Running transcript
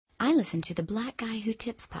I listen to the Black Guy Who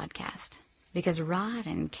Tips podcast because Rod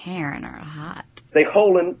and Karen are hot. They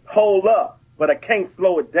hold up, but I can't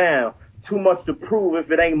slow it down. Too much to prove.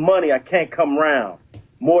 If it ain't money, I can't come round.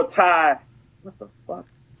 More tie. What the fuck,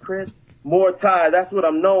 Chris? More tie. That's what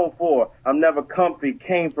I'm known for. I'm never comfy.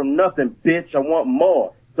 Came from nothing, bitch. I want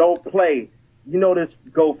more. Don't play. You know this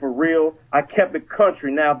go for real. I kept it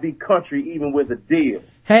country. Now be country even with a deal.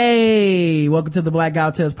 Hey, welcome to the Black Guy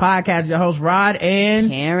Who Tips podcast. Your host Rod and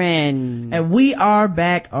Karen. And we are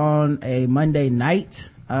back on a Monday night,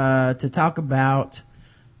 to talk about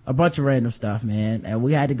a bunch of random stuff, man. And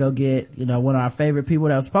we had to go get, one of our favorite people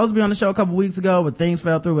that was supposed to be on the show a couple weeks ago, but things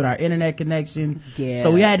fell through with our internet connection. Yeah.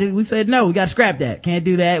 So we said, no, we got to scrap that. Can't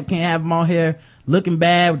do that. We can't have him on here looking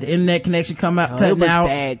bad with the internet connection cutting out. It was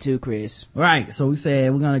bad too, Chris. Right. So we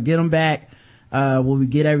said, we're going to get him back, when we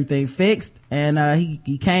get everything fixed. And,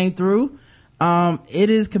 he came through. It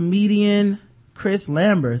is comedian Chris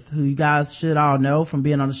Lamberth, who you guys should all know from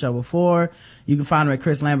being on the show before. You can find him at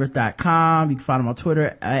chrislamberth.com. You can find him on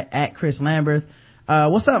Twitter at Chris Lamberth.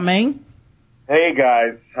 What's up, man? Hey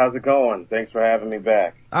guys, how's it going? Thanks for having me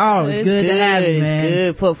back. Oh, it's good to have you, man.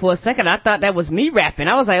 It's good. For a second, I thought that was me rapping.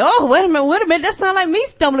 I was like, oh, wait a minute. That sounds like me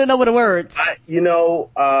stumbling over the words. I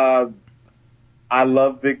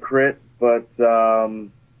love Big Crit, but I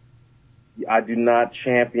do not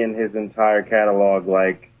champion his entire catalog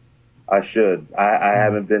like I should. I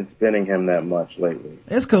haven't been spinning him that much lately.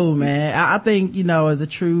 It's cool, man. I think, as a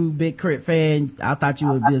true Big Crit fan, I thought you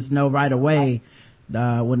would just know right away,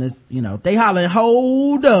 when it's, they hollering,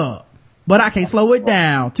 hold up, but I can't slow it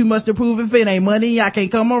down. Too much to prove. If it ain't money, I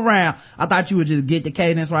can't come around. I thought you would just get the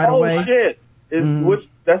cadence right away. Oh shit.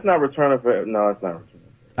 That's not Return of Forever. No, it's not Return of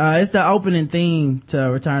Forever. It's the opening theme to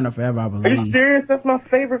Return of Forever, I believe. Are you serious? That's my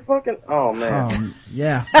favorite fucking, oh man.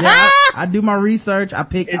 Yeah. I do my research. I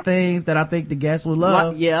pick the things that I think the guests will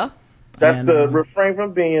love. Yeah. That's the refrain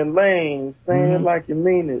from being lame, saying it like you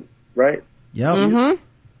mean it, right? Yep. Mm-hmm.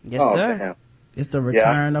 Yes, sir. Damn. It's the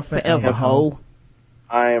Return of Forever. Ho.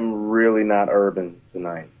 I am really not urban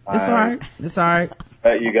tonight. It's alright. It's alright.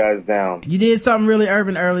 Let you guys down. You did something really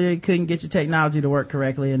urban earlier. You couldn't get your technology to work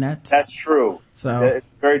correctly, and that's true. So it's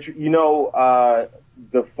very true.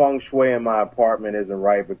 The feng shui in my apartment isn't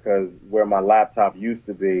right because where my laptop used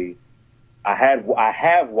to be, I have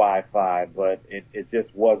Wi-Fi, but it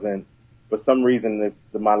just wasn't. For some reason,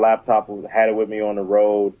 my laptop had it with me on the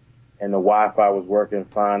road, and the Wi-Fi was working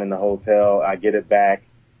fine in the hotel. I get it back,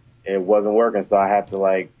 it wasn't working, so I had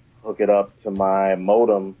to hook it up to my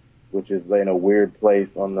modem, which is in a weird place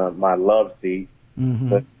on my love seat. Mm-hmm.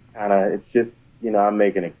 But it's just, I'm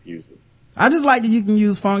making excuses. I just like that you can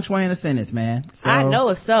use feng shui in a sentence, man. So, I know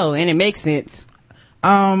it's so, and it makes sense.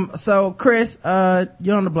 So Chris,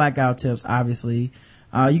 you're on the Black Guy Who Tips, obviously.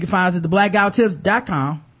 You can find us at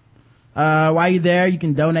theblackguywhotips.com. While you're there, you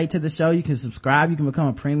can donate to the show. You can subscribe. You can become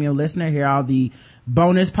a premium listener. Hear all the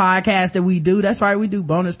bonus podcasts that we do. That's right. We do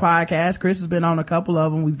bonus podcasts. Chris has been on a couple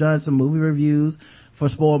of them. We've done some movie reviews for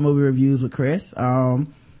Spoiled Movie Reviews with Chris. We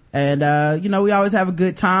always have a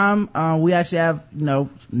good time. We actually have,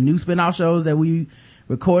 new spin-off shows that we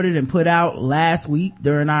recorded and put out last week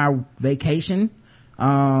during our vacation.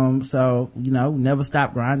 Never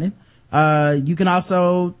stop grinding. You can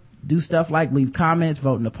also do stuff like leave comments,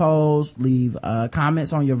 vote in the polls, leave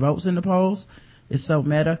comments on your votes in the polls. It's so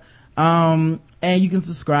meta. And you can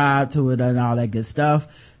subscribe to it and all that good stuff.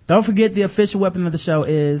 Don't forget the official weapon of the show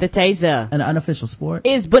is the taser. An unofficial sport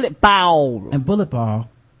is bullet ball. And bullet ball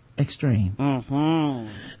extreme.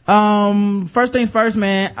 Mm-hmm. First things first,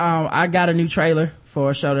 man. I got a new trailer for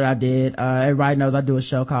a show that I did. Everybody knows I do a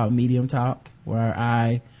show called Medium Talk where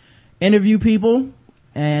I interview people,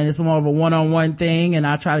 and it's more of a one-on-one thing, and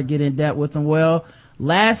I try to get in depth with them. Well,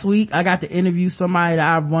 last week I got to interview somebody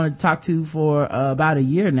that I've wanted to talk to for about a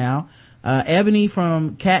year now. Ebony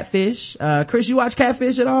from Catfish. Chris, you watch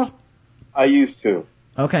Catfish at all? I used to.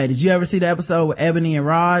 Okay, did you ever see the episode with Ebony and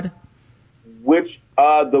Rod? Which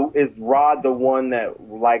is Rod the one that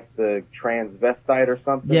liked the transvestite or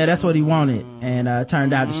something? Yeah, that's what he wanted, and it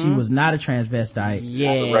turned out that she was not a transvestite.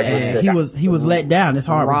 Yeah, and he was let down. His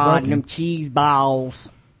heart was Rod broken. and them cheese balls.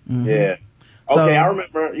 Mm-hmm. Yeah. So, okay, I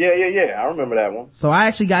remember. Yeah. I remember that one. So I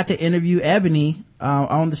actually got to interview Ebony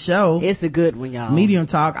on the show. It's a good one, y'all. Medium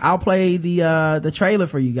Talk. I'll play the trailer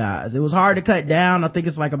for you guys. It was hard to cut down. I think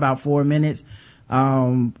it's like about 4 minutes.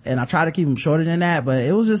 And I try to keep them shorter than that, but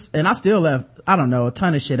it was just, and I still left, I don't know, a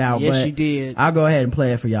ton of shit out. Yes, but you did. I'll go ahead and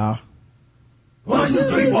play it for y'all. 1, 2,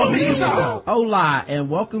 3, 4, Medium Talk. Hola, and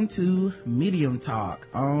welcome to Medium Talk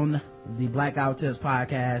on the Black Guy Who Tips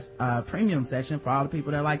podcast, premium section for all the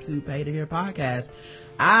people that like to pay to hear podcasts.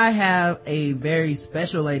 I have a very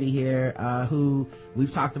special lady here, who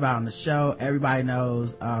we've talked about on the show. Everybody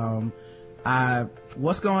knows.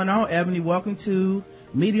 What's going on, Ebony? Welcome to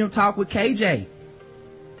Medium Talk with KJ.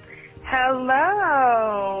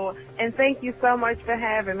 Hello, and thank you so much for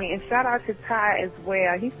having me. And shout out to Ty as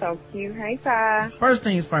well. He's so cute. Hey, Ty. First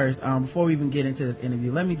things first, before we even get into this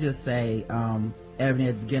interview, let me just say, Ebony,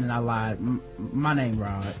 at the beginning I lied. My name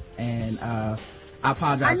Rod, and I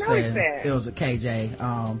apologize for saying it was a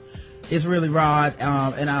KJ. It's really Rod,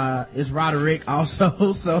 and it's Roderick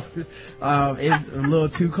also, so it's a little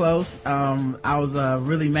too close. I was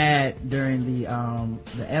really mad during the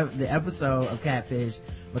episode of Catfish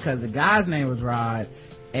because the guy's name was Rod,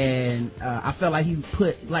 and I felt like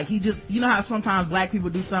he just, you know how sometimes black people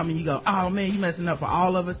do something and you go, oh man, you messing up for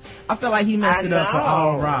all of us. I felt like he messed it up for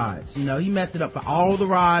all Rods. You know, he messed it up for all the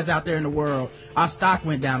Rods out there in the world. Our stock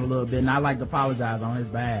went down a little bit, and I'd like to apologize on his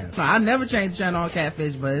behalf. I never changed the channel on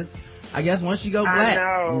Catfish, but it's, I guess once you go black,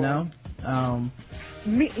 you know.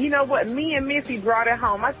 You know what? Me and Missy brought it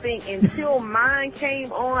home. I think until mine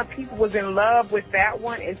came on, people was in love with that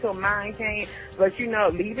one until mine came. But you know,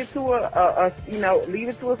 leave it to a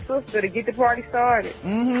sister to get the party started.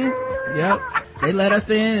 Yep. They let us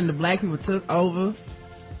in, and the black people took over.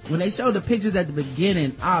 When they showed the pictures at the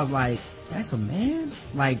beginning, I was like, "That's a man?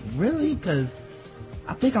 Like really?" Because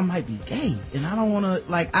I think I might be gay, and I don't want to.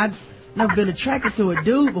 Like, I've never been attracted to a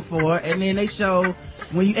dude before, and then they show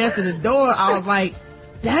when you answer the door, I was like,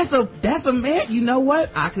 that's a man. You know what?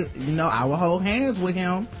 I would hold hands with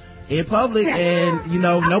him in public, and you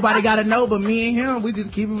know, nobody got to know but me and him. We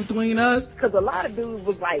just keep it between us. Because a lot of dudes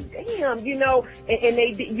was like, damn, you know, and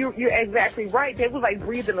you're exactly right. They was like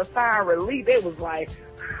breathing a sigh of relief. They was like,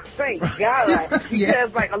 thank God, like,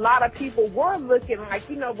 because like a lot of people were looking like,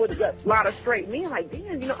 you know, with a lot of straight men, like,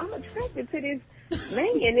 damn, you know, I'm attracted to this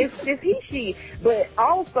man, this he, but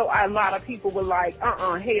also a lot of people were like,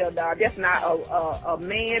 hell no, that's not a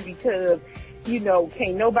man, because, you know,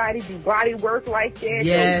 can't nobody do body work like that.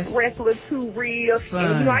 Yes. Those breasts look too real. Son.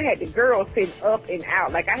 And, you know, I had the girls sitting up and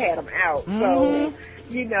out, like I had them out. So,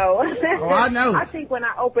 you know. Oh, I know. I think when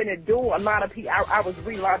I opened the door, a lot of people, I was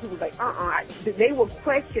reading a lot of people was like, they were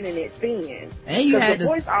questioning it then. And you had the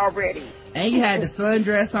voice already. And you had the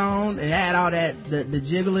sundress on, and had all that, the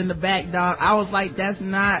jiggle in the back, dog. I was like, that's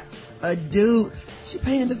not a dude. She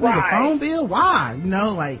paying this nigga phone bill? Why? You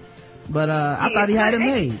know, like, but, I thought he had it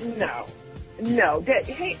made. No,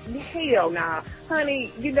 hell nah.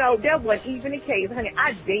 Honey, you know, that wasn't even the case. Honey,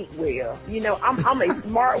 I date well. You know, I'm a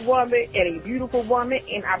smart woman and a beautiful woman,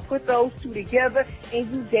 and I put those two together,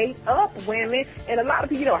 and you date up women. And a lot of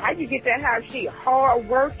people, you know, how you get that how shit? Hard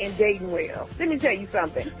work and dating well. Let me tell you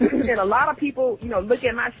something. And a lot of people, you know, look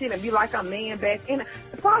at my shit and be like, I'm man back. And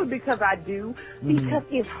probably because I do, because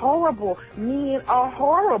it's horrible. Men are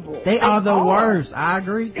horrible. They are the worst. I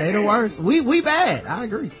agree. They the worst. We bad. I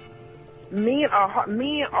agree. Men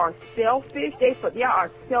are selfish. They are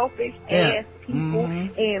selfish ass people,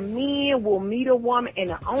 and men will meet a woman,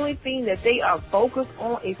 and the only thing that they are focused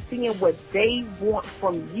on is seeing what they want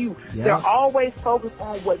from you. They're always focused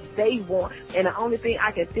on what they want, and the only thing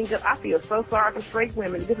I can think of, I feel so sorry for straight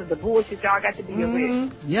women. This is the bullshit y'all got to deal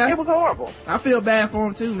with. Yeah, it was horrible. I feel bad for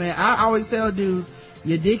them too, man. I always tell dudes,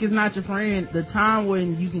 your dick is not your friend. The time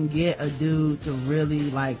when you can get a dude to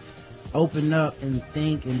really like open up and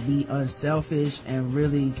think and be unselfish and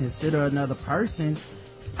really consider another person,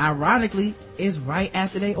 ironically, is right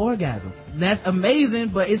after they orgasm. That's amazing,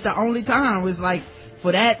 but it's the only time. It's like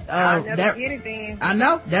for that I'll never get it then. I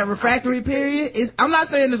know that refractory period is, I'm not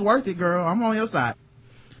saying it's worth it, girl. I'm on your side.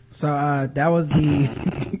 So that was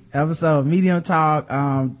the episode of Medium Talk.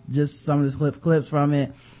 Just some of the clips from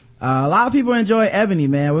it. A lot of people enjoy Ebony,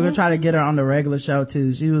 man. We're gonna try to get her on the regular show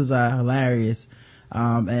too. She was hilarious.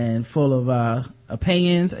 And full of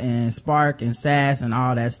opinions and spark and sass and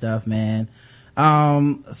all that stuff, man.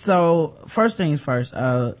 So first things first,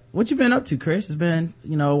 what you been up to, Chris? It's been,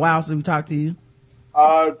 you know, a while since we talked to you.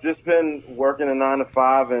 Just been working a 9 to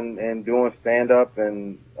 5 and doing stand up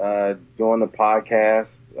and doing the podcast.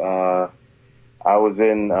 I was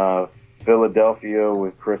in Philadelphia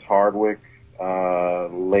with Chris Hardwick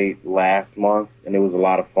late last month, and it was a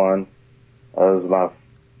lot of fun. It was my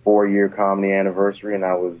 4-year comedy anniversary, and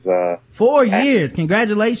I was 4 years.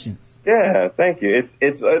 Congratulations. Yeah, thank you.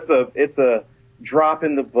 It's a drop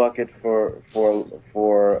in the bucket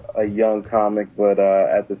for a young comic, but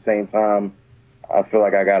at the same time, I feel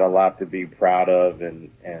like I got a lot to be proud of, and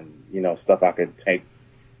you know, stuff I could take,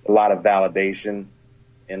 a lot of validation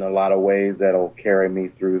in a lot of ways that'll carry me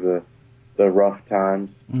through the rough times.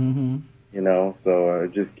 Mm-hmm. You know, so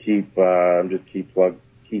just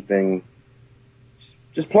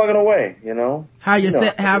plugging away, you know. How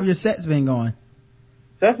have your sets been going?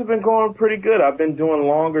 Sets have been going pretty good. I've been doing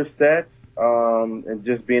longer sets, and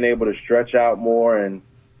just being able to stretch out more and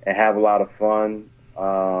have a lot of fun,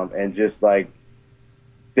 and just like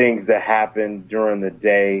things that happen during the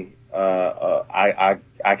day, I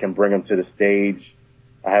can bring them to the stage.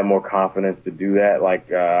 I have more confidence to do that. Like,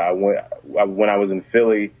 when I was in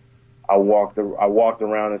Philly, I walked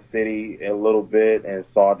around the city a little bit and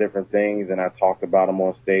saw different things, and I talked about them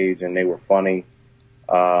on stage, and they were funny,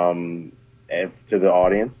 and to the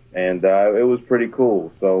audience, and it was pretty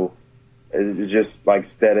cool. So it's just like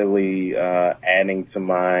steadily adding to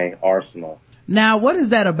my arsenal. Now, what is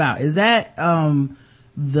that about? Is that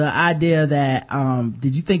the idea that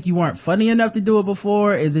did you think you weren't funny enough to do it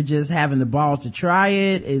before? Is it just having the balls to try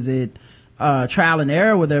it? Is it trial and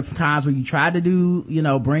error? Were there times where you tried to do, you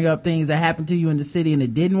know, bring up things that happened to you in the city and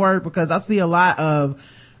it didn't work? Because I see a lot of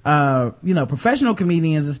you know, professional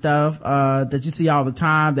comedians and stuff that you see all the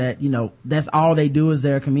time that, you know, that's all they do is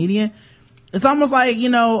they're a comedian. It's almost like, you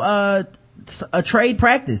know, a trade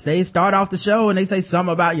practice. They start off the show and they say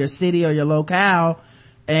something about your city or your locale,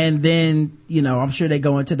 and then, you know, I'm sure they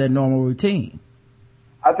go into their normal routine.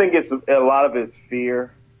 I think it's a lot of it's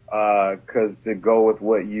fear, 'cause to go with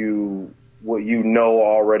what you know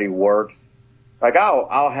already works. Like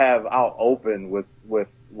I'll open with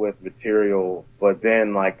material, but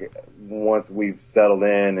then like once we've settled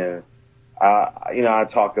in and I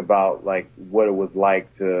talked about like what it was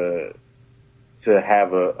like to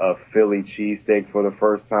have a Philly cheesesteak for the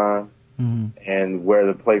first time. Mm-hmm. And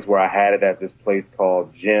the place where I had it at, this place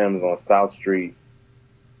called Jim's on South Street,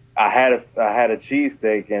 I had a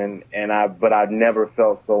cheesesteak but I never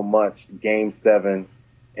felt so much Game 7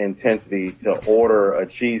 intensity to order a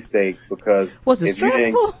cheesesteak, because was it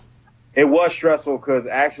stressful? It was stressful because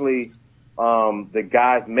actually, the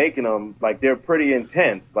guys making them, like, they're pretty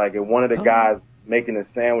intense. Like, one of the guys making the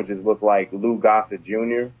sandwiches looked like Lou Gossett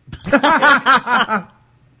Jr.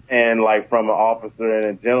 and like from an officer and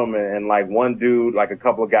a gentleman. And like one dude, like a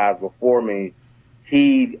couple of guys before me,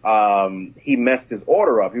 he messed his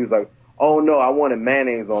order up. He was like, "Oh no, I wanted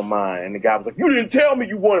mayonnaise on mine." And the guy was like, "You didn't tell me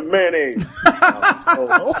you wanted mayonnaise."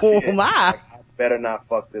 Oh my. I better not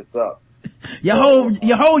fuck this up. Your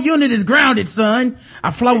whole unit is grounded, son.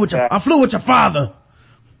 I flew with your father.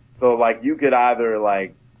 So like you could either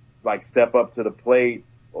like step up to the plate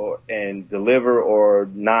and deliver, or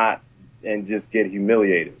not and just get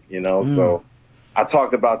humiliated, you know? So I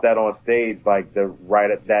talked about that on stage, like the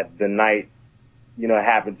night, you know, it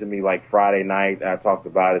happened to me like Friday night. I talked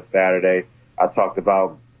about it Saturday. I talked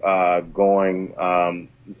about going,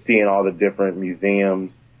 seeing all the different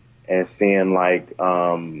museums and seeing like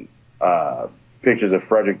pictures of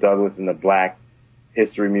Frederick Douglass in the Black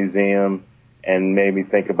History Museum, and made me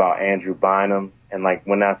think about Andrew Bynum. And like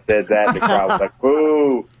when I said that, the crowd was like,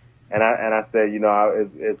 "Boo!" And I said, you know,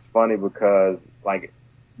 it's funny because like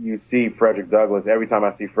you see Frederick Douglass. Every time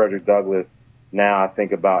I see Frederick Douglass, now I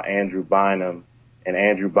think about Andrew Bynum. And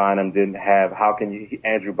Andrew Bynum didn't have. How can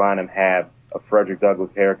Andrew Bynum have a Frederick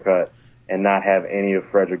Douglass haircut and not have any of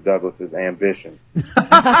Frederick Douglass's ambition?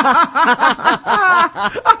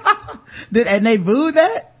 And they booed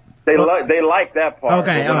that? They like that part.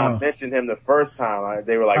 Okay. But when I mentioned him the first time,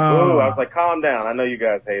 they were like, "Boo!" I was like, "Calm down. I know you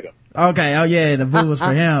guys hate him." Okay. Oh yeah, the boo was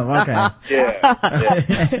for him. Okay.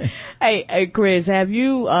 Yeah. Hey, Chris, have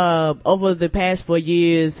you over the past 4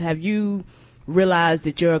 years, have you realized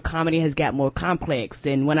that your comedy has got more complex?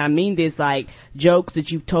 And when I mean this, like jokes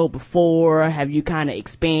that you've told before, have you kind of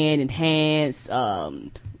expand, enhanced,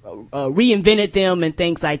 reinvented them and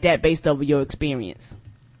things like that based over your experience?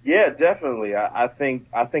 Yeah, definitely. I think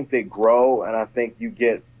they grow, and I think you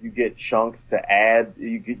get chunks to add.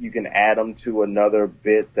 You can add them to another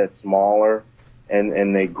bit that's smaller,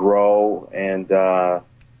 and they grow, and then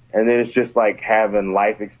it's just like having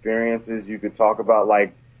life experiences you could talk about.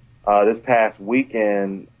 Like this past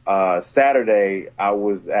weekend, Saturday, I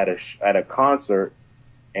was at a concert,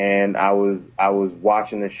 and I was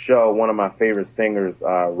watching this show. One of my favorite singers,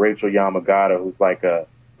 Rachel Yamagata,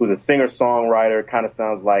 who's a singer-songwriter, kind of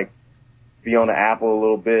sounds like Fiona Apple a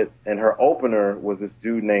little bit. And her opener was this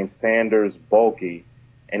dude named Sanders Bulkey.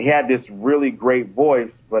 And he had this really great voice,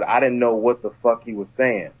 but I didn't know what the fuck he was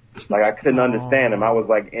saying. Like, I couldn't understand him. I was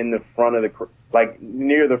like in the front of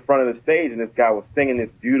near the front of the stage, and this guy was singing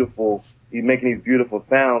he's making these beautiful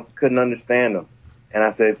sounds, couldn't understand him. And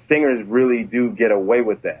I said, singers really do get away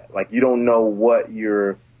with that. Like, you don't know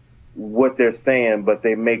what they're saying, but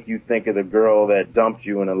they make you think of the girl that dumped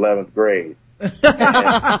you in 11th grade.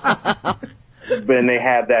 and they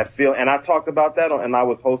had that feel. And I talked about that and I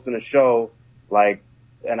was hosting a show like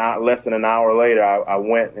less than an hour later. I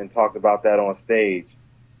went and talked about that on stage,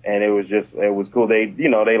 and it was cool.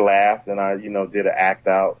 They laughed, and I did an act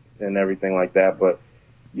out and everything like that. But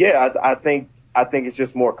yeah, I think it's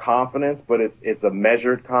just more confidence, but it's a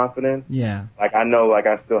measured confidence. Yeah. Like I know, like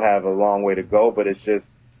I still have a long way to go, but it's just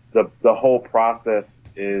the whole process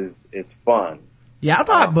is fun. Yeah, I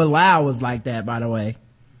thought Bilal was like that, by the way.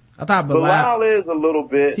 I thought Bilal is a little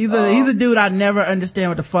bit. He's a dude I never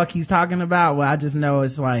understand what the fuck he's talking about. Well, I just know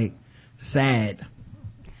it's like sad.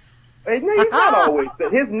 He's not always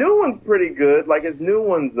sad. His new one's pretty good. Like his new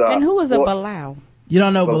one's. And who is a Bilal? You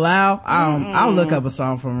don't know Bilal? I'll look up a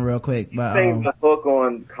song from him real quick. But he sings the hook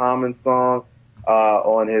on Common song,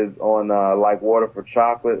 on Like Water for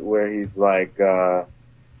Chocolate, where he's like,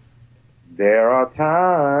 there are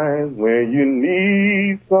times when you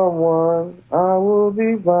need someone, I will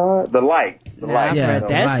be by. The light. I've heard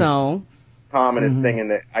that song. Common is singing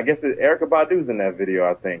that. I guess Erykah Badu's in that video,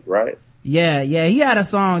 I think, right? Yeah. He had a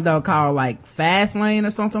song though called like Fast Lane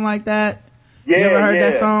or something like that. Yeah, you ever heard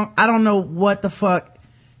that song? I don't know what the fuck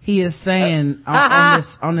he is saying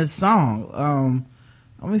on this song.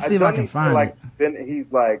 Let me see if I can find it. Then he's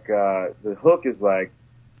like, the hook is like,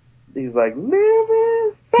 he's like,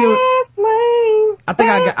 living fast lane. I think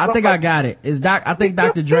I got it. I think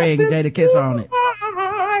Dr. Dre and Jadakiss are on it.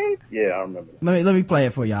 Yeah, I remember that. Let me play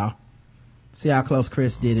it for y'all. See how close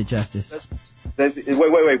Chris did it justice.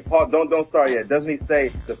 Wait, Paul, don't start yet. Doesn't he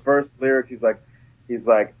say the first lyric? He's like,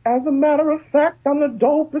 as a matter of fact, I'm the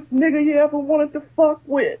dopest nigga you ever wanted to fuck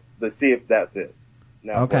with. Let's see if that's it.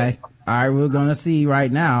 Now, okay. All right, we're gonna see right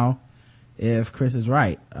now if Chris is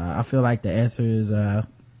right. I feel like the answer is, I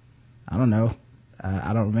don't know.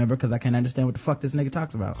 I don't remember because I can't understand what the fuck this nigga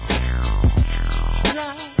talks about.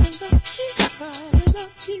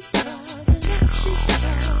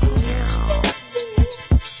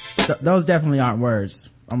 Those definitely aren't words,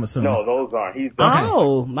 I'm assuming. No, those aren't. He's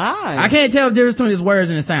Oh, my. I can't tell the difference between his words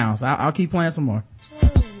and his sounds. I'll keep playing some more.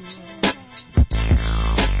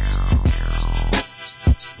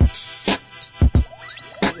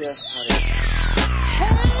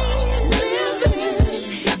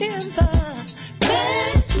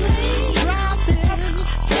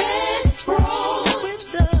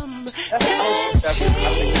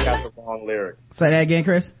 Lyric. Say that again,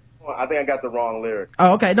 Chris. I think I got the wrong lyric.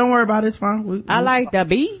 Oh, okay. Don't worry about it. It's fine. I like the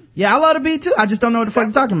beat. Yeah, I love the beat too. I just don't know what the fuck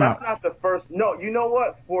he's talking about. That's not the first. No, you know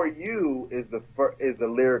what? For You is the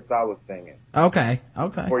lyrics I was singing. Okay.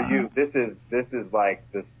 For You, this is like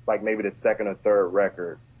maybe the second or third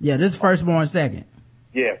record. Yeah, this is Firstborn second.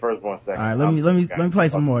 Yeah, Firstborn second. All right, let me play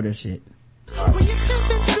some more of this shit. When you're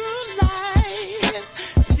flipping through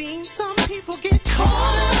life, seen some people get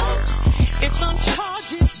caught up, and some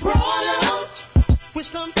charges brought up. With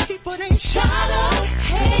some people they shot up.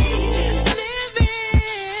 Hey, living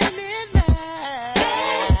in that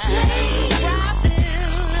fast lane,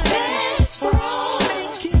 driving fast road,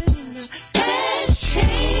 making fast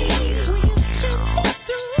change. When you're pimping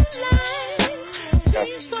through life,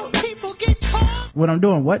 see some people get caught. What I'm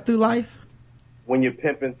doing? What through life? When you're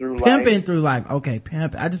pimping through life. Pimping through life. Okay,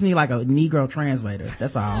 pimp. I just need like a Negro translator.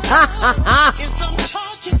 That's all. And some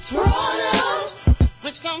charges brought up.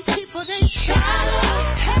 With some people they shot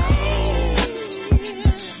up. Hey,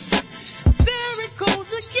 there it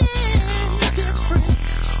goes again. Different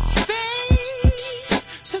face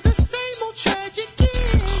to the same old tragic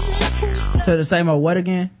end. To the same old what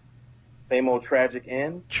again? Same old tragic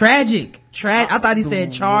end. Tragic. I thought he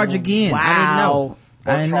said charge again. Wow.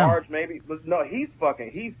 I didn't know. Charge maybe. No, he's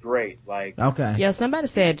great. Like. Okay. Yeah, somebody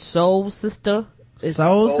said Soul Sister.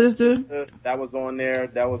 Soul Sister? That was on there.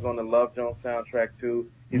 That was on the Love Jones soundtrack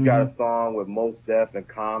too. He's got a song with Mos Def and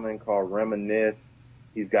Common called Reminisce.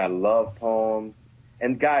 He's got love poems.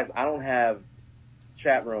 And guys, I don't have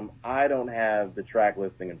the track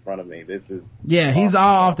listing in front of me. This is he's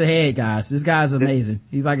all off the head, guys. This guy's amazing.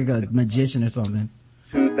 He's like a magician or something.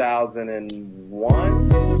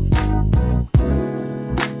 2001.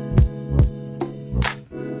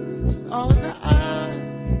 All in the eyes,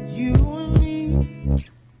 you and me.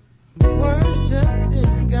 Words just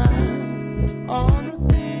disguise all the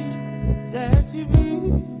things that you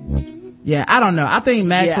be. Yeah, I don't know. I think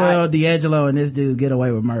Maxwell, D'Angelo, and this dude get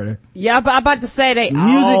away with murder. Yeah, I'm about to say they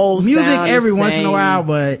music sound every the once in a same. while,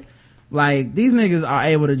 but like these niggas are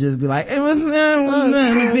able to just be like, it was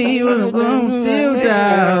gonna be till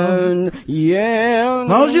down. Yeah. As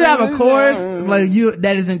long as you have a chorus like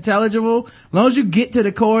that is intelligible, as long as you get to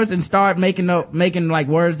the chorus and start making like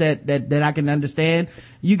words that I can understand,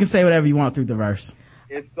 you can say whatever you want through the verse.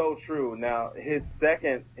 It's so true. Now his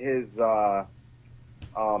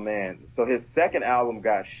oh man. So his second album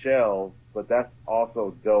got shelved, but that's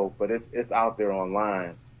also dope, but it's out there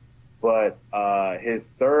online. But, his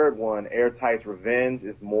third one, Airtight's Revenge,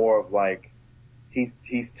 is more of like,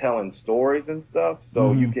 he's telling stories and stuff,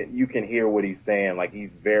 so you can hear what he's saying. Like he's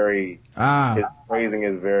very his phrasing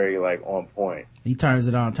is very like on point. He turns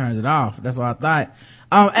it on, turns it off. That's what I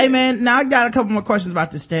thought. Hey man, now I got a couple more questions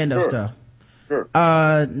about the stand-up stuff. Sure.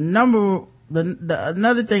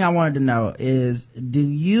 Another thing I wanted to know is,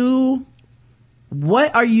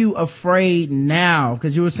 what are you afraid now?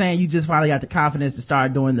 Cause you were saying you just finally got the confidence to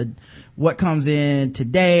start doing what comes in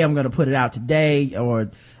today, I'm gonna put it out today,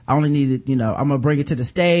 or I only need it, I'm gonna bring it to the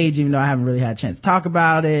stage, even though I haven't really had a chance to talk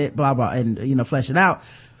about it, blah, blah, and, flesh it out.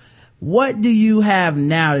 What do you have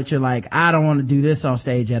now that you're like, I don't want to do this on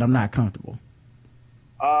stage yet, I'm not comfortable?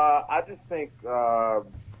 I just think,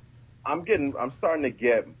 I'm starting to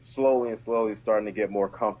get slowly starting to get more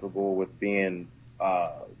comfortable with being,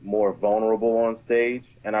 more vulnerable on stage.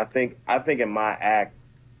 And I think in my act,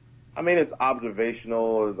 I mean, it's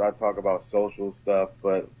observational as I talk about social stuff,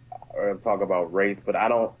 or talk about race, but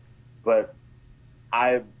I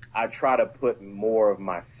try to put more of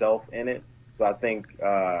myself in it. So I think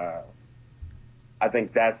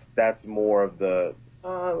that's more of the, I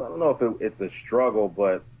don't know if it's a struggle,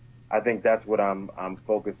 but I think that's what I'm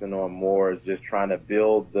focusing on more, is just trying to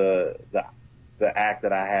build the act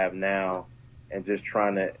that I have now, and just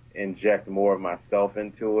trying to inject more of myself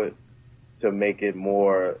into it to make it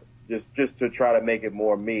more, just to try to make it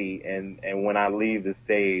more me. And when I leave the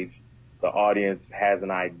stage, the audience has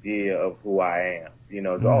an idea of who I am.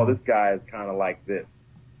 Oh, this guy is kind of like this,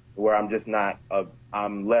 where I'm just not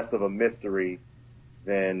I'm less of a mystery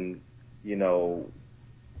than,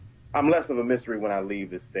 I'm less of a mystery when I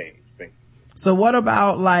leave the stage. So what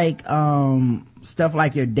about like, stuff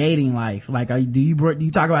like your dating life? Like, do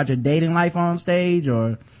you talk about your dating life on stage,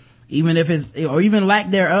 or even even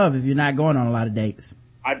lack thereof if you're not going on a lot of dates?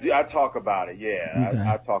 I talk about it. Yeah. Okay.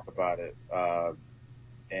 I talk about it.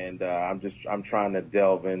 And I'm trying to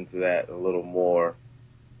delve into that a little more,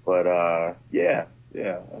 but, yeah.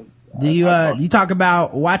 Do you talk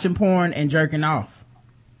about watching porn and jerking off?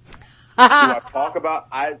 Do I talk about,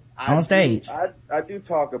 on stage? I do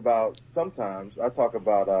talk about, sometimes I talk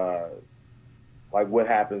about, like what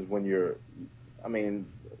happens when I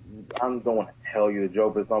don't want to tell you the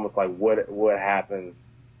joke, but it's almost like what happens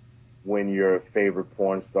when your favorite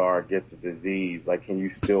porn star gets a disease. Like, can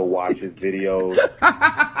you still watch his videos?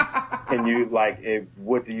 Can you,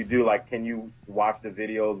 what do you do? Like, can you watch the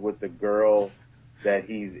videos with the girl that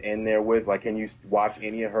he's in there with? Like, can you watch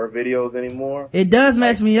any of her videos anymore? It does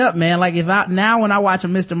mess me up, man. Like, now when I watch a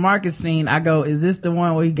Mr. Marcus scene, I go, is this the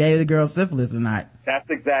one where he gave the girl syphilis or not? That's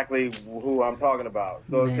exactly who I'm talking about.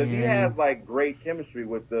 So, because he has like great chemistry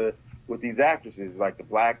with these actresses, like the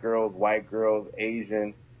black girls, white girls,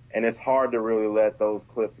 Asian, and it's hard to really let those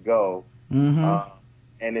clips go.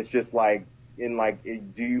 And it's just like,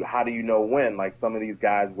 how do you know when? Like, some of these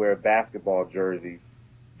guys wear basketball jerseys,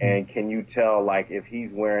 and can you tell, like, if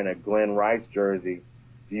he's wearing a Glenn Rice jersey,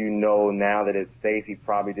 do you know now that it's safe he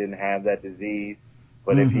probably didn't have that disease?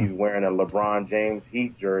 But if he's wearing a LeBron James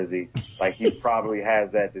Heat jersey, like, he probably has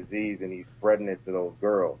that disease and he's spreading it to those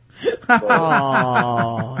girls.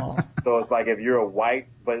 So it's like, if you're a white,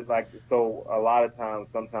 but it's like, so a lot of times,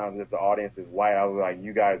 sometimes if the audience is white, I was like,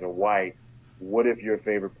 you guys are white. What if your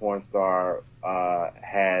favorite porn star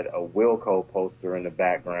had a Wilco poster in the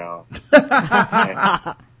background?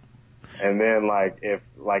 And then, if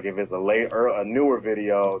it's a newer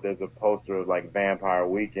video, there's a poster of like Vampire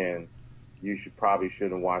Weekend, you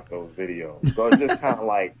shouldn't watch those videos. So it's just kind of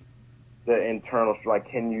like the internal, like,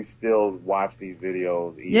 can you still watch these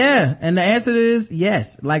videos? Yeah, and the answer is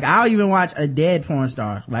yes. Like, I'll even watch a dead porn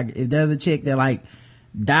star. Like, if there's a chick that like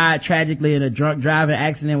died tragically in a drunk driving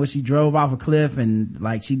accident where she drove off a cliff and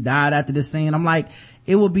like she died after the scene, I'm like,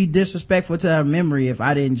 it would be disrespectful to her memory if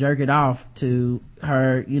I didn't jerk it off to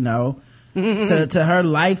her, to her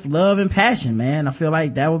life, love, and passion, man. I feel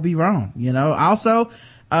like that would be wrong, Also,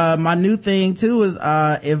 my new thing too is,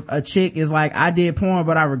 if a chick is like, I did porn,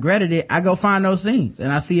 but I regretted it, I go find those scenes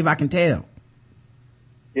and I see if I can tell.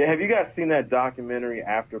 Yeah, have you guys seen that documentary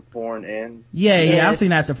After Porn Ends? Yeah, yes. I've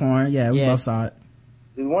seen After Porn. Yeah, we both saw it.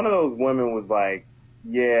 One of those women was like,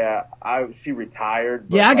 she retired.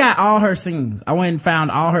 Yeah, I got all her scenes. I went and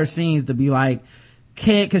found all her scenes to be like,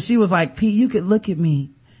 cause she was like, Pete, you could look at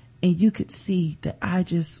me and you could see that I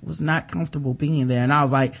just was not comfortable being there. And I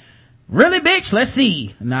was like, really, bitch? Let's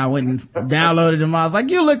see. And I went and downloaded them. I was like,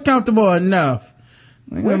 you look comfortable enough.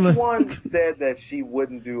 Which one said that she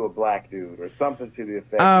wouldn't do a black dude or something to the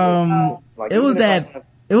effect?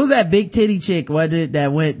 It it was that big titty chick, wasn't it,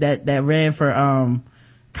 that ran for,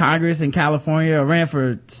 Congress in California, or ran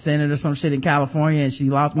for Senate or some shit in California, and she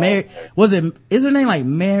lost. Mary, is her name like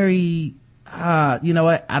Mary, you know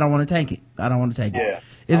what? I don't want to take it. Yeah.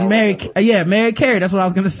 It's Mary Carey. That's what I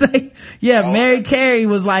was going to say. Yeah, Mary Carey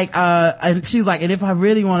was like, and she's like, and if I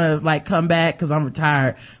really want to like come back, cause I'm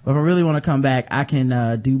retired, but if I really want to come back, I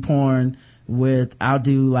can, do porn I'll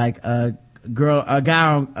do like a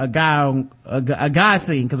guy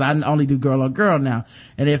scene, cause I only do girl on girl now.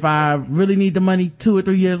 And if I really need the money 2 or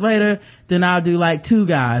 3 years later, then I'll do like 2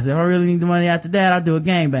 guys. If I really need the money after that, I'll do a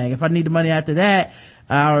gangbang. If I need the money after that,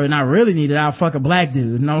 or not really need it, I'll fuck a black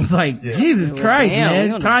dude. And I was like, Jesus Christ,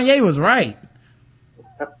 man. Kanye was right.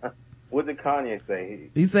 What did Kanye say?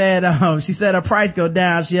 He said, she said her price go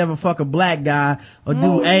down. She ever fuck a black guy or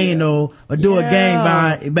do anal or do a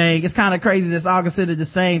gang bang. It's kind of crazy. That's all considered the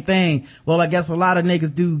same thing. Well, I guess a lot of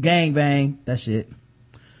niggas do gang bang. That shit.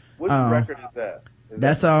 Which record is that?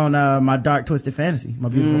 That's on, my Dark Twisted Fantasy. My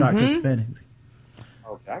beautiful Dark Twisted Fantasy.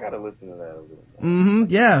 Okay, I gotta listen to that a little more.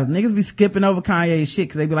 Yeah. Niggas be skipping over Kanye's shit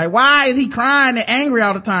cause they be like, why is he crying and angry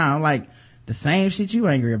all the time? Like, the same shit you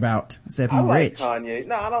angry about, except he's rich. Kanye.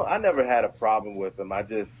 No, I never had a problem with him. I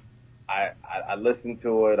listen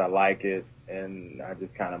to it, I like it, and I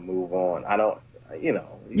just kind of move on. I don't, you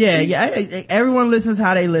know. Everyone listens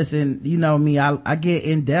how they listen. You know me, I get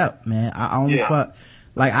in depth, man. I only fuck,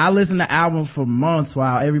 like I listen to albums for months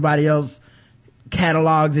while everybody else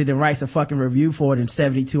catalogs it and writes a fucking review for it in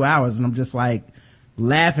 72 hours. And I'm just like,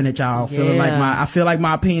 laughing at y'all, feeling like I feel like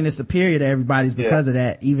my opinion is superior to everybody's because of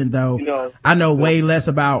that, even though I know way less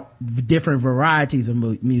about different varieties of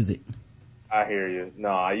music. I hear you.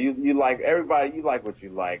 No, you like everybody, you like what you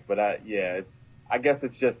like, but I guess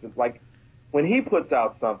it's just like when he puts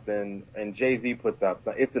out something and Jay-Z puts out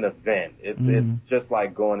something, it's an event. It's just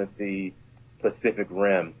like going to see Pacific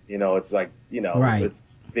Rim. You know, it's like, you know, it's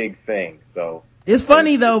a big thing. So it's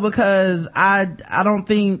funny though, because I don't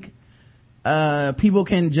think people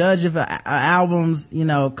can judge if a album's, you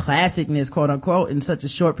know, classicness, quote unquote, in such a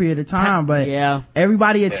short period of time. But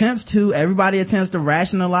everybody attempts to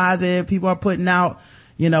rationalize it. People are putting out,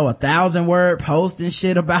 you know, 1,000-word posts and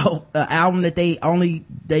shit about an album that they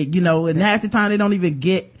you know, and half the time they don't even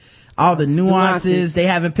get all the nuances. They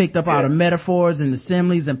haven't picked up all the metaphors and the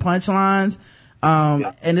similes and punchlines.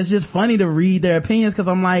 And it's just funny to read their opinions, cause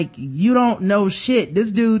I'm like, you don't know shit.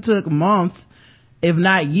 This dude took months, if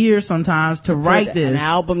not years sometimes, to write this an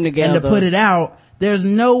album together and to put it out. There's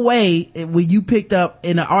no way when you picked up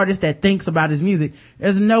in an artist that thinks about his music,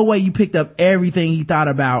 there's no way you picked up everything he thought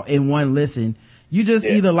about in one listen. You just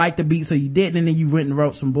either liked the beat so you didn't, and then you went and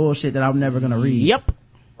wrote some bullshit that I'm never gonna read. Yep.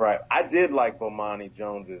 Right. I did like Bomani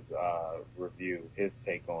Jones's review, his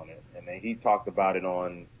take on it, and then he talked about it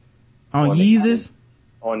on Yeezus.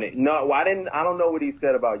 I don't know what he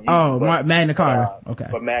said about Yeezus. Oh, Magna Carta. Okay.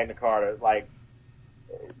 But Magna Carta, like,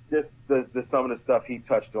 just some of the stuff he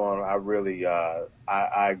touched on, I really,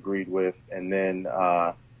 I agreed with. And then,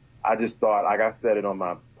 I just thought, like I said it on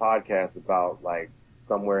my podcast about, like,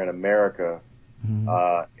 Somewhere in America,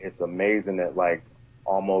 it's amazing that, like,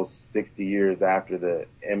 almost 60 years after the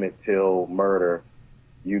Emmett Till murder,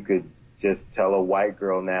 you could just tell a white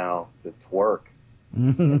girl now to twerk.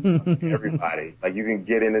 Everybody. Like, you can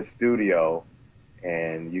get in a studio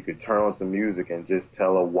and you could turn on some music and just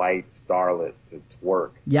tell a white starlet to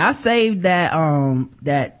twerk. Yeah, I saved that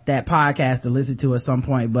podcast to listen to at some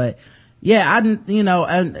point, but yeah, I didn't, you know,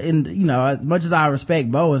 and you know, as much as I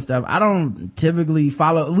respect Bo and stuff, I don't typically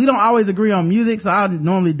we don't always agree on music, so I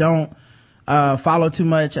normally don't follow too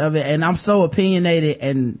much of it, and I'm so opinionated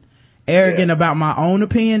and arrogant about my own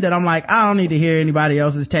opinion that I'm like, I don't need to hear anybody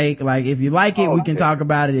else's take. Like, if you like it, we can talk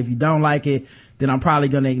about it. If you don't like it, then I'm probably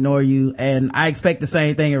gonna ignore you. And I expect the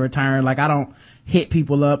same thing in return. Like, I don't hit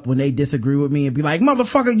people up when they disagree with me and be like,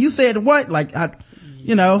 motherfucker, you said what? Like,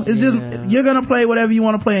 you know, it's just, you're gonna play whatever you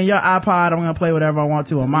want to play on your iPod. I'm gonna play whatever I want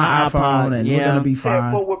to on my iPhone, and we're gonna be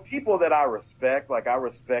fine. But with people that I respect, like, I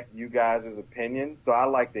respect you guys' opinion, so I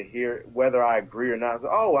like to hear whether I agree or not. So,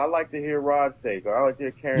 I like to hear Rod's take, or I like to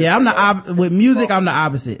hear Karen's take. With music, I'm the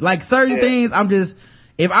opposite. Like, certain things, I'm just,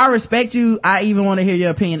 if I respect you, I even want to hear your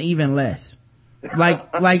opinion even less.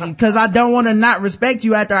 Like, cause I don't want to not respect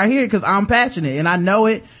you after I hear it, cause I'm passionate and I know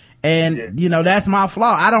it, and you know, that's my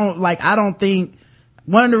flaw. I don't think,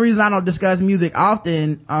 one of the reasons I don't discuss music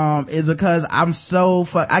often, is because I'm so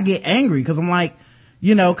I get angry, cause I'm like,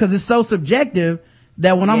 you know, cause it's so subjective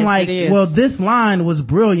that when I'm like, well, this line was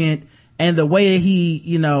brilliant, and the way that he,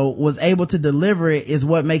 you know, was able to deliver it is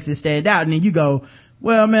what makes it stand out. And then you go,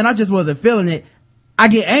 well, man, I just wasn't feeling it. I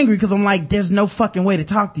get angry cause I'm like, there's no fucking way to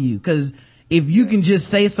talk to you, cause if you can just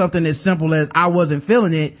say something as simple as I wasn't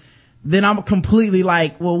feeling it, then I'm completely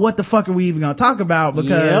like, well, what the fuck are we even gonna talk about?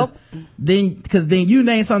 Because then you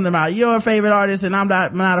name something about your favorite artist and I'm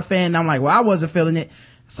not a fan, and I'm like, well, I wasn't feeling it.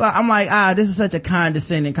 So I'm like, this is such a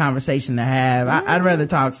condescending conversation to have. I'd rather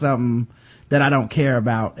talk something that I don't care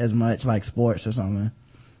about as much, like sports or something.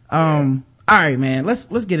 All right, man,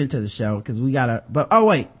 let's get into the show, because we gotta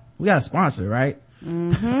we got a sponsor, right?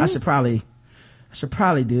 I should probably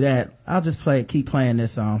do that. I'll just keep playing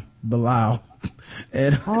this song, Bilal.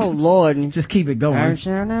 And oh Lord, just keep it going.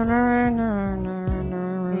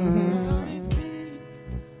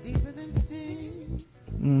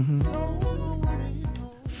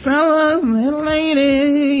 Fellas and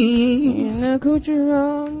ladies, are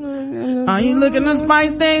you looking to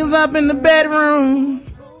spice things up in the bedroom?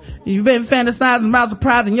 You've been fantasizing about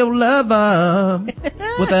surprising your lover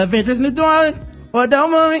with an adventurous new toy or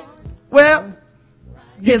adult movie? Well,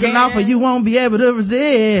 here's an offer you won't be able to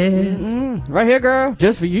resist. Right here, girl,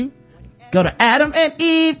 just for you. Go to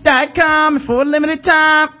AdamandEve.com, and for a limited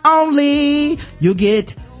time only, you'll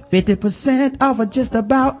get 50% off of just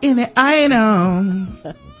about any item.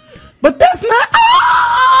 But that's not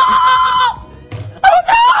all! Oh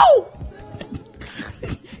no!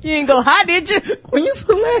 You ain't go high, did you? When you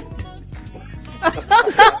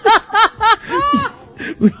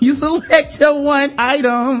select your one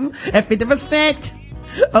item at 50%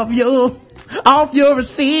 off, you'll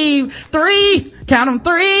receive three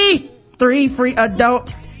free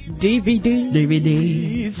adult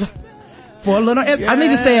DVDs. For a little, I need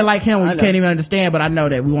to say it like him when you can't even understand, but I know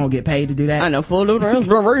that we won't get paid to do that. I know, for a little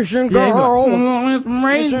inspiration, girl.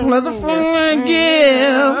 Inspiration plus a fun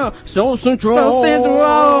gift. So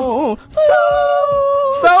sensual.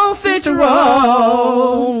 So sensual.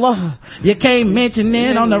 You can't mention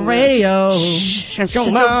it on the radio. Shut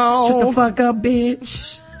the fuck up,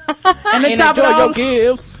 bitch. And they top it off.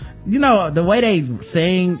 Your gifts. You know, the way they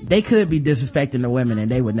sing, they could be disrespecting the women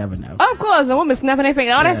and they would never know. Of course, the woman snapping their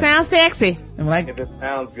fingers. Oh, that sounds sexy. I'm like, if it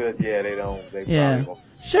sounds good, they don't. They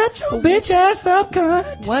shut your bitch ass up,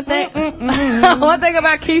 cunt. One thing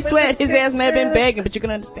about Keith Sweat, his ass may have been begging, but you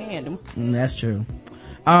can understand him. That's true.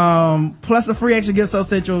 Plus a free extra gift so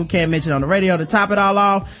central, can't mention on the radio. To top it all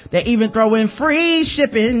off, they even throw in free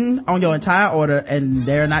shipping on your entire order, and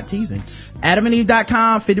they're not teasing.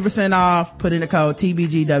 AdamandEve.com, 50% off. Put in the code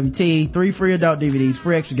TBGWT, 3 free adult DVDs,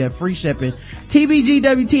 free extra gift, free shipping.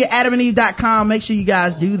 TBGWT at AdamandEve.com. Make sure you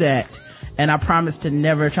guys do that. And I promise to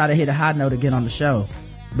never try to hit a high note again on the show.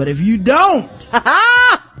 But if you don't,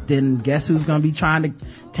 then guess who's gonna be trying to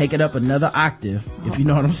take it up another octave, if you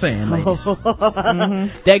know what I'm saying, ladies.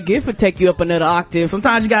 That gift would take you up another octave.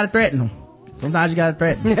 Sometimes you gotta threaten them.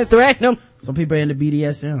 Threaten them. Some people are into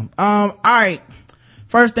BDSM. All right.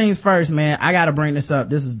 First things first, man. I gotta bring this up.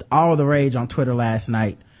 This is all the rage on Twitter last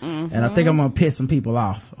night. And I think I'm gonna piss some people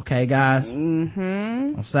off. Okay, guys?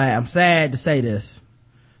 I'm sad to say this.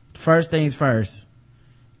 First things first.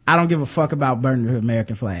 I don't give a fuck about burning the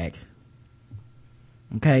American flag.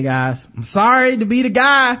 Okay, guys? I'm sorry to be the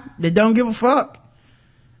guy that don't give a fuck.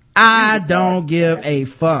 I don't give a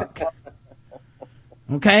fuck.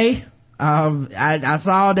 Okay? I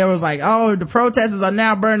saw there was like, oh, the protesters are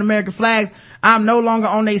now burning American flags. I'm no longer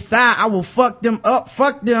on their side. I will fuck them up.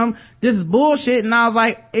 Fuck them. This is bullshit. And I was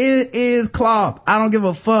like, it is cloth. I don't give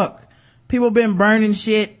a fuck. People been burning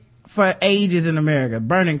shit for ages in America.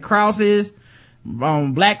 Burning crosses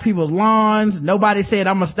on black people's lawns. Nobody said,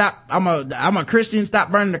 I'm a Christian, stop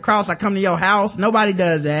burning the cross, I come to your house. Nobody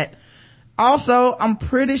does that. Also, I'm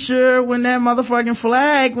pretty sure when that motherfucking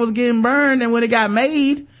flag was getting burned and when it got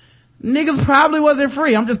made, niggas probably wasn't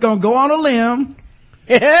free. I'm just gonna go on a limb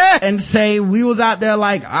and say we was out there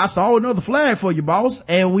like, I saw another flag for you, boss,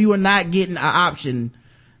 and we were not getting an option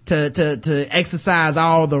to exercise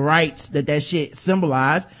all the rights that shit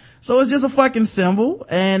symbolized. So it's just a fucking symbol,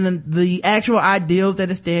 and the actual ideals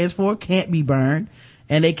that it stands for can't be burned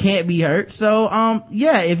and they can't be hurt. So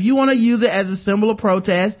if you want to use it as a symbol of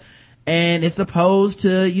protest and it's supposed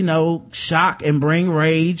to shock and bring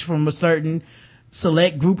rage from a certain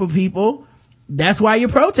select group of people, that's why you're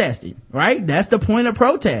protesting, right? That's the point of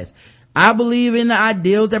protest. I believe in the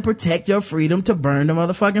ideals that protect your freedom to burn the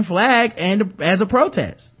motherfucking flag and as a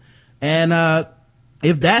protest. And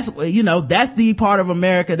if that's that's the part of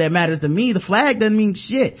America that matters to me, the flag doesn't mean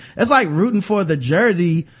shit. That's like rooting for the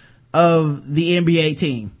jersey of the NBA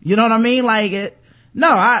team. You know what I mean? Like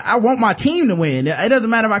I want my team to win. It doesn't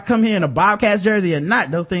matter if I come here in a Bobcats jersey or not.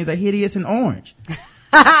 Those things are hideous and orange.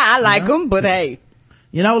 I like them, but hey.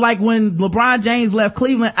 Like when LeBron James left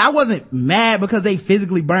Cleveland, I wasn't mad because they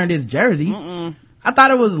physically burned his jersey. I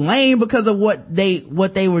thought it was lame because of what they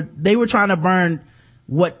were trying to burn,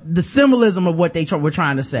 what the symbolism of what they were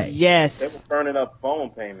trying to say. Yes. They were burning up phone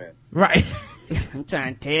payments. Right. I'm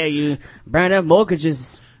trying to tell you, burn up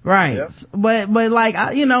mortgages. Right. Yep. But like,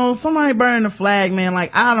 somebody burning the flag, man,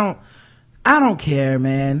 like, I don't care,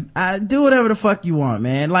 man. Do whatever the fuck you want,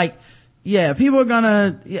 man. Like, yeah, people are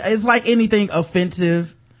gonna, it's like anything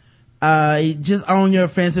offensive. Just own your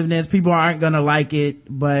offensiveness. People aren't gonna like it,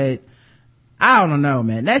 but I don't know,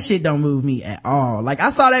 man. That shit don't move me at all. Like,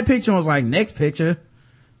 I saw that picture and was like, next picture.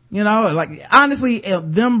 Like, honestly,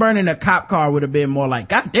 them burning a cop car would have been more like,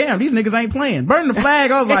 God damn, these niggas ain't playing. Burning the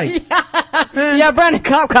flag, I was like, yeah, burning the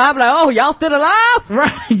cop car. I'm like, oh, y'all still alive?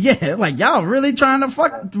 Right, yeah, like, y'all really trying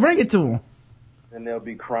to bring it to them. And they'll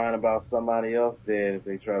be crying about somebody else dead if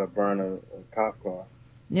they try to burn a cop car.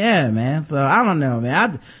 Yeah, man. So I don't know,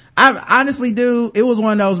 man. I honestly do. It was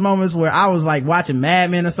one of those moments where I was like watching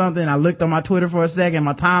Mad Men or something. I looked on my Twitter for a second.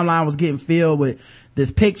 My timeline was getting filled with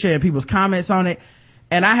this picture and people's comments on it.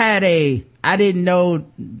 And I didn't know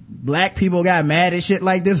black people got mad at shit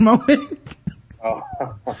like this moment. Oh.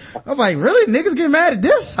 I was like, really? Niggas get mad at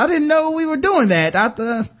this? I didn't know we were doing that. I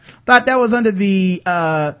thought that was under the,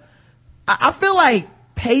 I feel like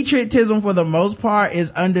patriotism for the most part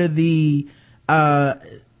is under the,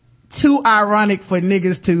 too ironic for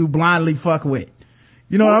niggas to blindly fuck with.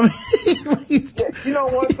 You know what I mean? Yeah, you know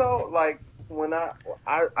what though? Like, when I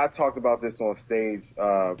talked about this on stage,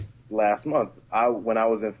 last month, when I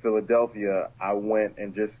was in Philadelphia, I went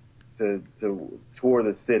and just to tour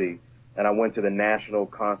the city, and I went to the National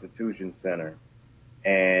Constitution Center,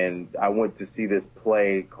 and I went to see this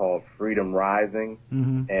play called Freedom Rising,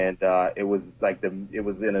 and it was like it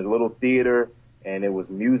was in a little theater, and it was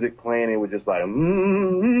music playing. It was just like,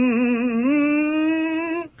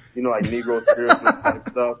 like Negro spiritual type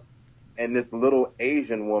stuff. And this little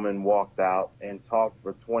Asian woman walked out and talked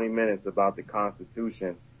for 20 minutes about the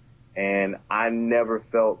Constitution. And I never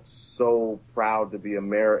felt so proud to be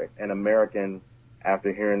an American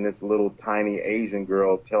after hearing this little tiny Asian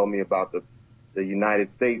girl tell me about the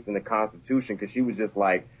United States and the Constitution, because she was just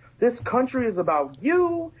like, this country is about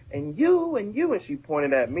you and you and you. And she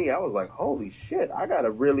pointed at me. I was like, holy shit, I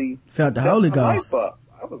gotta really felt the Holy Ghost. I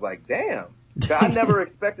was like, damn. I never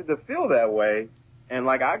expected to feel that way. And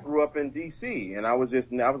like, I grew up in DC, and I was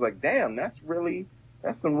like, damn, that's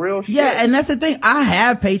some real shit. Yeah, and that's the thing. I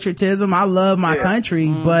have patriotism. I love my country,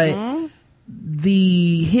 but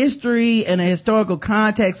the history and the historical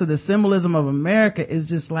context of the symbolism of America is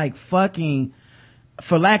just like fucking,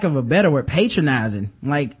 for lack of a better word, patronizing.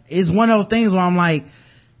 Like, it's one of those things where I'm like,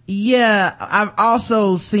 yeah, I've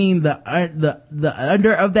also seen the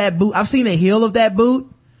under of that boot. I've seen the heel of that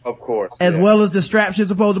boot. Of course. As well as the straps you're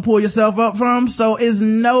supposed to pull yourself up from. So it's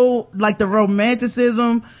no, like, the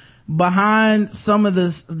romanticism behind some of the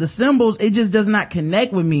symbols, it just does not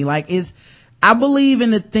connect with me. Like, I believe in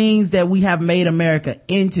the things that we have made America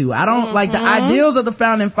into. I don't like the ideals of the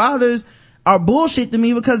founding fathers are bullshit to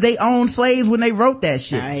me because they owned slaves when they wrote that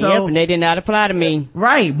shit. So, yep, and they did not apply to me.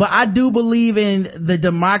 Right. But I do believe in the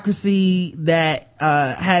democracy that,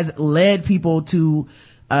 has led people to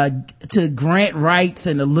grant rights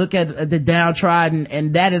and to look at the downtrodden.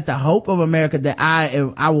 And that is the hope of America that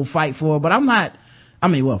I will fight for. But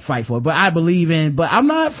fight for it, but I believe in, but I'm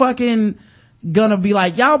not fucking gonna be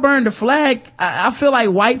like, y'all burn the flag. I feel like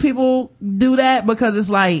white people do that because it's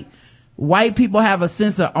like, white people have a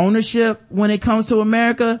sense of ownership when it comes to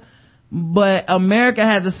America, but America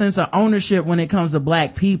has a sense of ownership when it comes to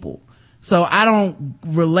black people. So I don't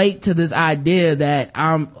relate to this idea that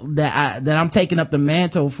I'm taking up the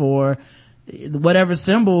mantle for whatever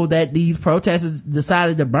symbol that these protesters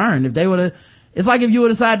decided to burn. If they would've, it's like if you would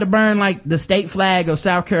decide to burn like the state flag of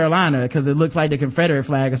South Carolina because it looks like the Confederate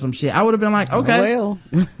flag or some shit, I would have been like, okay, well,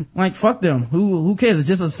 like fuck them. Who cares? It's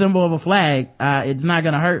just a symbol of a flag. It's not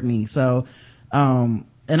gonna hurt me. So, and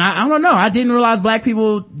I don't know. I didn't realize black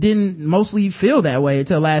people didn't mostly feel that way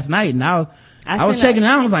until last night, and I was checking it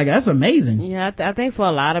out. I was like, that's amazing. Yeah, I think for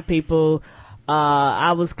a lot of people,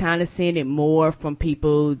 I was kind of seeing it more from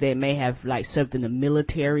people that may have like served in the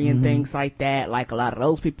military and things like that. Like a lot of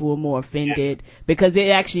those people were more offended because it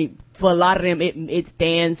actually, for a lot of them, it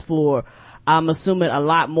stands for, I'm assuming, a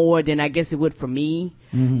lot more than I guess it would for me.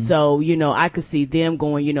 So, I could see them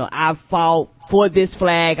going, I fought for this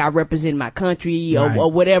flag, I represent my country, or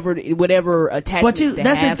whatever attachments they have to it.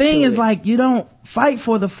 That's the thing is like, you don't fight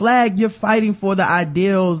for the flag, you're fighting for the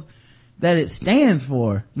ideals that it stands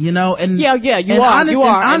for, and you are,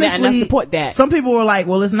 honestly, and I support that. Some people were like,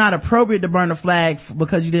 well, it's not appropriate to burn the flag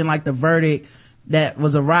because you didn't like the verdict that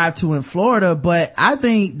was arrived to in Florida, but I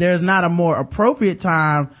think there's not a more appropriate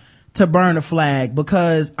time to burn a flag,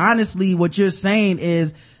 because honestly what you're saying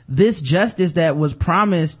is this justice that was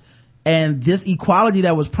promised and this equality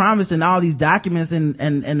that was promised in all these documents and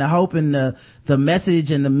the hope and the message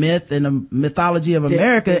and the myth and the mythology of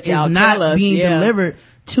America is not being delivered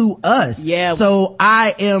to us. Yeah. So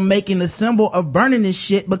I am making a symbol of burning this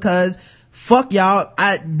shit because fuck y'all,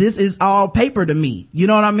 this is all paper to me. You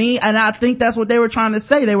know what I mean? And I think that's what they were trying to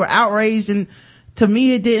say. They were outraged, and to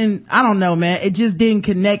me it didn't, I don't know, man, it just didn't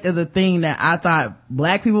connect as a thing that I thought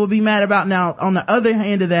black people would be mad about. Now, on the other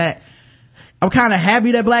hand of that, I'm kind of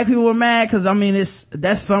happy that black people were mad, because I mean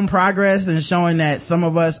that's some progress and showing that some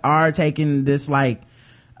of us are taking this like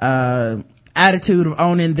attitude of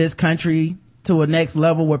owning this country to a next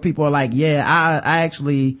level where people are like, yeah, I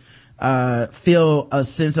actually feel a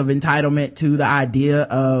sense of entitlement to the idea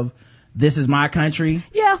of this is my country.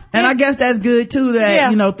 Yeah. And I guess that's good too,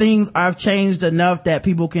 that you know, things have changed enough that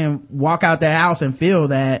people can walk out their house and feel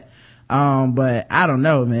that. But I don't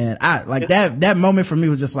know, man. I like that moment for me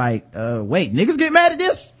was just like, wait, niggas get mad at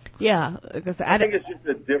this? Yeah. I think it's just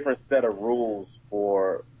a different set of rules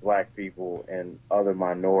for black people and other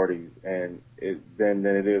minorities than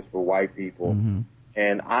it is for white people. Mm-hmm.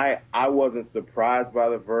 And I wasn't surprised by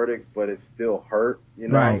the verdict, but it still hurt, you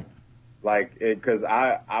know? Right. Like, cause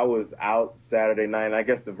I was out Saturday night, and I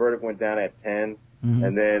guess the verdict went down at 10. Mm-hmm.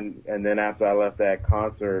 And then after I left that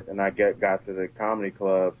concert and I got to the comedy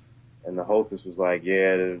club, and the hostess was like,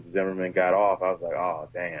 yeah, the Zimmerman got off. I was like, oh,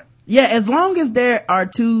 damn. Yeah, as long as there are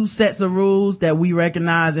two sets of rules that we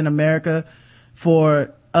recognize in America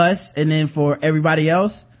for us and then for everybody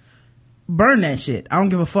else, burn that shit. I don't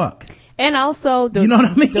give a fuck. And also, you know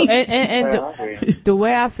what I mean? The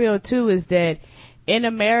way I feel too is that in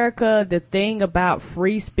America, the thing about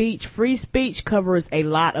free speech covers a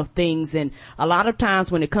lot of things. And a lot of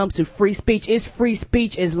times when it comes to free speech, it's free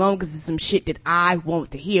speech as long as it's some shit that I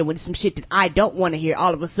want to hear. When it's some shit that I don't want to hear,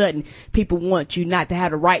 all of a sudden people want you not to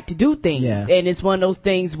have the right to do things. Yeah. And it's one of those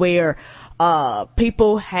things where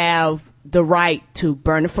people have the right to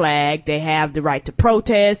burn a flag, they have the right to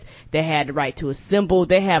protest, they have the right to assemble,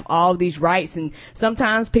 they have all these rights. And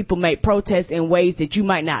sometimes people make protests in ways that you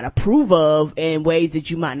might not approve of, in ways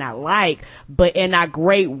that you might not like, but in our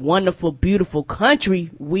great, wonderful, beautiful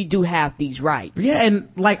country, we do have these rights. Yeah,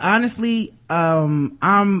 and like honestly,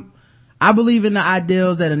 I believe in the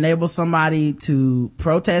ideals that enable somebody to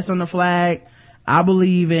protest on the flag. I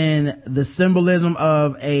believe in the symbolism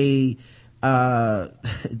of a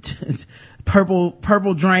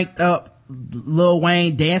purple dranked up Lil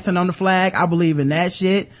Wayne dancing on the flag. I believe in that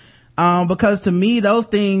shit. Because to me, those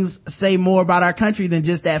things say more about our country than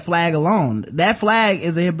just that flag alone. That flag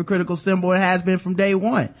is a hypocritical symbol. It has been from day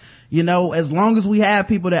one. You know, as long as we have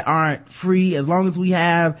people that aren't free, as long as we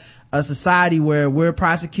have a society where we're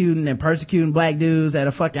prosecuting and persecuting black dudes at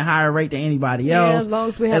a fucking higher rate than anybody else. As long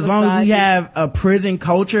as we have a prison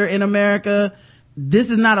culture in America,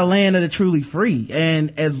 this is not a land of the truly free.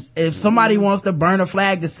 And if somebody wants to burn a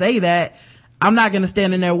flag to say that, I'm not going to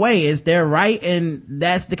stand in their way. It's their right, and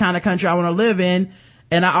that's the kind of country I want to live in.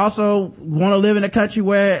 And I also want to live in a country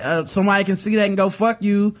where somebody can see that and go, fuck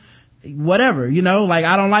you, whatever, you know, like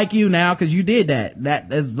I don't like you now because you did that.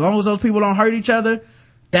 That as long as those people don't hurt each other,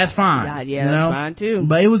 that's fine. Yeah, you know? That's fine too.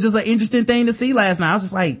 But it was just an interesting thing to see last night. I was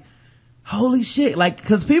just like, holy shit. Like,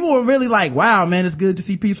 cause people were really like, wow, man, it's good to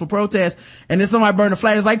see peaceful protests. And then somebody burned a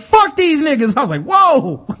flag. It's like, fuck these niggas. I was like,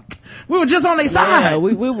 whoa, we were just on their side. Yeah,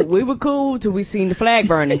 we were cool till we seen the flag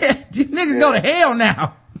burning. Yeah, these niggas go to hell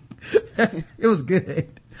now. It was good.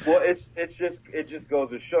 Well, it just goes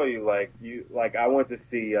to show you, like I went to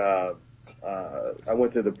see, I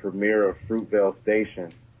went to the premiere of Fruitvale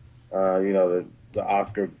Station, you know, the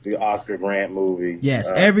Oscar Grant movie. Yes,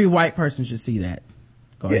 every white person should see that.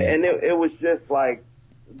 Go ahead. And it was just like,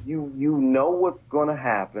 you know what's gonna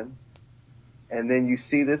happen, and then you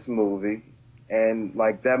see this movie, and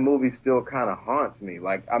like that movie still kind of haunts me.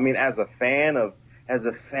 Like, I mean, as a fan of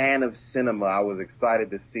cinema, I was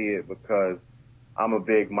excited to see it because I'm a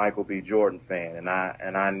big Michael B. Jordan fan, and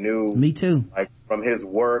I knew, me too, like from his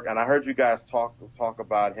work, and I heard you guys talk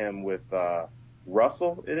about him with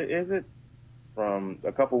Russell. Is it from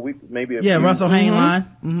a couple weeks, maybe? Russell Hainline.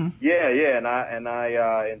 Mm-hmm. Yeah, and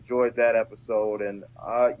I enjoyed that episode, and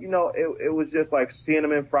you know, it was just like seeing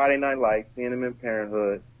him in Friday Night Lights, seeing him in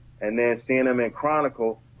Parenthood, and then seeing him in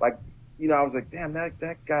Chronicle. Like, you know, I was like, damn, that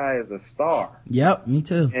guy is a star. Yep, me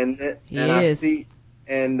too.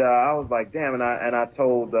 And I was like, damn, and I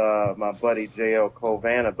told my buddy JL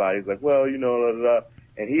Covan about it. He's like, well, you know,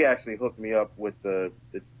 and he actually hooked me up with the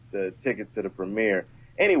tickets to the premiere.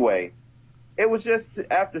 Anyway, it was just,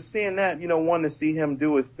 after seeing that, wanting to see him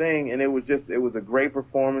do his thing, and it was a great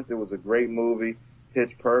performance. It was a great movie,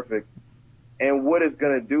 Pitch Perfect. And what it's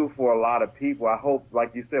going to do for a lot of people, I hope,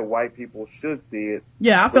 like you said, white people should see it.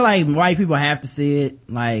 Yeah, I feel like white people have to see it.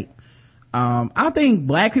 Like, I think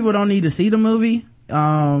black people don't need to see the movie,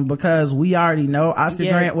 because we already know Oscar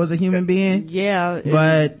Grant was a human being. Yeah.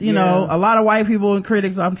 But, you know, a lot of white people and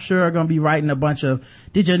critics, I'm sure, are going to be writing a bunch of,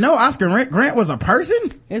 did you know Oscar Grant was a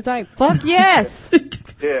person? It's like, fuck yes.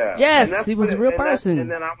 Yeah. Yes, he was a real person.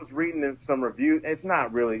 And then I was reading in some reviews, it's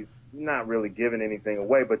not really giving anything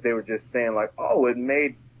away, but they were just saying like, oh, it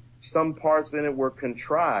made some parts in it were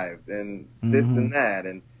contrived and this and that.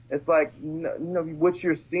 And it's like, what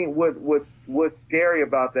you're seeing, what's scary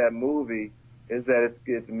about that movie is that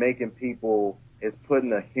it's making people, it's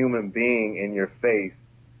putting a human being in your face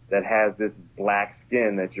that has this black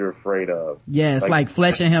skin that you're afraid of. Yeah, it's like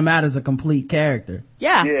fleshing him out as a complete character.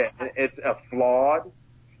 Yeah. Yeah, it's a flawed,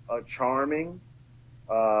 charming,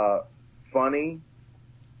 funny,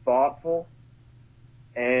 thoughtful,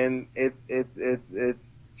 and it's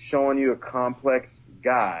showing you a complex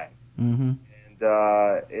guy. And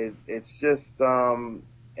it's just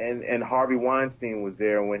and Harvey Weinstein was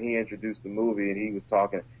there when he introduced the movie, and he was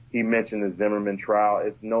talking, he mentioned the Zimmerman trial.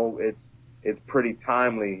 It's pretty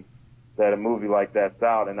timely that a movie like that's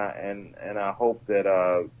out, and I hope that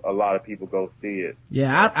a lot of people go see it.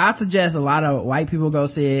 Yeah, I suggest a lot of white people go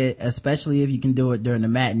see it, especially if you can do it during the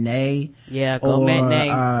matinee. Yeah, go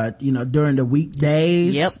matinee. During the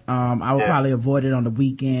weekdays. Yep. I would probably avoid it on the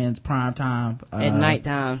weekends, prime time. At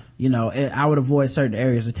nighttime. I would avoid certain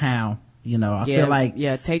areas of town. I feel like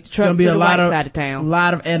take the truck to the right side of town. A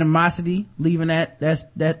lot of animosity leaving that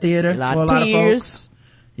theater. A lot for of a lot tears. of folks.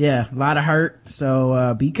 Yeah, a lot of hurt.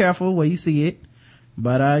 So be careful where you see it,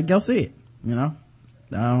 but go see it.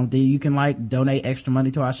 Then you can donate extra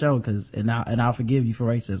money to our show, and I'll forgive you for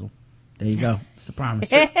racism. There you go. It's a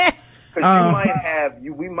promise. We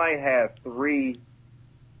might have 3.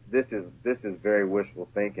 This is very wishful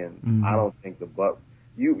thinking. I don't think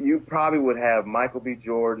you probably would have Michael B.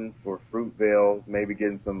 Jordan for Fruitvale, maybe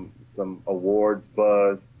getting some awards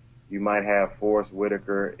buzz. You might have Forrest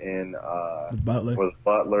Whitaker in for the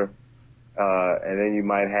Butler, and then you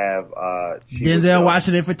might have Denzel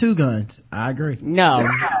Washington for Two Guns. I agree. No.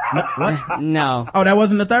 What? No. Oh, that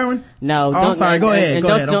wasn't the third one? No. I'm sorry. Go ahead.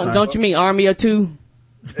 Don't you mean Army of Two?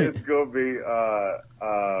 It's gonna be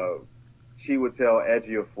Chiwetel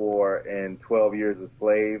Ejiofor in 12 Years a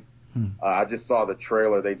Slave. I just saw the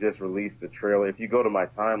trailer. They just released the trailer. If you go to my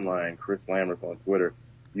timeline, Chris Lammerth on Twitter,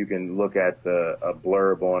 you can look at a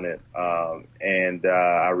blurb on it, and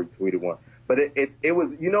I retweeted one. But it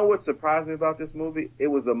was, what surprised me about this movie? It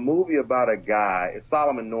was a movie about a guy,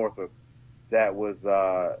 Solomon Northup, that was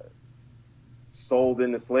sold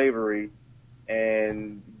into slavery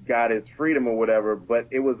and got his freedom or whatever. But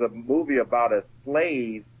it was a movie about a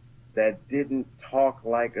slave that didn't talk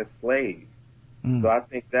like a slave. So I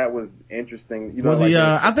think that was interesting. Was he?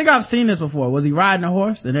 I think I've seen this before. Was he riding a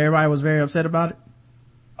horse and everybody was very upset about it?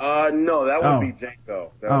 No, that would be Django.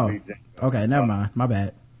 That would be Django. Okay, never mind. My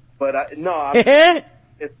bad. But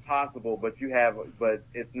it's possible. But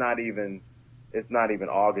it's not even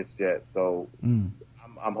August yet. So I'm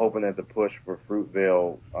hoping that the push for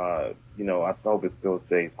Fruitvale, I hope it still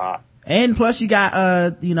stays hot. And plus, you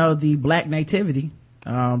got the Black Nativity,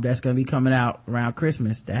 that's gonna be coming out around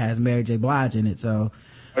Christmas, that has Mary J. Blige in it. So,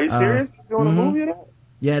 are you serious? You doing a movie of that?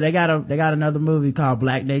 Yeah, they got another movie called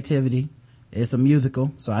Black Nativity. It's a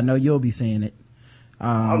musical, so I know you'll be seeing it.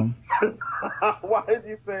 Why did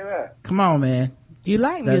you say that? Come on, man. You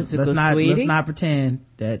like musicals, sweetie. Let's not pretend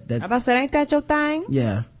that. I'm about to say, ain't that your thing?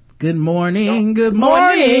 Yeah. Good morning. Good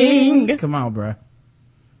morning. Come on, bro.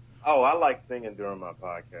 Oh, I like singing during my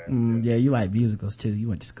podcast. Yeah, you like musicals too. You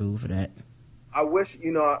went to school for that. I wish,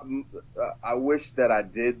 I wish that I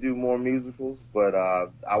did do more musicals, but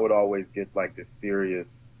I would always get the serious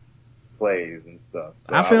plays and stuff.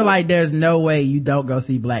 So I feel like there's no way you don't go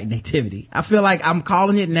see Black Nativity. I feel like I'm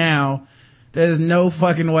calling it now. There's no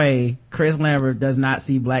fucking way Chris Lambert does not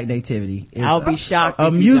see Black Nativity. I'll be shocked.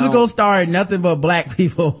 A musical starring nothing but black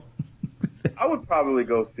people. I would probably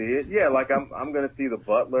go see it. Yeah, I'm gonna see The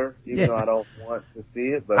Butler, even though I don't want to see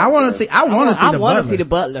it. But I want to see The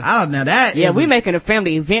Butler. I don't know that. Yeah, we're making a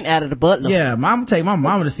family event out of The Butler. Yeah, I'm gonna take my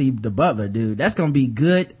mama to see The Butler, dude. That's gonna be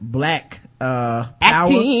good black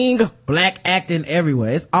acting, power, black acting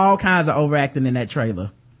everywhere. It's all kinds of overacting in that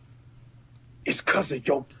trailer. It's 'cause of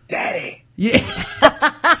your daddy. Yeah.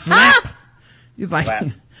 Slap. He's like, slap.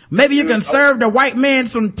 Maybe you can serve the white man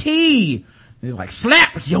some tea. He's like,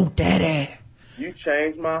 slap your daddy. You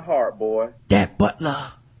changed my heart, boy. That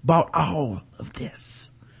Butler. bought all of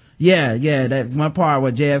this. Yeah, that one part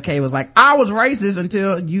where JFK was like, I was racist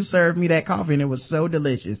until you served me that coffee and it was so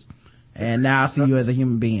delicious. And now I see you as a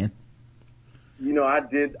human being. You know,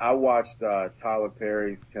 I watched Tyler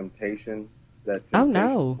Perry's Temptation. Oh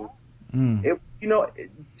no.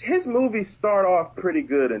 His movies start off pretty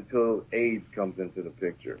good until AIDS comes into the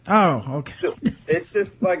picture. Oh, okay. It's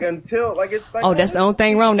just like it's like. Oh, that's the only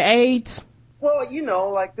thing wrong with AIDS?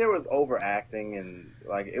 Well, like there was overacting and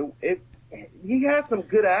like he had some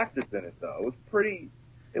good actors in it though.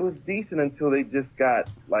 It was decent until they just got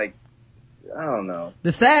like, I don't know.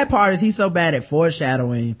 The sad part is he's so bad at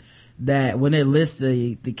foreshadowing that when it lists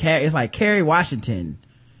the it's like Kerry Washington,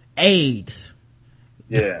 AIDS.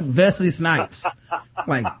 Yeah. Wesley Snipes.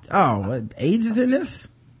 Like, oh, what, AIDS is in this?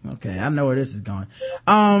 Okay, I know where this is going.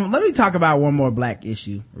 Let me talk about one more black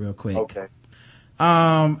issue real quick. Okay.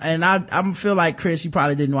 And I feel like Chris, you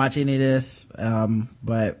probably didn't watch any of this,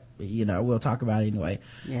 but we'll talk about it anyway.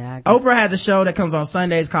 Yeah. Oprah has a show that comes on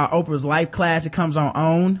Sundays called Oprah's Life Class. It comes on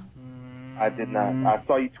OWN. I did not. I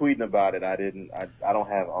saw you tweeting about it. I don't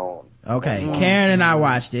have OWN. Okay. Karen and I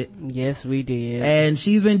watched it. Yes, we did. And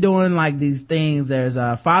she's been doing like these things. There's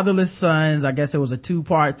Fatherless Sons. I guess it was a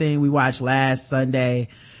 2-part thing we watched last Sunday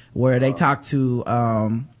where they talked to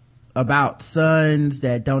about sons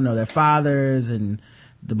that don't know their fathers and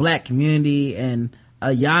the black community. And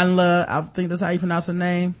Iyanla, I think that's how you pronounce her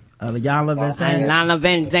name. Iyanla Van Zandt. Iyanla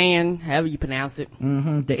Van Zandt, however you pronounce it.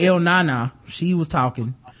 The Il Nana, she was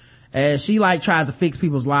talking. And she like tries to fix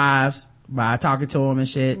people's lives by talking to them and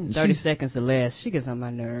shit. 30 seconds or less. She gets on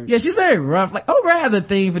my nerves. Yeah, she's very rough. Like, Oprah has a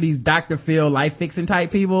thing for these Dr. Phil life fixing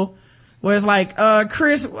type people. Where it's like,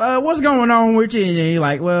 Chris, what's going on with you? And you're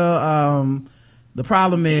like, well, the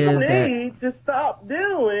problem is that you need to stop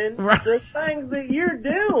doing the things that you're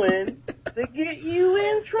doing to get you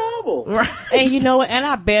in trouble. Right. And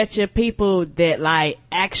I bet you people that like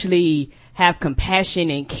actually have compassion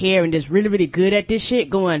and care and just really, really good at this shit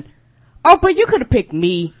going, Oprah, you could have picked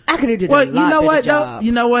me. I could have did a lot better job.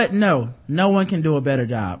 You know what? No one can do a better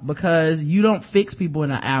job because you don't fix people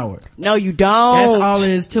in an hour. No, you don't. That's all there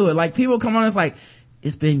is to it. Like people come on, it's like,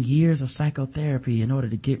 it's been years of psychotherapy in order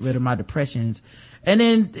to get rid of my depressions. And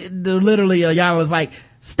then literally Iyanla's like,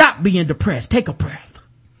 stop being depressed. Take a breath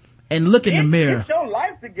and look in the mirror. Get your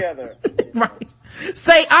life together. Right.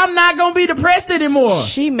 Say, I'm not gonna be depressed anymore.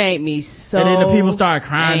 She made me so And then the people start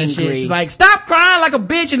crying angry. and shit. She's like, stop crying like a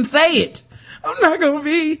bitch and say it. I'm not gonna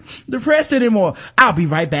be depressed anymore. I'll be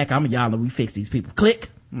right back. I'm Iyanla. We fix these people. Click.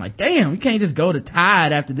 I'm like, damn, you can't just go to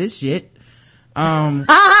Tide after this shit.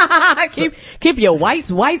 Keep your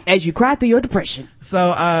whites as you cry through your depression.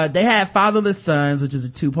 So, they had Fatherless Sons, which is a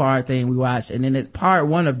 2-part thing we watched. And then it's part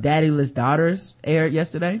 1 of Daddyless Daughters aired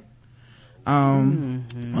yesterday.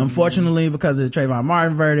 Unfortunately, because of the Trayvon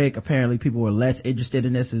Martin verdict, apparently people were less interested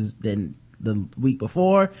in this than the week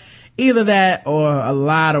before. Either that or a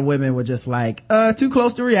lot of women were just like, too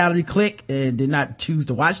close to reality, click, and did not choose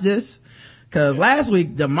to watch this. Cause last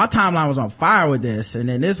week, my timeline was on fire with this, and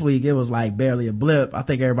then this week it was like barely a blip. I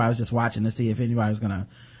think everybody was just watching to see if anybody was gonna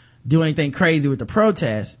do anything crazy with the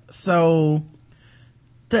protest. So,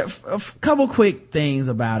 a couple quick things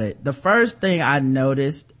about it. The first thing I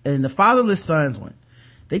noticed in the Fatherless Sons one,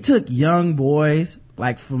 they took young boys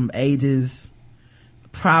like from ages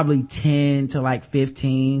probably 10 to like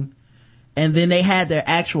 15, and then they had their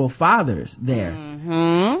actual fathers there.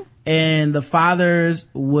 And the fathers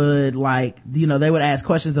would they would ask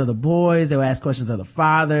questions of the boys, they would ask questions of the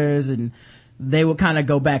fathers, and they would kind of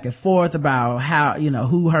go back and forth about how,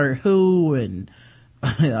 who hurt who, and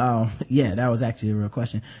that was actually a real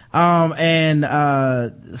question. And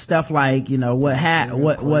stuff like, what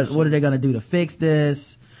are they gonna do to fix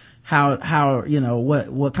this? How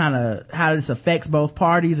what kind of, how this affects both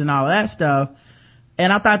parties and all of that stuff.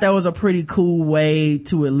 And I thought that was a pretty cool way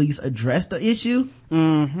to at least address the issue.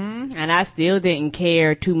 And I still didn't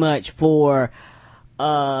care too much for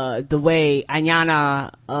the way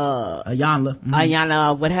Iyanla,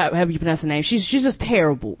 whatever you pronounce her name, she's just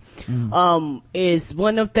terrible. Is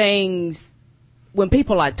one of the things when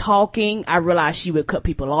people are talking, I realized she would cut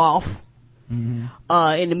people off in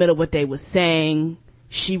the middle of what they were saying.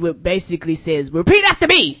 She would basically says, repeat after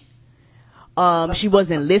me. She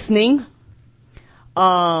wasn't listening.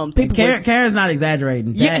 Karen's not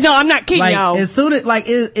exaggerating. No, I'm not kidding, y'all. As soon as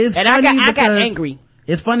it's and funny I got angry.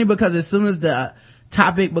 It's funny because as soon as the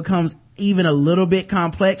topic becomes even a little bit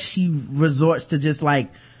complex, she resorts to just like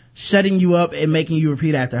shutting you up and making you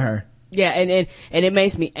repeat after her. Yeah, and it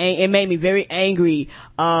made me very angry.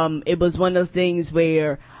 It was one of those things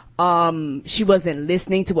where She wasn't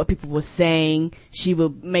listening to what people were saying. She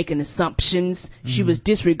was making assumptions. She was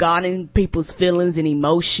disregarding people's feelings and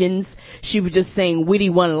emotions. She was just saying witty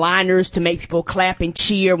one-liners to make people clap and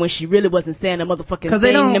cheer when she really wasn't saying a motherfucking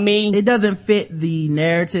thing to me. It doesn't fit the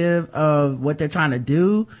narrative of what they're trying to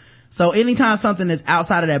do. So anytime something is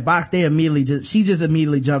outside of that box, she just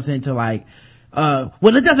immediately jumps into like,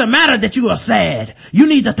 well, it doesn't matter that you are sad. You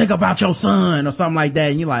need to think about your son or something like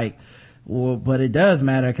that. And you're like, well, but it does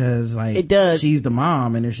matter because like it does. She's the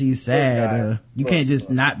mom, and if she's sad, you can't just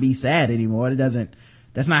not be sad anymore. That's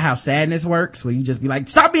not how sadness works, where you just be like,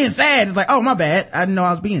 stop being sad. It's like, oh, my bad. I didn't know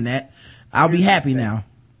I was being that. I'll be happy now.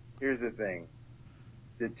 Here's the thing.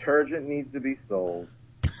 Detergent needs to be sold,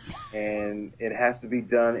 and it has to be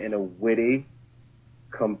done in a witty,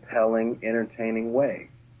 compelling, entertaining way.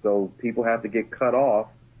 So people have to get cut off,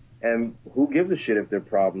 and who gives a shit if their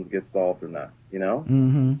problems get solved or not, you know?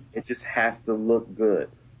 Mm-hmm. It just has to look good.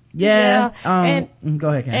 Yeah. Go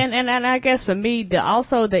ahead, Ken. And I guess for me, a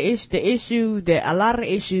lot of the issues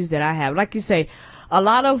that I have, like you say,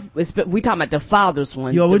 we talking about the father's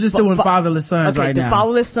one. We're just doing fatherless sons right now. The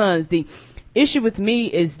fatherless sons. The issue with me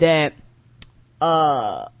is that,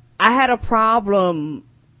 I had a problem,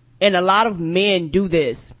 and a lot of men do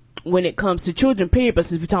this when it comes to children, period, but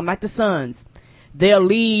since we're talking about the sons, they'll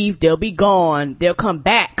leave, they'll be gone, they'll come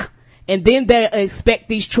back, and then they expect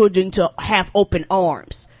these children to have open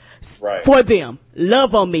arms. Right. For them.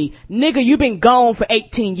 Love on me. Nigga, you been gone for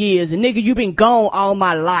 18 years, and nigga, you been gone all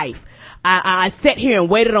my life. I sat here and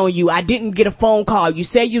waited on you. I didn't get a phone call. You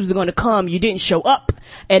said you was going to come. You didn't show up.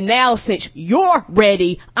 And now since you're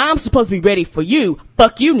ready, I'm supposed to be ready for you.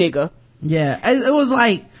 Fuck you, nigga. Yeah. It was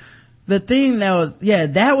like, the thing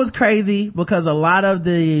that was crazy, because a lot of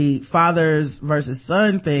the fathers versus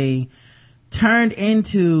son thing turned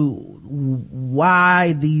into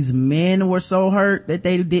why these men were so hurt that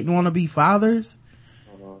they didn't want to be fathers.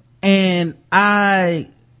 And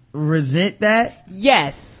I resent that.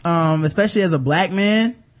 Yes. Especially as a black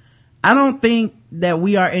man. I don't think that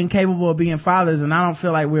we are incapable of being fathers, and I don't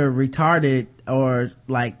feel like we're retarded or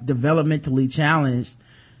like developmentally challenged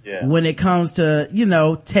when it comes to,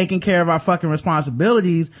 taking care of our fucking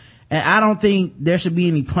responsibilities. And I don't think there should be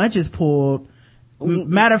any punches pulled.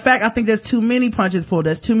 Matter of fact, I think there's too many punches pulled.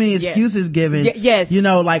 There's too many excuses given. Yes.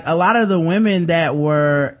 Like a lot of the women that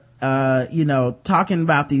were, talking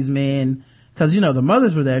about these men, cause, the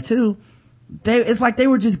mothers were there too. It's like they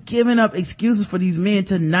were just giving up excuses for these men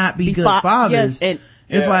to not be good fathers. Yes,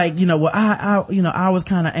 it's like, I was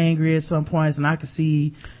kind of angry at some points, and I could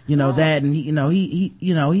see, that, and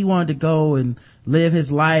he wanted to go and live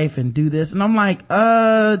his life and do this. And I'm like,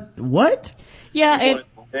 what? Yeah. He wanted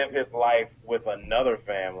to live his life with another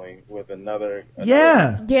family, with another.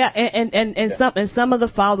 Yeah. And some of the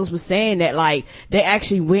fathers were saying that, like, they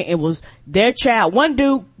actually went and was their child. One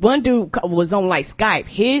dude was on like Skype.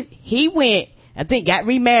 He went, I think, got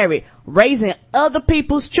remarried, raising other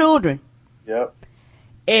people's children. Yep.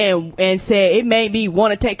 And said, it made me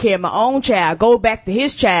want to take care of my own child, go back to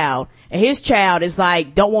his child, and his child is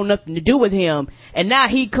like, don't want nothing to do with him, and now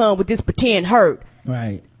he come with this pretend hurt.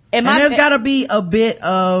 Right. And there's gotta be a bit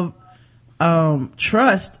of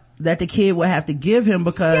trust that the kid would have to give him,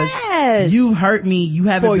 because you hurt me, you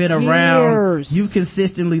haven't been around, you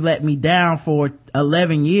consistently let me down for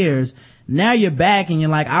 11 years, now you're back and you're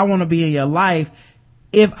like, I want to be in your life.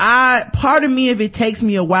 If it takes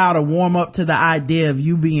me a while to warm up to the idea of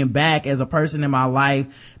you being back as a person in my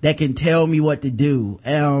life that can tell me what to do,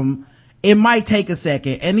 it might take a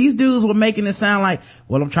second. And these dudes were making it sound like,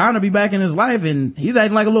 well, I'm trying to be back in his life, and he's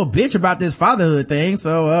acting like a little bitch about this fatherhood thing.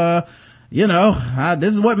 So,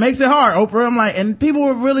 this is what makes it hard, Oprah. I'm like, and people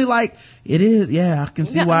were really like, it is. Yeah, I can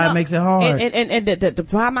see why it makes it hard. And the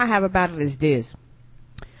problem I have about it is this.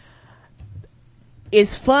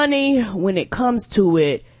 It's funny when it comes to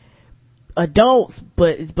it, adults,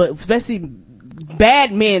 but especially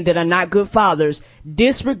bad men that are not good fathers,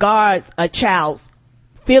 disregards a child's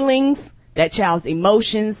feelings, that child's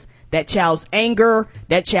emotions, that child's anger,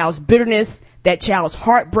 that child's bitterness, that child's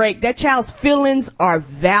heartbreak. That child's feelings are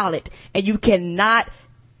valid, and you cannot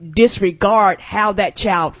disregard how that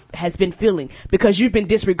child has been feeling, because you've been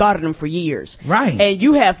disregarding them for years. Right. And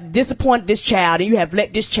you have disappointed this child, and you have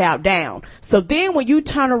let this child down. So then when you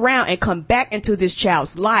turn around and come back into this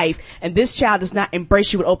child's life, and this child does not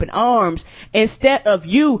embrace you with open arms, instead of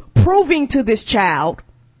you proving to this child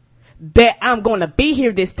that I'm going to be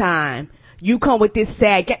here this time, you come with this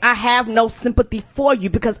sad, I have no sympathy for you,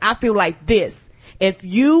 because I feel like this. If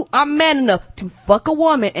you are man enough to fuck a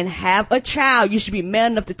woman and have a child, you should be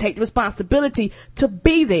man enough to take the responsibility to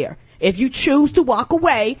be there. If you choose to walk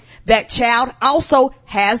away, that child also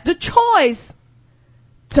has the choice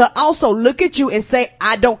to also look at you and say,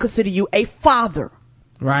 I don't consider you a father.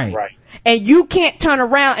 Right. And you can't turn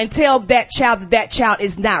around and tell that child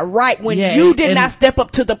is not right when you did not step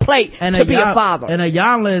up to the plate to be a father. And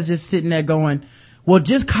Iyanla is just sitting there going, well,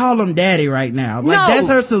 just call him daddy right now. Like, No. that's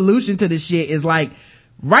her solution to this shit, is like,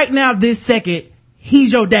 right now, this second,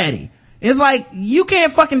 he's your daddy. It's like, you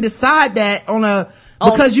can't fucking decide that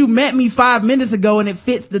because you met me 5 minutes ago and it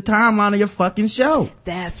fits the timeline of your fucking show.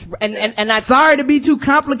 That's, and I, Sorry to be too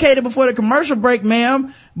complicated before the commercial break,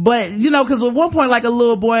 ma'am. But, cause at one point, like, a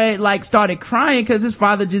little boy, like, started crying cause his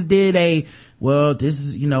father just did this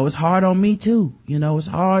is, it's hard on me too. It's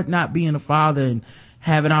hard not being a father and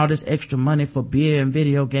having all this extra money for beer and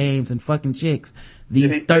video games and fucking chicks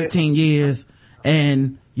these 13 years.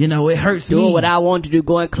 And, it hurts me. Doing what I want to do,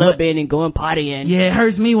 going clubbing and going partying. Yeah, it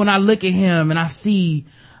hurts me when I look at him and I see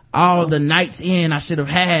all the nights in I should have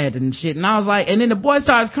had and shit. And I was like, and then the boy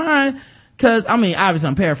starts crying cause, obviously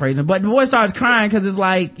I'm paraphrasing, but the boy starts crying cause it's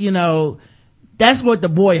like, that's what the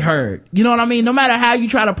boy heard. You know what I mean? No matter how you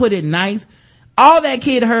try to put it nice, all that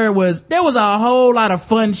kid heard was, there was a whole lot of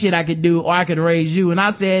fun shit I could do or I could raise you. And I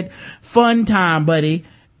said, fun time, buddy.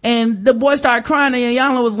 And the boy started crying and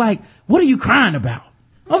Iyanla was like, what are you crying about?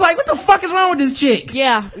 I was like, what the fuck is wrong with this chick?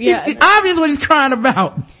 Yeah. It's obvious what he's crying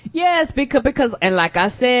about. Yes, because, and like I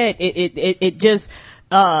said, it just,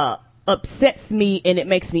 upsets me and it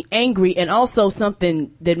makes me angry. And also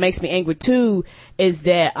something that makes me angry too is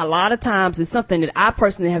that a lot of times it's something that I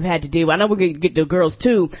personally have had to deal with. I know we're going to get the girls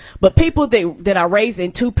too, but people that are raised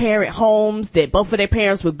in 2-parent homes that both of their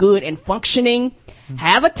parents were good and functioning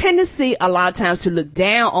have a tendency a lot of times to look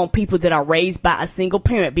down on people that are raised by a single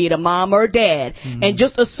parent, be it a mom or a dad, and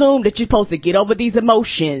just assume that you're supposed to get over these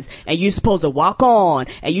emotions and you're supposed to walk on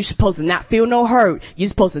and you're supposed to not feel no hurt. You're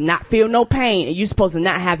supposed to not feel no pain and you're supposed to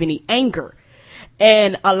not have any anger.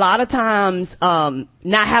 And a lot of times, not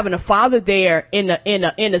having a father there in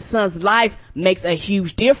a son's life makes a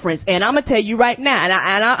huge difference. And I'm going to tell you right now, and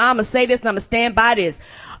I'm going to say this and I'm going to stand by this.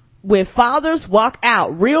 When fathers walk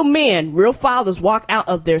out, real men, real fathers walk out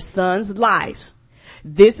of their sons' lives,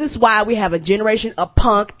 this is why we have a generation of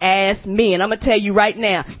punk ass men. I'm gonna tell you right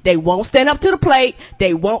now, they won't stand up to the plate.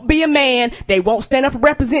 They won't be a man. They won't stand up and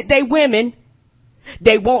represent their women.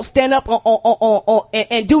 They won't stand up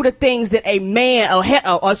and do the things that a man or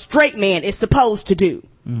a straight man is supposed to do.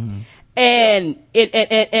 Mm-hmm. And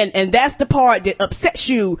that's the part that upsets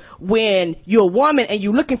you when you're a woman and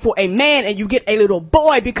you're looking for a man and you get a little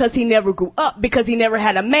boy because he never grew up, because he never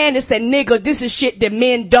had a man that said, nigga, this is shit that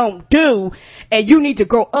men don't do and you need to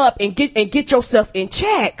grow up and get yourself in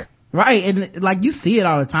check. Right. And like you see it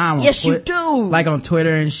all the time. Yes, you do. Like on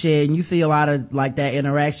Twitter and shit. And you see a lot of like that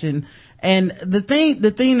interaction. And the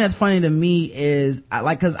thing that's funny to me is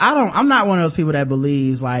like, cause I'm not one of those people that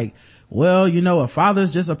believes like, well, a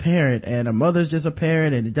father's just a parent and a mother's just a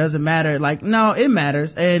parent and it doesn't matter. Like, no, it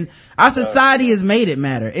matters. And our society has made it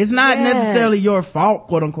matter. It's not necessarily your fault,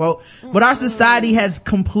 quote unquote, but our society has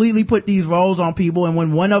completely put these roles on people. And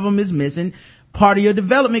when one of them is missing, part of your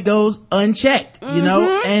development goes unchecked,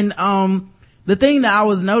 And, the thing that I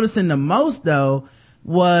was noticing the most though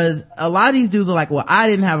was a lot of these dudes are like, well, I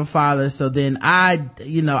didn't have a father. So then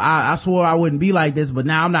I swore I wouldn't be like this, but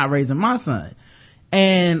now I'm not raising my son.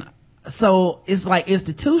 And, so it's like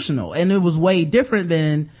institutional, and it was way different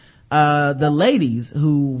than the ladies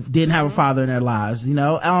who didn't have a father in their lives.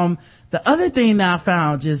 The other thing that I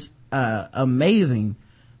found just amazing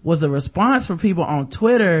was a response from people on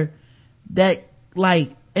Twitter that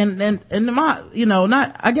like and my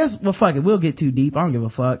not I guess well fuck it, we'll get too deep, I don't give a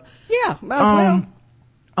fuck.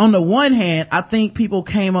 On the one hand, I think people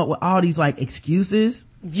came up with all these like excuses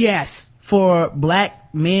for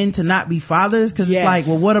black men to not be fathers, because it's like,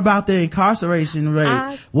 well, what about the incarceration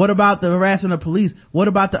rate? What about the harassment of police? What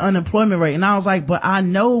about the unemployment rate? And I was like, but I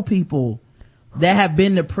know people that have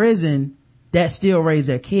been to prison that still raise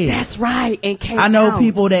their kids. That's right. And I know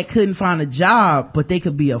people that couldn't find a job, but they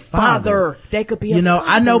could be a father. They could be a father.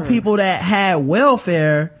 I know people that had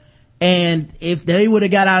welfare, and if they would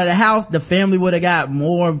have got out of the house, the family would have got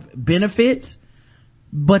more benefits,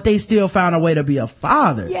 but they still found a way to be a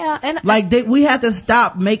father. Yeah. And like we have to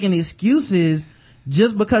stop making excuses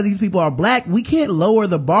just because these people are black. We can't lower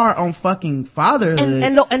the bar on fucking fatherhood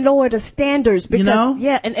and lower the standards, because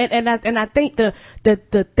and I think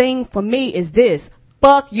the thing for me is this: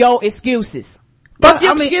 fuck your excuses. Fuck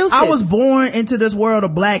your excuses. I was born into this world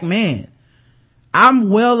of black men. I'm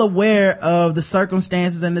well aware of the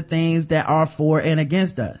circumstances and the things that are for and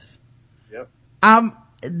against us. Yep.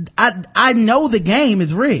 I know the game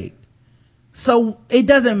is rigged. So it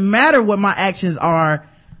doesn't matter what my actions are.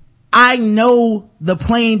 I know the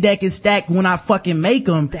playing deck is stacked when I fucking make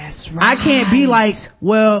them. That's right. I can't be like,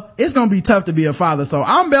 well, it's gonna be tough to be a father, so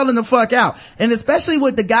I'm bailing the fuck out. And especially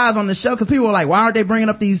with the guys on the show, cause people are like, why aren't they bringing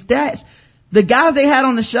up these stats? The guys they had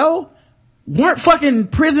on the show weren't fucking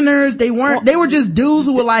prisoners. They were just dudes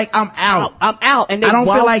who were like, I'm out. And I don't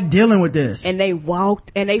feel like dealing with this. And they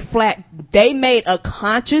walked and they made a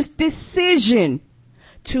conscious decision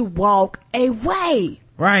to walk away.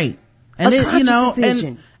 Right. And then, you know,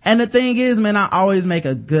 decision. and the thing is, man, I always make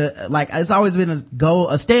a good, like, it's always been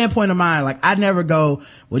a standpoint of mine. Like, I never go,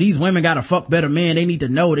 well, these women gotta fuck better men. They need to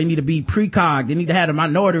know. They need to be precog. They need to have a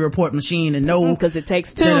Minority Report machine and know. Cause it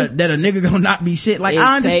takes two. That a nigga gonna not be shit. Like,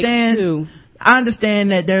 I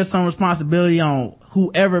understand that there's some responsibility on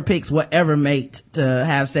whoever picks whatever mate to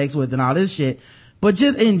have sex with and all this shit. But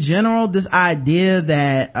just in general, this idea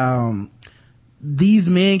that, these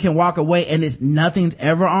men can walk away and nothing's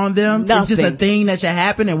ever on them. Nothing. It's just a thing that should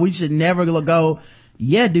happen, and we should never go,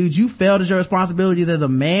 yeah, dude, you failed as your responsibilities as a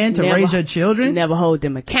man to raise your children. Never hold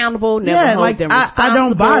them accountable. Never hold them responsible. I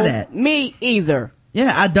don't buy that. Me either.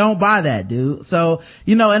 Yeah, I don't buy that, dude. So,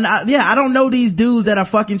 you know, and I don't know these dudes that are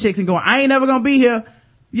fucking chicks and going, I ain't never gonna be here.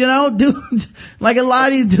 You know, dudes, like a lot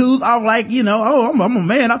of these dudes are like, you know, oh, I'm a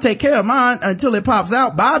man. I'll take care of mine until it pops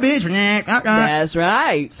out. Bye, bitch. That's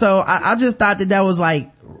right. So I just thought that was like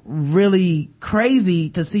really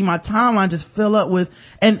crazy to see my timeline just fill up with,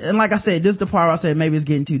 and like I said, this is the part where I said maybe it's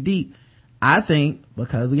getting too deep. I think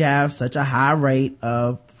because we have such a high rate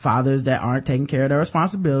of fathers that aren't taking care of their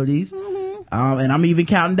responsibilities, and I'm even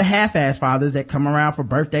counting the half-ass fathers that come around for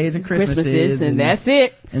birthdays and Christmases and that's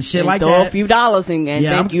it. And shit like throw that. A few dollars and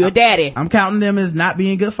thank you a daddy. I'm counting them as not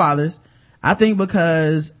being good fathers. I think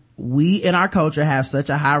because we in our culture have such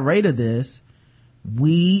a high rate of this,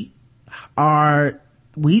 we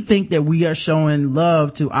think that we are showing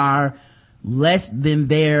love to our less than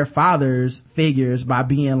their fathers figures by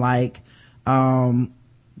being like,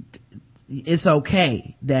 it's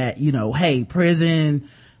okay that, you know, hey, prison,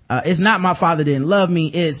 it's not my father didn't love me,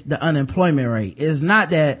 it's the unemployment rate. It's not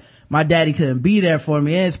that my daddy couldn't be there for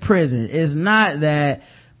me, it's prison. It's not that,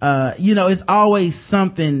 you know, it's always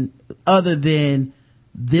something other than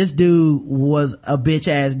this dude was a bitch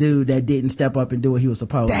ass dude that didn't step up and do what he was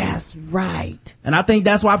supposed to. That's right. And I think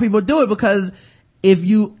that's why people do it, because if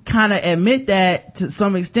you kind of admit that to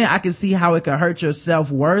some extent, I can see how it could hurt your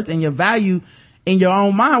self-worth and your value in your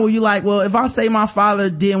own mind, where you're like, well, if I say my father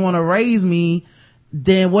didn't want to raise me,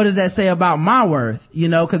 then what does that say about my worth? You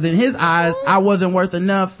know, cause in his eyes, I wasn't worth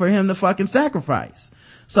enough for him to fucking sacrifice.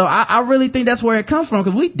 So I really think that's where it comes from,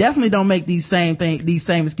 because we definitely don't make these same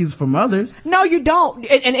excuses from others. No, you don't.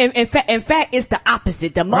 And in fact, it's the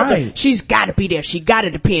opposite. The mother, right. She's gotta be there. She gotta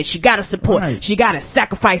depend. She gotta support. Right. She gotta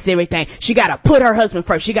sacrifice everything. She gotta put her husband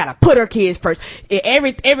first. She gotta put her kids first.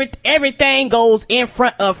 Everything goes in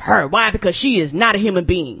front of her. Why? Because she is not a human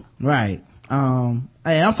being. Right.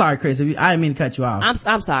 Hey, I'm sorry, Chris. I didn't mean to cut you off.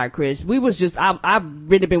 I'm sorry, Chris. I've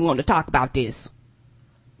really been wanting to talk about this.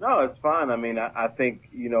 No, it's fine. I mean, I think,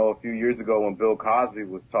 you know, a few years ago when Bill Cosby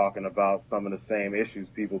was talking about some of the same issues,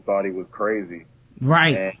 people thought he was crazy.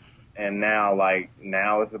 Right. And now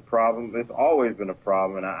it's a problem. It's always been a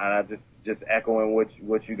problem. And I just echoing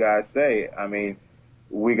what you guys say. I mean,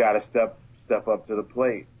 we got to step up to the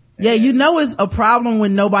plate. Yeah, you know it's a problem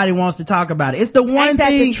when nobody wants to talk about it. It's the one thing. Ain't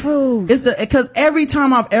that the truth? Cause every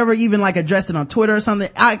time I've ever even like addressed it on Twitter or something,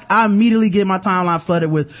 I immediately get my timeline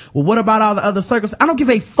flooded with, well, what about all the other circumstances? I don't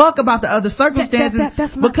give a fuck about the other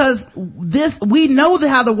circumstances because we know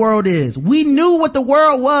how the world is. We knew what the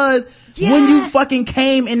world was when you fucking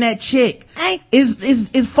came in that chick.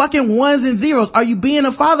 It's fucking ones and zeros. Are you being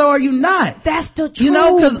a father or are you not? That's the truth. You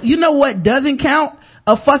know, cause you know what doesn't count?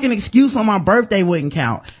 A fucking excuse on my birthday wouldn't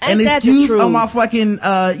count. An excuse on my fucking,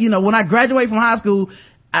 you know, when I graduate from high school,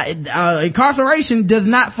 incarceration does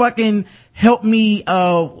not fucking help me,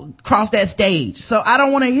 cross that stage. So I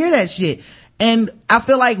don't want to hear that shit. And I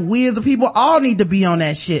feel like we as a people all need to be on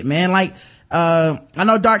that shit, man. Like, I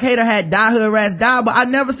know Dark Hater had Die Hood Rats Die, but I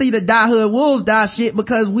never see the Die Hood Wolves Die shit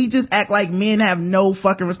because we just act like men have no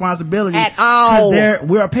fucking responsibility at all.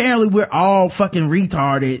 We're all fucking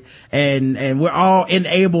retarded and we're all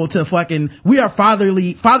enabled to we are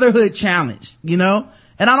fatherhood challenged, you know?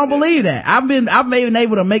 And I don't believe that. I've been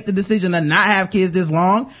able to make the decision to not have kids this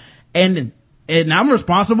long and I'm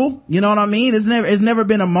responsible. You know what I mean? It's never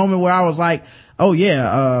been a moment where I was like, oh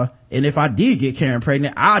yeah, and if I did get Karen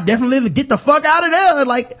pregnant, I'd definitely get the fuck out of there.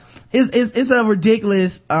 Like, it's a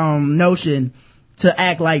ridiculous, notion to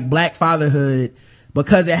act like black fatherhood,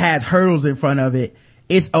 because it has hurdles in front of it,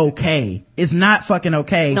 it's okay. It's not fucking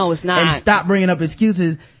okay. No, it's not. And stop bringing up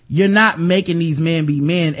excuses. You're not making these men be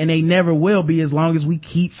men, and they never will be as long as we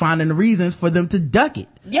keep finding the reasons for them to duck it.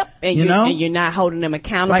 Yep. And you're not holding them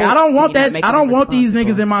accountable. Like, I don't want that. I don't want these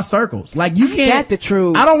niggas in my circles. Like, you can't. That's the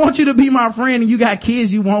truth. I don't want you to be my friend and you got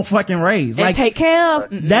kids you won't fucking raise. And like, take care of.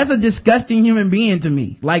 That's a disgusting human being to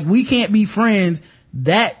me. Like, we can't be friends.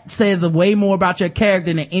 That says way more about your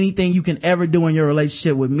character than anything you can ever do in your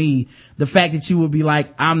relationship with me. The fact that you would be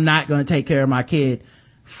like, I'm not going to take care of my kid.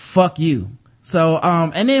 Fuck you. So,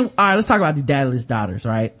 and then, all right, let's talk about the daddyless daughters,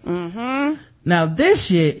 right? Mm-hmm. Now, this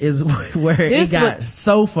shit is where it got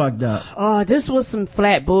so fucked up. Oh, this was some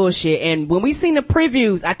flat bullshit. And when we seen the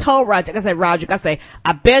previews, I told Roger,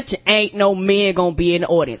 I bet you ain't no men gonna be in the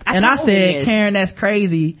audience. I said, Karen, that's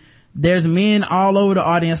crazy. There's men all over the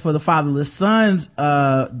audience for the fatherless sons,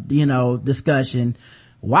 discussion.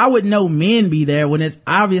 Why would no men be there when it's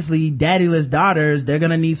obviously daddyless daughters? They're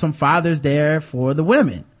gonna need some fathers there for the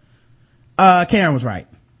women. Karen was right.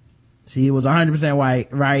 She was 100%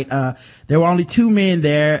 right. There were only 2 men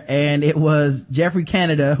there, and it was Jeffrey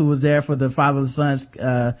Canada who was there for the fatherless sons,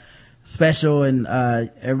 special, and,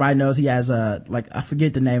 everybody knows he has I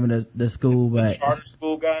forget the name of the school, but. Charter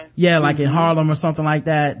school guy? Yeah, like in Harlem or something like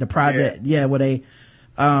that. The project, where they,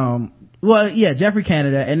 Jeffrey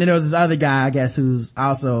Canada, and then there was this other guy, I guess, who's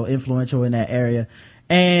also influential in that area.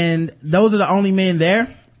 And those are the only men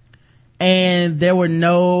there. And there were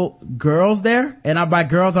no girls there. And by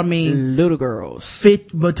girls, I mean little girls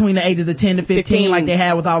between the ages of 10 to 15, like they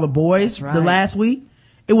had with all the boys the last week.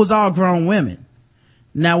 It was all grown women.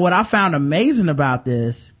 Now, what I found amazing about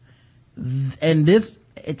this, and this,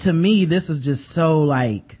 to me, this is just so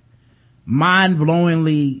like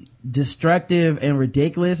mind-blowingly destructive and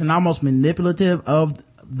ridiculous and almost manipulative of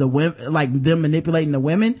the women, like them manipulating the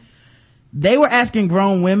women. They were asking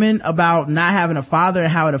grown women about not having a father and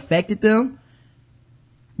how it affected them,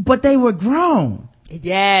 but they were grown.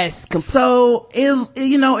 Yes. So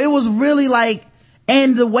it was really like,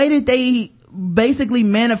 and the way that they basically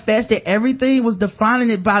manifested everything was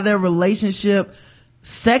defining it by their relationship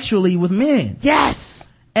sexually with men. Yes.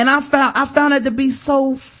 And I found that to be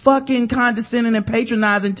so fucking condescending and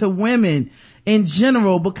patronizing to women in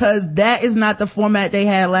general, because that is not the format they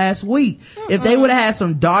had last week. If they would have had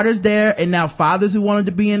some daughters there and now fathers who wanted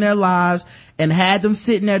to be in their lives and had them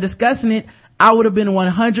sitting there discussing it, I would have been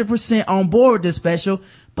 100% on board with this special.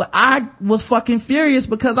 But I was fucking furious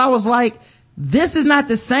because I was like, this is not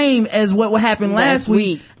the same as what happened last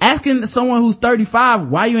week. Asking someone who's 35,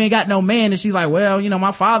 why you ain't got no man? And she's like, well,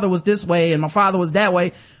 my father was this way and my father was that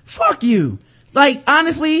way. Fuck you. Like,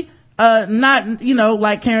 honestly, not,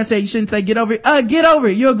 like Karen said, you shouldn't say get over it. Get over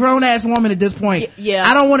it. You're a grown ass woman at this point. Yeah.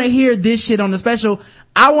 I don't want to hear this shit on the special.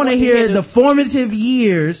 I want to hear the formative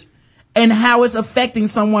years and how it's affecting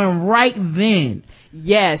someone right then.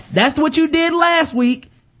 Yes. That's what you did last week.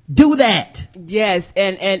 Do that. Yes.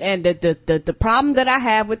 And the problem that I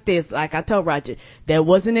have with this, like I told Roger, there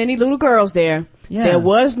wasn't any little girls there. Yeah.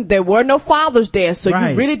 There were no fathers there. So Right.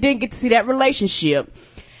 you really didn't get to see that relationship.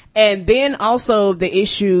 And then also the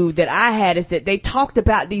issue that I had is that they talked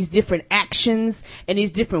about these different actions and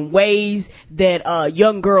these different ways that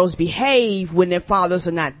young girls behave when their fathers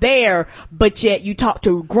are not there, but yet you talk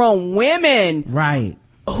to grown women, right,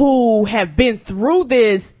 who have been through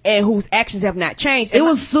this and whose actions have not changed. It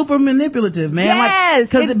was super manipulative, man. Yes,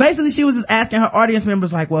 because basically she was just asking her audience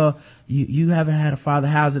members like, well, you haven't had a father,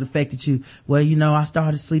 how's it affected you? Well, I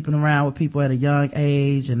started sleeping around with people at a young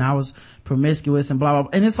age and I was promiscuous and blah blah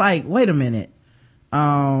blah. And it's like, wait a minute,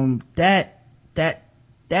 that's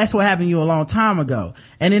what happened to you a long time ago.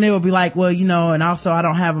 And then they would be like, well, and also I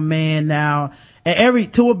don't have a man now. And every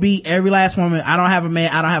last woman, I don't have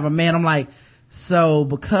a man. I'm like, so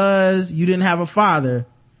because you didn't have a father,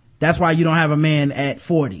 that's why you don't have a man at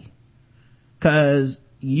 40. Cause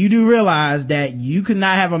you do realize that you could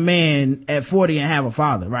not have a man at 40 and have a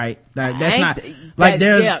father, right? There's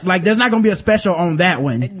not gonna be a special on that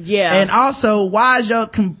one. Yeah. And also, why is your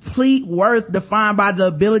complete worth defined by the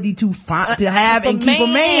ability to have and keep a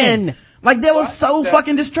man? Like, that was so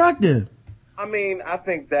fucking destructive. I mean, I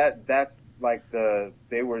think that's like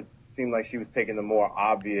seemed like she was taking the more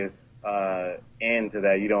obvious end to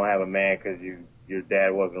that. You don't have a man because your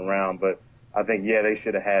dad wasn't around, but I think they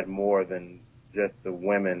should have had more than just the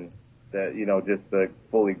women that just the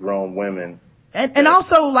fully grown women. And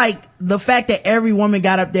also, like, the fact that every woman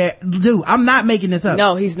got up there, dude, I'm not making this up.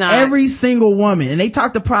 No, he's not. Every single woman, and they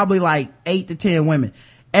talked to probably like 8 to 10 women.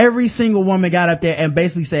 Every single woman got up there and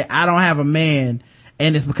basically said, I don't have a man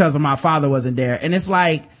and it's because of my father wasn't there. And it's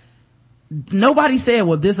like, nobody said,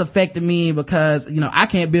 well, this affected me because, I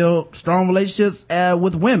can't build strong relationships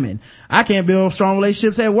with women. I can't build strong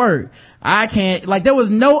relationships at work. I can't, there was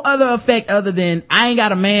no other effect other than I ain't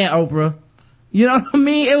got a man, Oprah. You know what I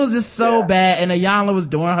mean? It was just so bad. And Iyanla was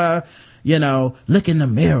doing her, look in the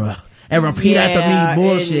mirror and repeat after me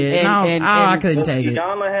bullshit. I couldn't take it. Does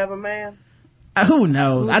Iyanla have a man? Who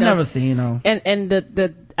knows? I never seen him.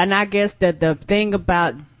 And I guess that the thing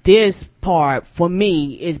about this part for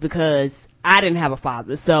me is because I didn't have a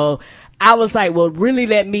father. So I was like, well, really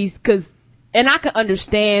and I can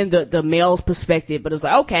understand the male's perspective, but it's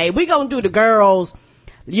like, okay, we gonna do the girls,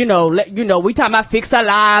 we talking about fix our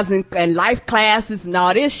lives and life classes and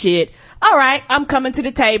all this shit. All right, I'm coming to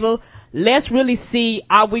the table. Let's really see,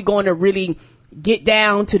 are we going to really get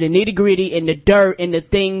down to the nitty gritty and the dirt and the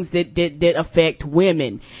things that affect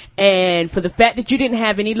women. And for the fact that you didn't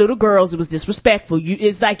have any little girls, it was disrespectful.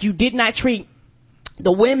 It's like you did not treat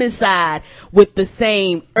the women's side with the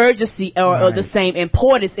same urgency or the same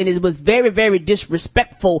importance, and it was very, very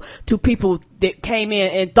disrespectful to people that came in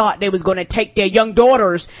and thought they was going to take their young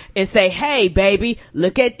daughters and say, hey baby,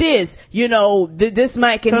 look at this, this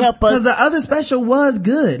might can help us. Because the other special was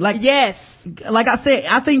good. Yes, like I said,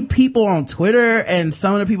 I think people on Twitter and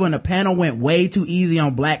some of the people in the panel went way too easy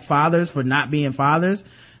on black fathers for not being fathers.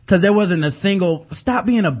 Cause there wasn't a single stop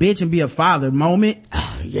being a bitch and be a father moment.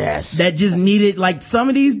 Yes. That just needed, some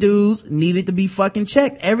of these dudes needed to be fucking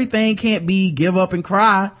checked. Everything can't be give up and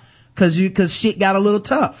cry cause shit got a little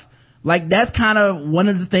tough. That's kind of one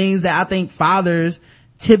of the things that I think fathers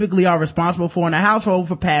typically are responsible for in the household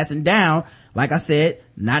for passing down. Like I said,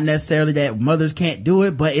 not necessarily that mothers can't do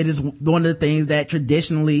it, but it is one of the things that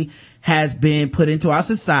traditionally has been put into our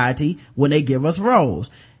society when they give us roles.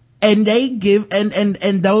 And they give, and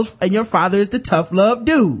your father is the tough love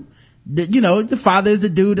dude. The father is the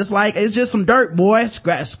dude that's like, it's just some dirt, boy.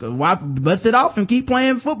 Bust it off and keep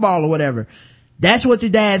playing football or whatever. That's what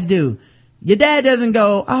your dads do. Your dad doesn't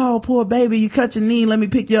go, oh, poor baby, you cut your knee. Let me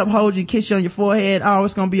pick you up, hold you, kiss you on your forehead. Oh,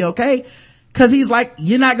 it's going to be okay. Cause he's like,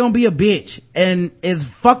 you're not going to be a bitch. And as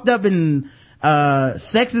fucked up and,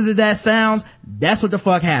 sexist as that sounds, that's what the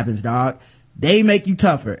fuck happens, dog. They make you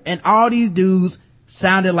tougher. And all these dudes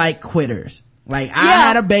sounded like quitters. I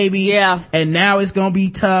had a baby, and now it's gonna be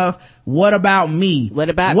tough. What about me? What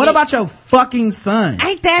about your fucking son?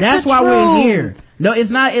 Ain't that's why truth? We're here. No,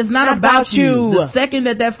 it's not about you. The second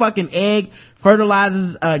that fucking egg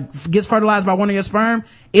fertilizes, gets fertilized by one of your sperm,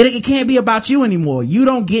 it can't be about you anymore. You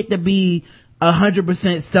don't get to be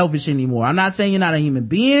 100% selfish anymore. I'm not saying you're not a human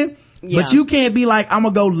being, but you can't be like, I'm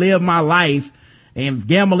gonna go live my life and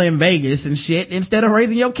gamble in Vegas and shit instead of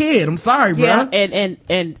raising your kid. I'm sorry, bro. Yeah,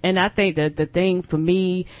 and I think that the thing for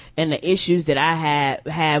me and the issues that I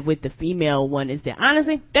have with the female one is that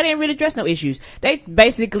honestly, they didn't really address no issues. They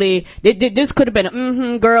basically, this could have been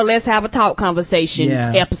a, girl, let's have a talk conversation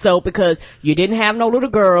episode because you didn't have no little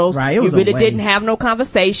girls. Right, you really didn't have no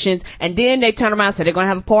conversations. And then they turn around and say they're going to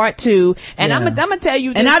have a part 2. And I'm going to tell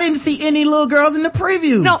you. And I didn't see any little girls in the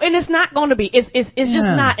preview. No, and it's not going to be. It's just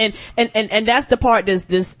not. And that's the part that's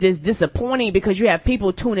disappointing because you have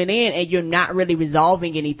people tuning in and you're not really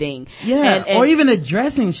resolving anything. Yeah, or even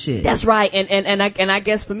addressing shit. That's right. And I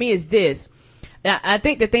guess for me is this. I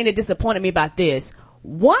think the thing that disappointed me about this,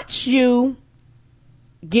 once you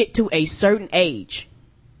get to a certain age,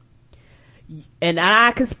 and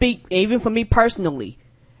I can speak even for me personally,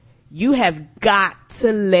 you have got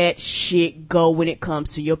to let shit go when it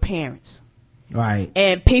comes to your parents. Right.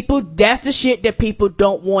 And that's the shit that people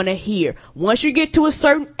don't want to hear. Once you get to a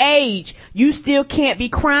certain age, you still can't be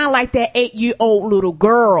crying like that 8-year-old little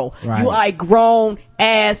girl. Right. You are a grown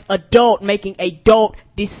ass adult making adult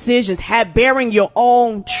decisions, bearing your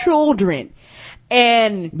own children.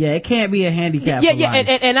 And yeah, it can't be a handicap. Yeah.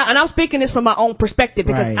 And I'm speaking this from my own perspective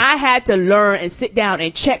because I had to learn and sit down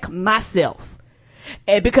and check myself.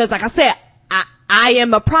 And because like I said, I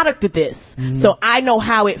am a product of this. Mm-hmm. So I know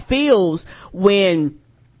how it feels when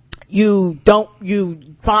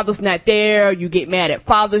father's not there, you get mad at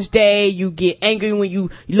Father's Day, you get angry when you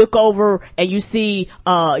look over and you see,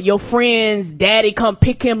 your friend's daddy come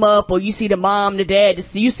pick him up, or you see the mom, the dad,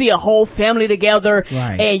 you see a whole family together,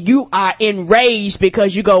 and you are enraged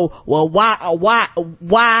because you go, well,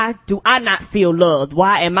 why do I not feel loved?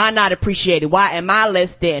 Why am I not appreciated? Why am I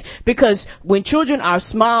less than? Because when children are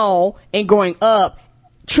small and growing up,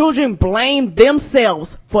 children blame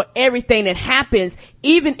themselves for everything that happens,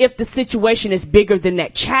 even if the situation is bigger than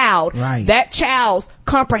that child. Right. That child's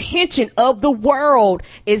comprehension of the world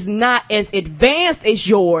is not as advanced as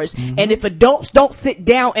yours. Mm-hmm. And if adults don't sit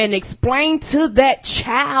down and explain to that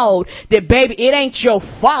child that, baby, it ain't your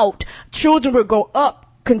fault, children will grow up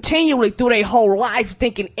continually through their whole life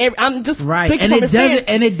thinking I'm just right. speaking And from experience.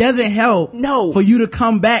 it doesn't help No. for you to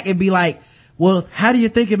come back and be like, well, how do you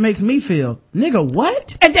think it makes me feel? Nigga,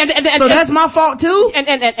 what? And so that's my fault too?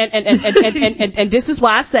 And this is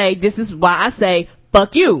why I say,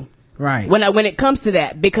 fuck you. Right. When it comes to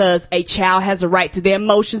that, because a child has a right to their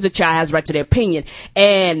emotions, a child has a right to their opinion.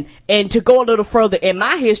 And to go a little further in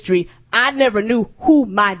my history, I never knew who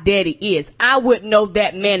my daddy is. I wouldn't know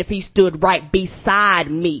that man if he stood right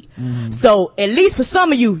beside me. So at least for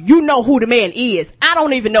some of you, you know who the man is. I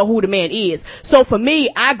don't even know who the man is. So for me,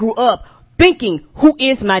 I grew up thinking, who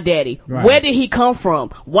is my daddy? Right. Where did he come from?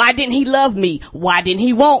 Why didn't he love me? Why didn't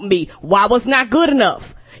he want me? Why was not good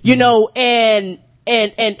enough? You know, and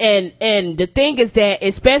the thing is that,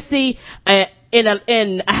 especially in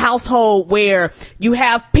a household where you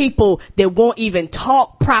have people that won't even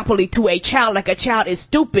talk properly to a child, like a child is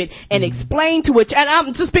stupid, and explain to a child.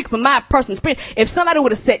 I'm just speaking from my personal experience. If somebody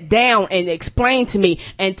would have sat down and explained to me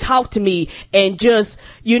and talked to me and just,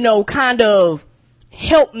 you know, kind of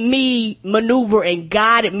helped me maneuver and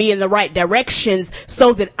guided me in the right directions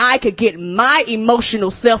so that I could get my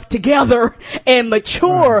emotional self together and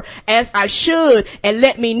mature as I should, and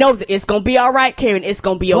let me know that it's gonna be all right, Karen, it's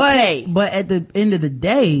gonna be okay. But at the end of the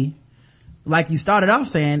day, like you started off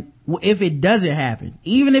saying, if it doesn't happen,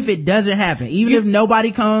 even if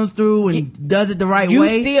nobody comes through and does it the right way, you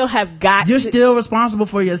still have got you're still responsible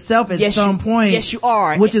for yourself at some point. Yes, you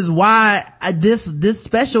are. Which is why this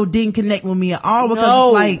special didn't connect with me at all, because No.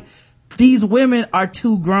 it's like, these women are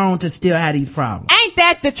too grown to still have these problems. Ain't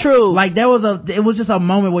that the truth? Like, it was just a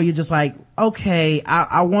moment where you're just like, okay,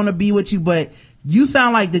 I want to be with you, but you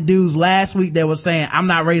sound like the dudes last week that was saying, I'm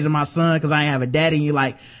not raising my son because I ain't have a daddy. And you're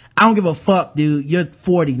like, I don't give a fuck, dude. You're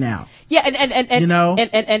 40 now. Yeah, and you know,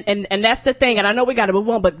 and that's the thing. And I know we got to move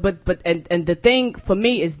on, but the thing for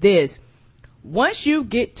me is this: once you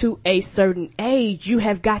get to a certain age, you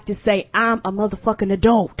have got to say, I'm a motherfucking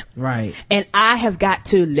adult, right? And I have got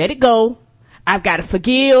to let it go. I've got to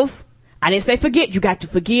forgive. I didn't say forget. You got to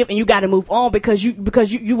forgive and you got to move on, because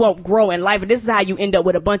you won't grow in life. And this is how you end up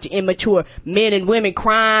with a bunch of immature men and women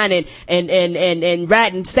crying and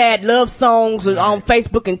writing sad love songs on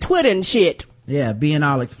Facebook and Twitter and shit. Yeah, being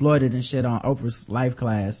all exploited and shit on Oprah's Life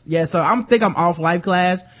Class. Yeah, so I'm off Life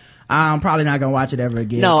Class. I'm probably not gonna watch it ever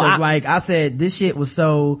again. No, like I said, this shit was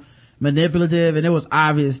so manipulative, and it was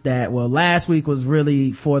obvious that, well, last week was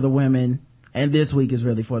really for the women and this week is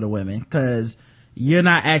really for the women, because you're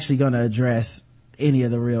not actually going to address any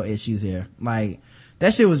of the real issues here. Like,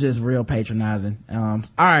 that shit was just real patronizing. All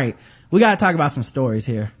right, we got to talk about some stories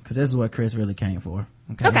here, because this is what Chris really came for.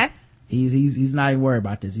 Okay. He's not even worried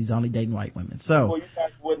about this. He's only dating white women. So, well, you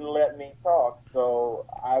guys wouldn't let me talk, so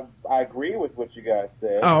I agree with what you guys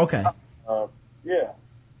said. Oh, okay. Yeah.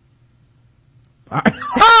 All right.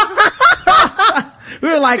 We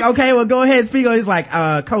were like, okay, well, go ahead and speak. He's like,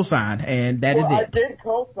 cosign, and that is it. I did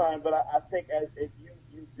cosign, but I think if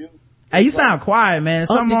you do. Hey, you sound quiet, man.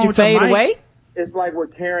 Something did wrong you with your fade mic? away? It's like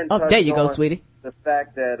what Karen Oh, touched there you go, on, sweetie. The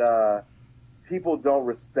fact that people don't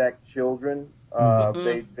respect children.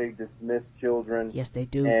 They dismiss children. Yes, they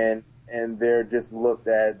do. And they're just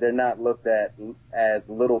they're not looked at as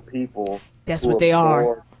little people. That's who what they are.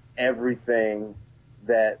 absorb everything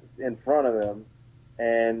that's in front of them.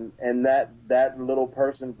 And that little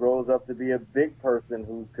person grows up to be a big person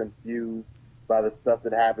who's confused by the stuff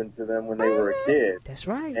that happened to them when they were a kid. That's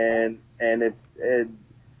right. And I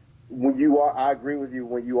agree with you,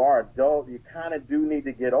 when you are adult, you kind of do need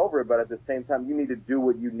to get over it, but at the same time, you need to do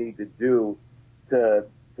what you need to do to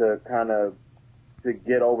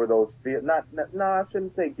get over those feelings. I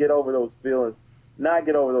shouldn't say get over those feelings. Not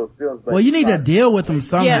get over those feelings. But well, you need to deal with them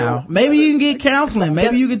somehow. Yeah. Maybe you can get counseling.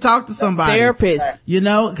 Maybe you can talk to somebody. Therapist. You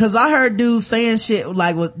know, because I heard dudes saying shit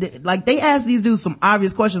like they asked these dudes some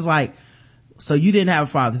obvious questions like, so you didn't have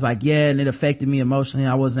a father? It's like, yeah, and it affected me emotionally.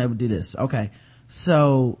 I wasn't able to do this. Okay.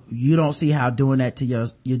 So you don't see how you're doing that to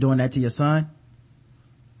your son?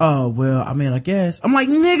 Oh, well, I mean, I guess. I'm like,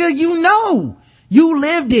 nigga, you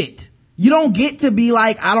lived it. You don't get to be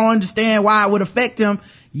like, I don't understand why it would affect him.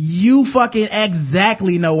 You fucking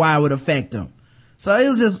exactly know why it would affect him. So it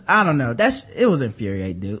was just, I don't know. It was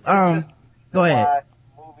infuriating, dude. Go ahead.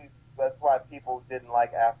 That's why people didn't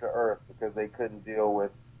like After Earth, because they couldn't deal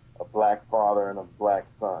with a black father and a black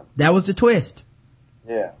son. That was the twist.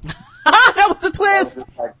 Yeah. That was the twist.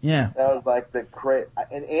 Yeah. That was like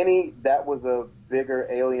that was a bigger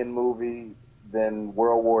alien movie than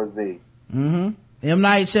World War Z. Mm-hmm. M.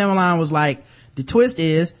 Night Shyamalan was like, the twist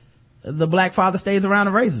is the black father stays around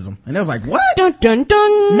and raises him. And it was like, what? Dun, dun,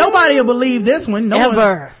 dun. Nobody will believe this one.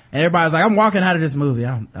 Ever. And everybody was like, I'm walking out of this movie.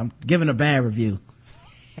 I'm giving a bad review.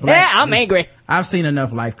 I'm angry. I've seen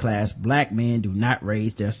enough Life Class. Black men do not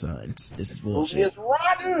raise their sons. This is bullshit. It's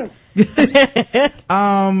rotten.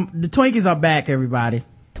 The Twinkies are back, everybody.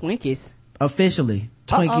 Twinkies. Officially.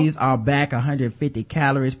 Twinkies are back, 150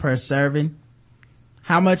 calories per serving.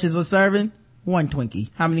 How much is a serving? 1 Twinkie.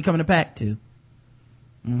 How many come in a pack? 2.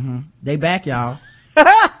 They back, y'all.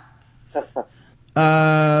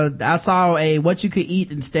 I saw a what you could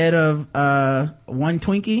eat instead of 1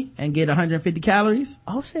 Twinkie and get 150 calories.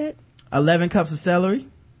 Oh shit. 11 cups of celery,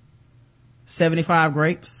 75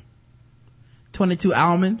 grapes, 22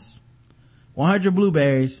 almonds, 100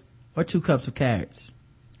 blueberries, or 2 cups of carrots.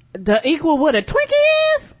 The equal what a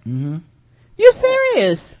Twinkie is? You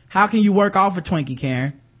serious? How can you work off a Twinkie,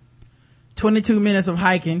 Karen? 22 minutes of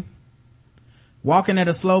hiking, walking at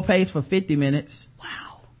a slow pace for 50 minutes.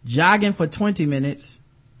 Wow. Jogging for 20 minutes,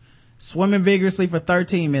 swimming vigorously for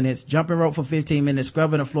 13 minutes, jumping rope for 15 minutes,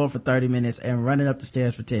 scrubbing the floor for 30 minutes, and running up the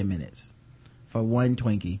stairs for 10 minutes for 1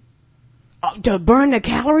 Twinkie. To burn the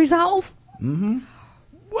calories off?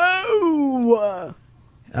 Whoa.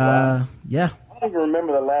 Yeah. I don't even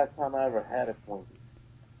remember the last time I ever had a Twinkie.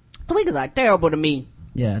 Twinkies are terrible to me.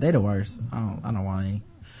 Yeah, they the worst. I don't want any.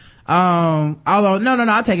 Although, no,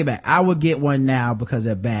 I'll take it back. I would get one now because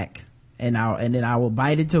they're back. And then I will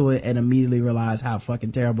bite into it and immediately realize how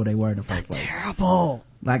fucking terrible they were in the first place. Terrible.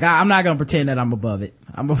 Like, I'm not gonna pretend that I'm above it.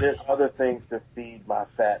 There's other things to feed my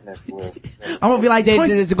fatness with. I'm gonna be like,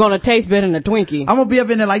 It's gonna taste better than a Twinkie. I'm gonna be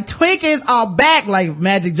up in there like, Twinkies are back, like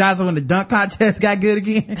Magic Johnson when the dunk contest got good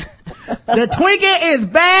again. The Twinkie is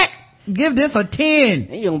back. Give this a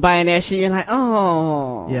 10. You don't buy that shit, you're like,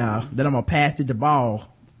 oh. Yeah. Then I'm gonna pass it the ball,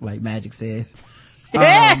 like Magic says.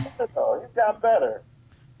 Yeah. Oh, he's got better.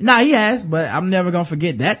 Nah, he has, but I'm never gonna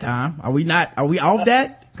forget that time. Are we off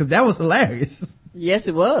that? Cause that was hilarious. Yes,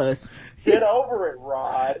 it was. Get over it,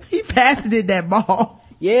 Rod. He passed it that ball.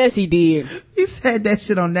 Yes, he did. He said that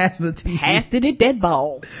shit on national TV. Passed it at that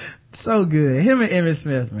ball. So good. Him and Emmitt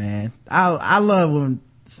Smith, man. I love when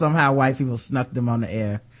somehow white people snuck them on the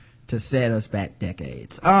air to set us back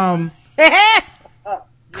decades. Leave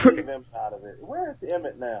him out of it. Where is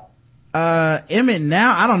Emmett now? Emmett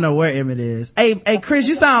now, I don't know where Emmett is. Hey, Chris,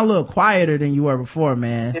 you sound a little quieter than you were before,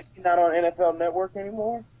 man. Is he not on NFL Network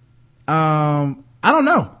anymore? I don't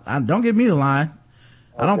know. Don't give me the line.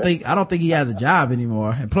 Okay. I don't think he has a job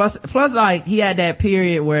anymore. And plus, like, he had that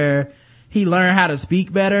period where he learned how to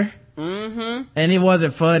speak better. And it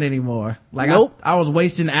wasn't fun anymore. Like, nope. I was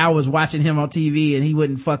wasting hours watching him on TV and he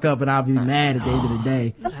wouldn't fuck up and I'd be mad at the end of the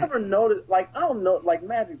day. I never noticed, like, I don't know, like,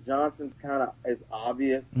 Magic Johnson's kind of is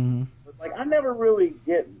obvious. But, like, I never really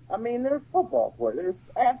get, I mean, there's football players, there's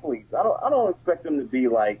athletes. I don't expect them to be,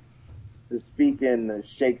 like, to speak in the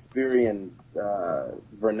Shakespearean,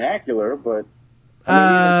 vernacular, but.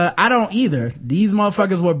 I don't either. These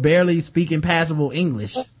motherfuckers were barely speaking passable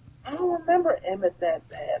English. I don't remember Emmett that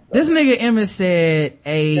bad. This nigga Emmett said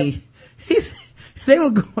he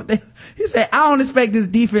said, I don't expect this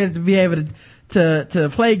defense to be able to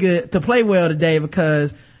play good, to play well today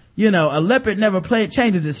because, you know, a leopard never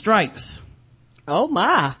changes its stripes. Oh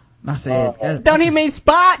my. I said, don't he mean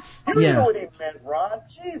spots? You know what he meant, Ron.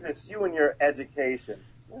 Jesus, you and your education.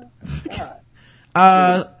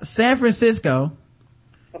 God. San Francisco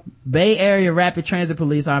Bay Area Rapid Transit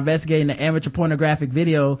Police are investigating the amateur pornographic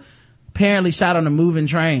video apparently shot on a moving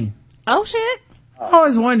train. Oh shit. I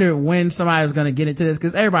always wondered when somebody was going to get into this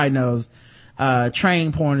because everybody knows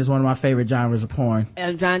train porn is one of my favorite genres of porn.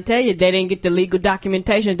 I'm trying to tell you, they didn't get the legal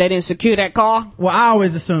documentation. They didn't secure that car. Well, I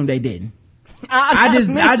always assumed they didn't.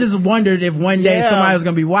 I just wondered if one day somebody was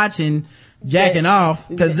going to be watching jacking off,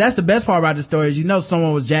 because that's the best part about the story is, you know,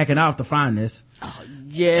 someone was jacking off to find this. Oh,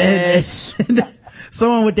 yes. And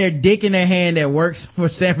someone with their dick in their hand that works for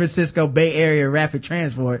San Francisco Bay Area Rapid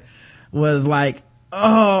Transport was like,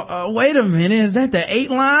 wait a minute, is that the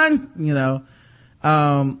 8 line? You know,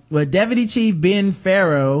 but Deputy Chief Ben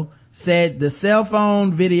Farrow said the cell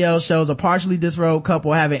phone video shows a partially disrobed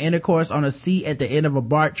couple having intercourse on a seat at the end of a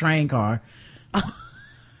BART train car.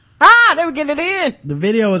 They were getting it in. The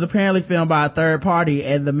video was apparently filmed by a third party,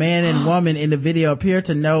 and the man and woman in the video appear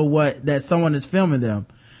to know that someone is filming them.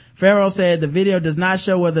 Farrow said the video does not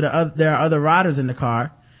show whether there are other riders in the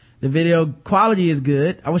car. The video quality is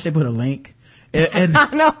good. I wish they put a link. And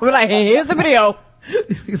I know. We're like, hey, here's the video.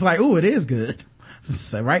 It's like, ooh, it is good.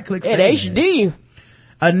 So right click. At HD.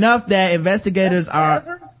 Enough that investigators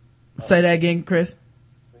are. Say that again, Chris. Is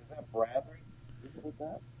that Bradley?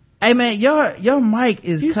 Hey man, your mic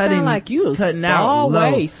is cutting out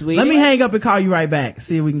low. Sweetie. Let me hang up and call you right back.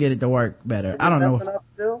 See if we can get it to work better. I don't know. Up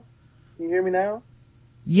still? Can you hear me now?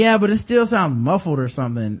 Yeah, but it still sounds muffled or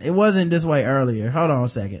something. It wasn't this way earlier. Hold on a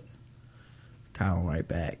second. Call right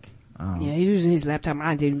back. Yeah, using his laptop.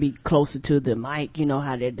 I didn't be closer to the mic. You know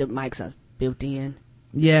how the mics are built in.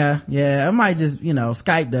 Yeah. I might just,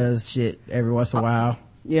 Skype does shit every once in a while.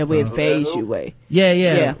 Yeah, we phase you way.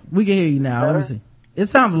 Yeah. We can hear you now. Let me see. It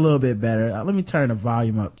sounds a little bit better. Let me turn the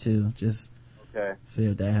volume up too. Just see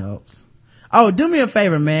if that helps. Oh, do me a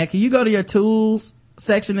favor, man. Can you go to your tools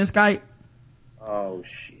section in Skype? Oh,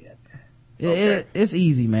 shit. It's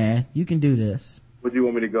easy, man. You can do this. What do you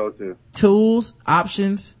want me to go to? Tools,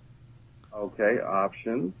 options. Okay,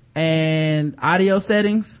 options. And audio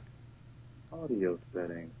settings. Audio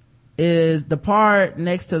settings. Is the part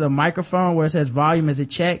next to the microphone where it says volume, is it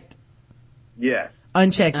checked? Yes.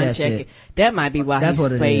 Uncheck that shit. That might be why That's he's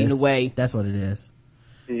what it fading is. away. That's what it is.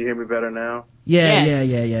 Can you hear me better now?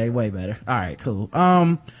 Yes. Yeah, way better. All right, cool.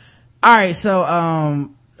 All right, so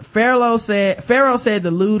Pharaoh said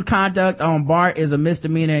the lewd conduct on Bart is a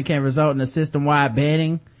misdemeanor and can result in a system-wide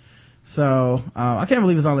banning. So I can't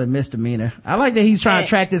believe it's only a misdemeanor. I like that he's trying to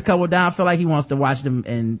track this couple down. I feel like he wants to watch them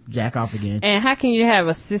and jack off again. And how can you have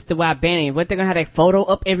a system-wide banning? What, they're gonna have that photo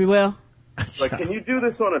up everywhere? Like, can you do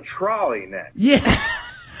this on a trolley next? Yeah.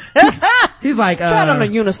 he's like try it on a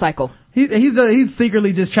unicycle. He's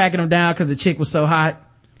secretly just tracking him down because the chick was so hot.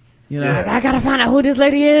 I gotta find out who this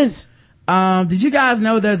lady is. Did you guys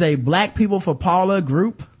know there's a Black People for Paula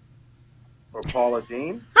group? For Paula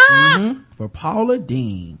Dean? Mm-hmm. For Paula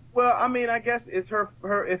Dean. Well, I mean, I guess it's her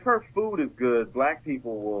if her food is good, black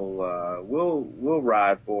people will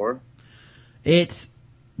ride for her. It's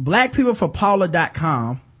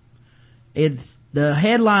blackpeopleforpaula.com. It's the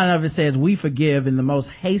headline of it says "We forgive" in the most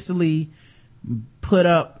hastily put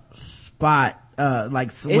up spot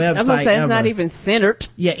website I'm gonna say ever. it's not even centered.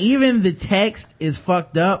 Yeah, even the text is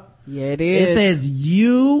fucked up. Yeah, it is. It says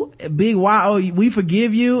 "you" big Y-O, we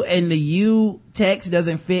forgive you, and the "you" text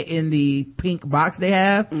doesn't fit in the pink box they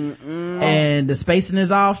have. And the spacing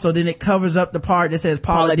is off, so then it covers up the part that says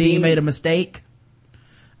Paula Dean made a mistake.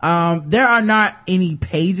 There are not any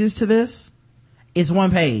pages to this. It's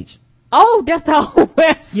one page. Oh, that's the whole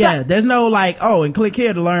website. Yeah, there's no and click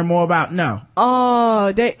here to learn more about. No.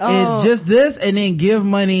 It's just this, and then give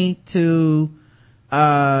money to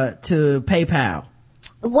PayPal.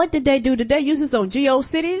 What did they do? Did they use this on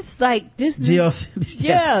GeoCities? Like this? GeoCities.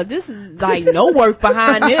 Yeah, this is like no work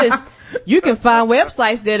behind this. You can find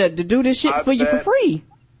websites that do this shit for you for free.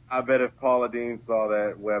 I bet if Paula Dean saw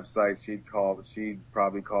that website, she'd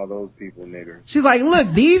probably call those people niggers. She's like,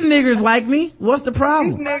 look, these niggers like me. What's the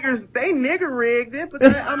problem? These niggers, they nigger rigged it, but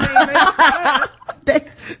they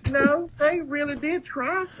tried. They really did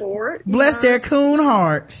try for it. Bless their coon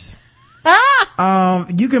hearts.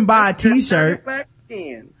 You can buy a t-shirt.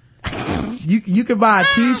 You can buy a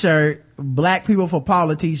t-shirt, Black People for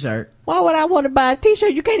Paula t-shirt. Why would I want to buy a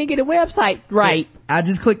t-shirt? You can't even get a website right. I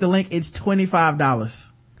just clicked the link. It's $25.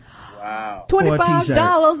 Wow.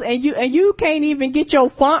 $25 and you can't even get your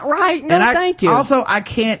font right? No, thank you. Also, I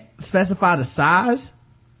can't specify the size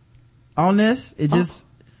on this. It just,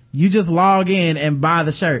 you just log in and buy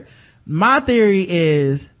the shirt. My theory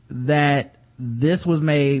is that this was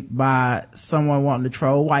made by someone wanting to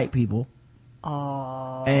troll white people.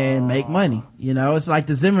 And make money. It's like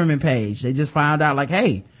the Zimmerman page. They just found out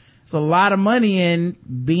hey, it's a lot of money in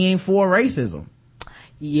being for racism.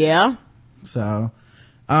 Yeah. So,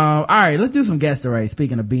 all right, let's do some guess the race.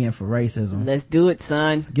 Speaking of being for racism. Let's do it,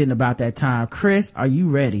 son. It's getting about that time. Chris, are you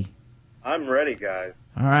ready? I'm ready, guys.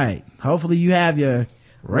 All right. Hopefully you have your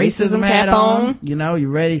racism hat on. You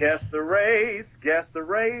ready? Guess the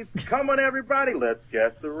race. Come on, everybody. Let's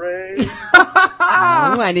guess the race. We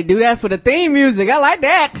might need to do that for the theme music. I like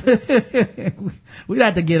that. We'd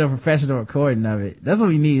have to get a professional recording of it. That's what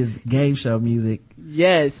we need is game show music.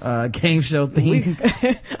 Yes. Game show theme.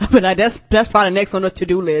 But that's probably next on the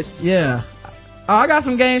to-do list. Yeah. Oh, I got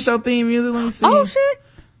some game show theme music. Let me see. Oh shit.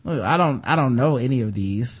 Look, I don't know any of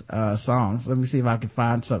these songs. Let me see if I can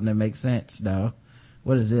find something that makes sense though.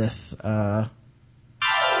 What is this?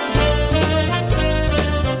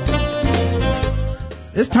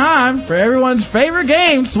 It's time for everyone's favorite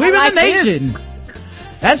game, Sweeping the Nation.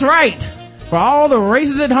 That's right. For all the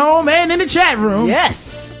races at home and in the chat room.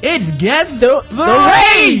 Yes. It's Guess the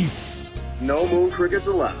Race. No moon crickets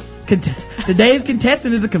allowed. Today's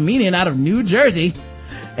contestant is a comedian out of New Jersey.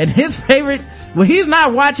 And his favorite, when he's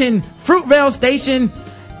not watching Fruitvale Station,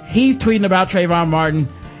 he's tweeting about Trayvon Martin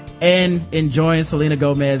and enjoying Selena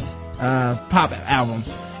Gomez pop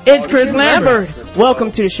albums. It's Chris Lambert.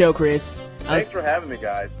 Welcome to the show, Chris. Thanks for having me,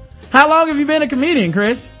 guys. How long have you been a comedian,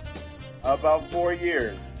 Chris? About 4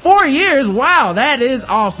 years. 4 years? Wow, that is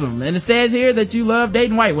awesome. And it says here that you love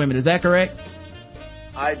dating white women. Is that correct?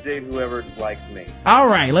 I date whoever likes me. All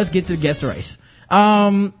right, let's get to Guess the Race.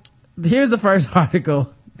 Here's the first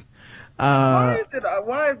article. Why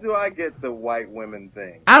do I get the white women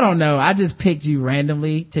thing? I don't know. I just picked you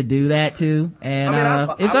randomly to do that too. And,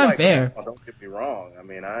 it's unfair. Don't get me wrong. I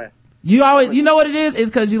mean, you know what it is? It's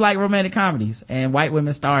cause you like romantic comedies and white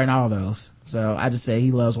women star in all those. So I just say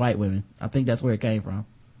he loves white women. I think that's where it came from.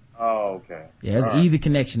 Oh, okay. Yeah, it's an easy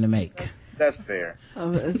connection to make. That's fair.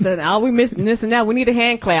 So all we missing this and that, we need a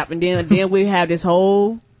hand clap and then we have this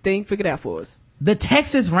whole thing figured out for us. The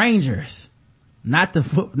Texas Rangers, not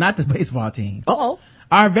the baseball team, Uh-oh,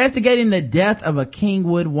 are investigating the death of a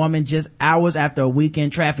Kingwood woman just hours after a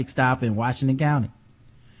weekend traffic stop in Washington County.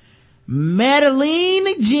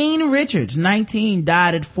 Madeline Jean Richards, 19,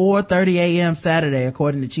 died at 4:30 a.m. Saturday,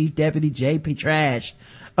 according to Chief Deputy J.P. Trash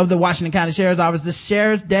of the Washington County Sheriff's Office. The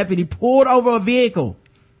sheriff's deputy pulled over a vehicle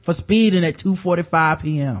for speeding at 2:45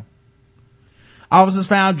 p.m. Officers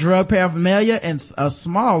found drug paraphernalia and a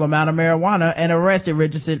small amount of marijuana and arrested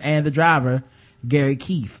Richardson and the driver, Gary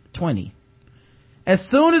Keefe, 20. As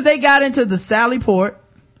soon as they got into the Sally Port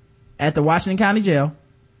at the Washington County Jail,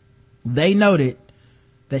 they noted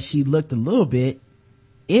that she looked a little bit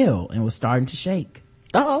ill and was starting to shake.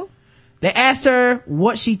 uh-oh. They asked her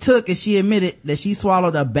what she took and she admitted that she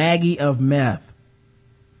swallowed a baggie of meth.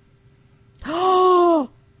 Oh,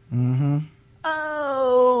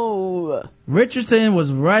 Richardson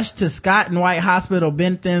was rushed to Scott and White Hospital,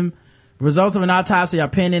 Bentham. Results of an autopsy are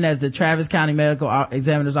pending as the Travis County Medical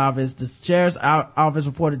Examiner's Office. The Sheriff's Office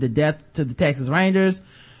reported the death to the Texas Rangers,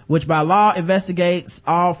 which by law investigates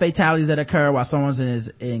all fatalities that occur while someone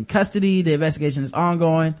is in custody. The investigation is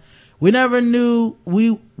ongoing. We're never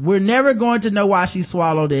going to know why she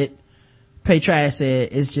swallowed it. Trash said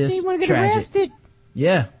it's just you want to get tragic. arrested?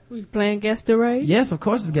 Yeah. We playing Guess the Race? Yes, of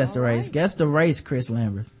course it's Guess the Race. Guess the Race, Chris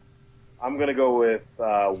Lambert. I'm gonna go with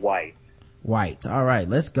white. White. All right,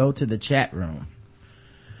 let's go to the chat room.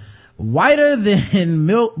 Whiter than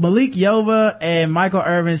Malik Yoba and Michael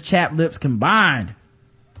Irvin's chapped lips combined.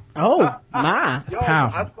 Oh, my. That's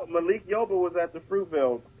powerful. I thought Malik Yoba was at the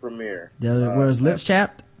Fruitvale premiere. Were his lips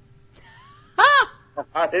chapped?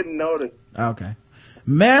 I didn't notice. Okay.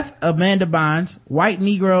 Meth, Amanda Bynes. White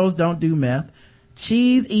Negroes don't do meth.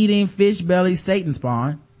 Cheese eating fish belly Satan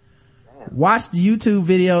spawn. Watch the YouTube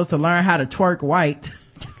videos to learn how to twerk white.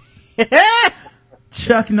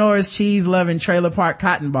 Chuck Norris cheese loving trailer park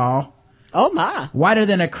cotton ball. Oh, my. Whiter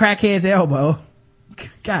than a crackhead's elbow.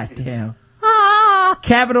 God damn.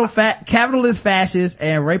 Capitalist fascist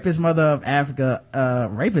and rapist mother of Africa.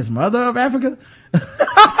 Rapist mother of Africa?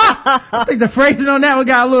 I think the phrasing on that one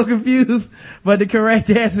got a little confused, but the correct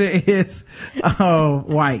answer is,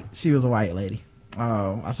 white. She was a white lady.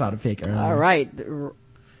 Oh, I saw the pic earlier. All right.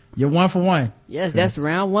 You're 1 for 1. Yes, that's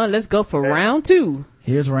round 1. Let's go for round 2.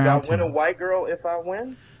 Here's round 2. Do I win a white girl if I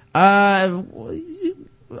win?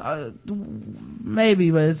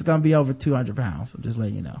 Maybe, but it's gonna be over 200 pounds. I'm just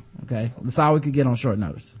letting you know. Okay. That's all we could get on short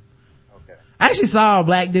notice. Okay. I actually saw a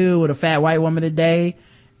black dude with a fat white woman today,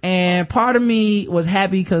 and part of me was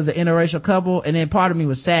happy because of interracial couple, and then part of me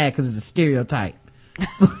was sad because it's a stereotype.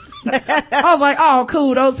 I was like, oh,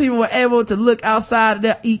 cool. Those people were able to look outside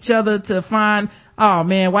of each other to find, oh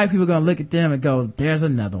man, white people are gonna look at them and go, there's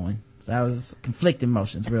another one. So that was conflicting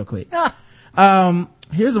emotions real quick.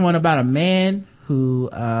 Here's the one about a man who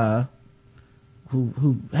had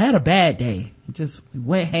a bad day. He just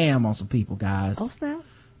went ham on some people, guys. Oh, snap.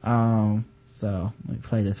 So let me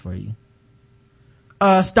play this for you.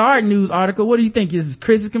 Star News article. What do you think? Is this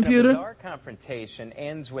Chris's computer? A bizarre confrontation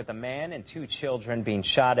ends with a man and 2 children being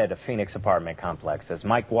shot at a Phoenix apartment complex as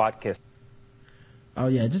Mike Watkis. Oh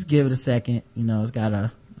yeah, just give it a second. You know, it's got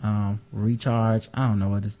a recharge. I don't know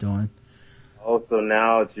what it's doing. Oh, so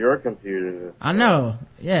now it's your computer. I know.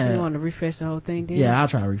 Yeah. You want to refresh the whole thing, then? Yeah, I'll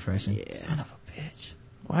try refreshing. Yeah. Son of a bitch.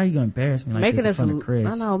 Why are you gonna embarrass me like this in front of Chris?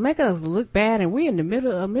 I know, making us look bad, and we're in the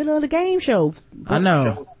middle of the game show. I know.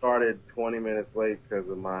 The show started 20 minutes late because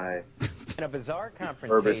of my... And a bizarre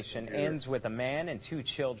confrontation ends with a man and 2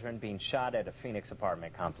 children being shot at a Phoenix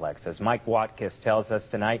apartment complex. As Mike Watkis tells us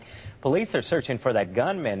tonight, police are searching for that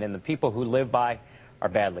gunman, and the people who live by are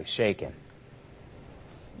badly shaken.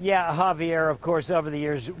 Yeah, Javier, of course, over the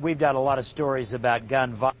years, we've done a lot of stories about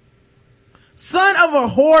gun violence. Son of a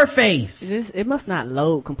whore face. It must not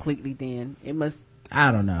load completely then. It must.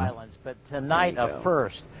 I don't know. But tonight, a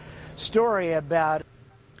first story about...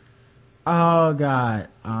 Oh, God.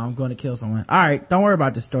 I'm going to kill someone. All right. Don't worry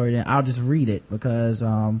about the story then. I'll just read it because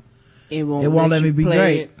it won't let me be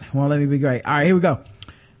great. It won't let me be great. All right. Here we go.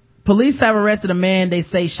 Police have arrested a man they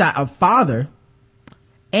say shot a father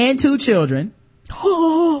and 2 children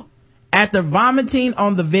after vomiting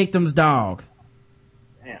on the victim's dog.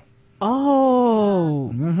 Damn.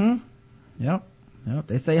 Oh. Yep.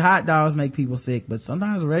 They say hot dogs make people sick, but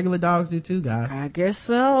sometimes regular dogs do too, guys. I guess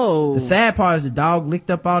so. The sad part is the dog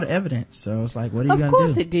licked up all the evidence, so it's like, what are you gonna do? Of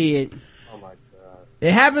course it did. Oh my God.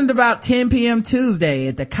 It happened about 10 p.m. Tuesday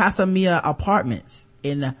at the Casa Mia Apartments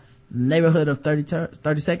in the neighborhood of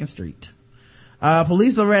 32nd Street.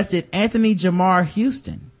 Police arrested Anthony Jamar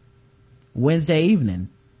Houston Wednesday evening,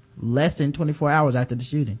 less than 24 hours after the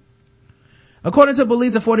shooting. According to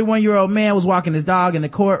police, a 41-year-old man was walking his dog in the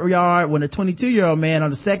courtyard when a 22-year-old man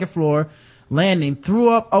on the second floor landing threw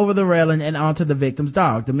up over the railing and onto the victim's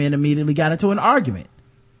dog. The men immediately got into an argument.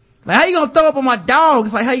 Like, how you gonna throw up on my dog?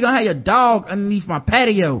 It's like, how you gonna have your dog underneath my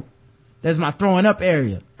patio? There's my throwing up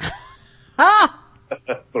area.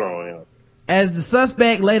 Throwing up. As the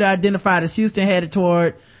suspect, later identified as Houston, headed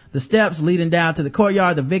toward the steps leading down to the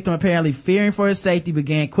courtyard, the victim, apparently fearing for his safety,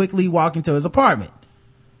 began quickly walking to his apartment.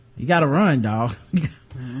 You gotta run, dog.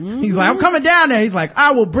 He's like, I'm coming down there. He's like,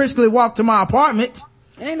 I will briskly walk to my apartment.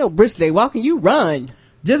 Ain't no briskly walking, you run.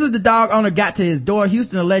 Just as the dog owner got to his door,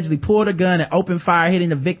 Houston allegedly pulled a gun and opened fire, hitting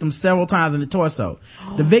the victim several times in the torso.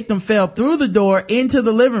 The victim fell through the door into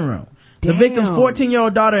the living room. Damn. The victim's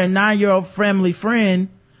 14-year-old daughter and 9-year-old family friend,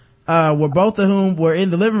 were both of whom were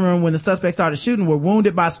in the living room when the suspect started shooting, were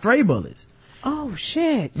wounded by stray bullets. Oh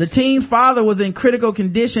shit. The teen's father was in critical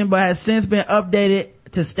condition but has since been updated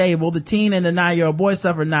to stable. The teen and the 9-year-old boy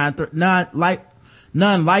suffered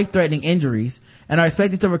non-life-threatening injuries and are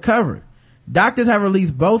expected to recover. Doctors have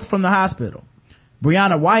released both from the hospital.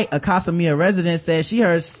 Brianna White, a Casa Mia resident, says she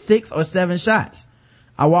heard 6 or 7 shots.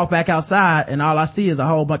 I walk back outside and all I see is a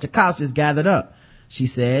whole bunch of cops just gathered up, she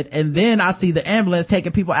said, and then I see the ambulance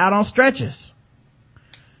taking people out on stretchers.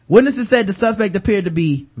 Witnesses said the suspect appeared to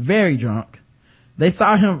be very drunk. They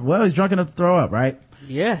saw him, well, he's drunk enough to throw up, right?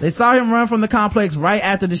 Yes. They saw him run from the complex right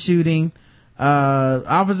after the shooting.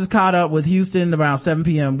 Officers caught up with Houston around 7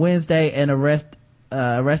 p.m. Wednesday and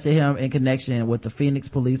arrested him in connection with the Phoenix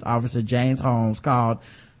police officer James Holmes, called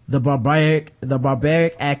the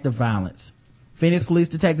barbaric act of violence. Phoenix police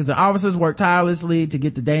detectives and officers worked tirelessly to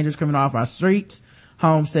get the dangerous criminal off our streets,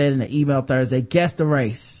 Holmes said in an email Thursday. Guess the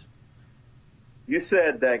race. You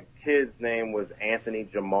said that kid's name was Anthony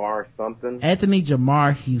Jamar something? Anthony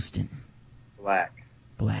Jamar Houston. Black.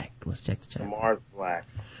 Let's check the chat. Jamar's black.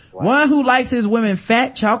 One who likes his women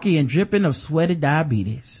fat, chalky, and dripping of sweated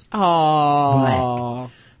diabetes.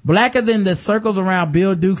 Oh. Blacker than the circles around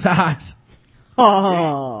Bill Duke's eyes.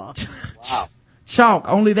 Oh. Wow. Chalk.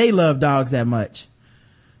 Only they love dogs that much.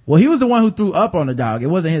 Well, he was the one who threw up on the dog. It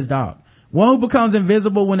wasn't his dog. One who becomes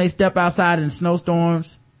invisible when they step outside in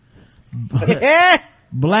snowstorms.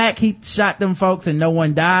 Black, he shot them folks and no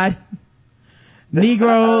one died.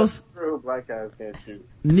 Negroes. Black guys can't shoot.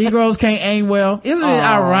 Negroes can't aim well. Isn't it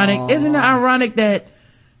ironic that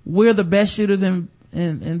we're the best shooters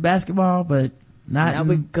in basketball, but not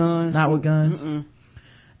with guns. Not with guns. Mm-mm.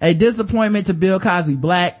 A disappointment to Bill Cosby.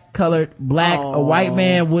 Colored black. Aww. A white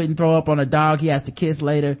man wouldn't throw up on a dog he has to kiss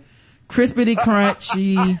later. Crispity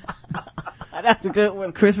Crunchy. That's a good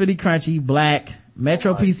one. Crispity Crunchy, black.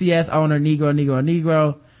 Metro PCS owner,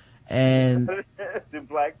 Negro. And the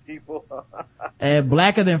black people. and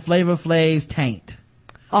blacker than Flavor Flav's taint.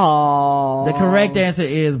 Oh. The correct answer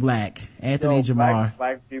is black. Anthony Jamar.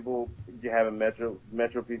 Black people having Metro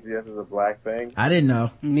PCS is a black thing. I didn't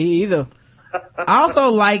know. Me either. I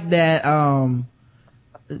also like that,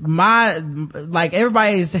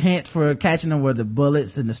 everybody's hint for catching them were the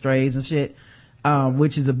bullets and the strays and shit,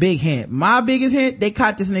 which is a big hint. My biggest hint, they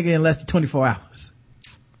caught this nigga in less than 24 hours.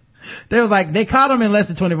 They caught him in less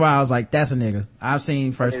than 24 hours. Like, that's a nigga. I've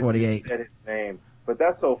seen First 48. Said his name. But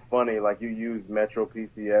that's so funny. Like, you use Metro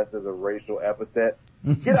PCS as a racial epithet.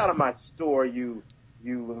 Get out of my store, you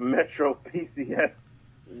Metro PCS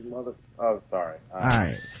mother. Oh, sorry. All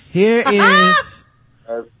right. Here is.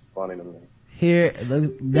 That's funny to me.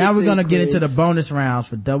 Now we're gonna get into the bonus rounds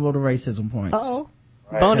for double the racism points. Uh-oh.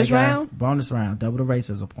 Right. Bonus Okay, guys? round? Bonus round. Double the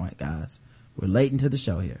racism point, guys. We're late into the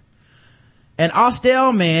show here. An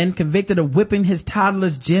Austell man convicted of whipping his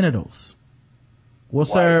toddler's genitals will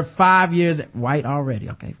serve 5 years. White already.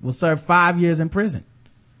 Okay. Will serve 5 years in prison.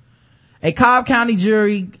 A Cobb County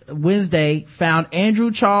jury Wednesday found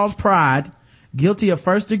Andrew Charles Pride guilty of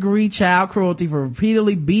first-degree child cruelty for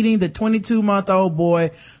repeatedly beating the 22-month-old boy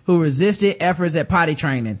who resisted efforts at potty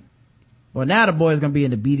training. Well, now the boy's gonna be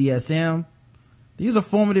in the BDSM. These are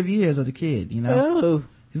formative years of the kid, you know. Oh.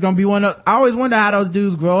 He's gonna be one of those. I always wonder how those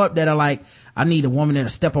dudes grow up that are like, I need a woman that'll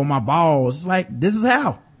step on my balls. It's like, this is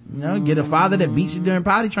how. Get a father that beats you during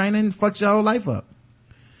potty training and fucks your whole life up.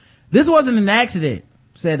 This wasn't an accident,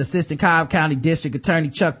 said Assistant Cobb County District Attorney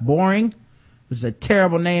Chuck Boring, which is a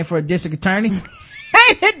terrible name for a district attorney.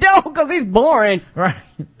 Ain't it though? Cause he's boring. Right.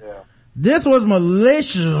 Yeah. This was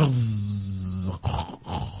malicious.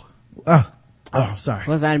 Sorry.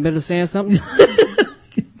 Was I in the middle of saying something?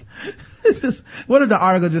 This is, what if the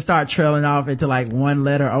article just start trailing off into like one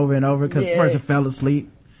letter over and over because the person fell asleep?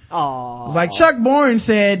 Oh. It's like Chuck Boring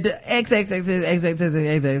said X. Yeah.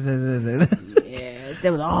 They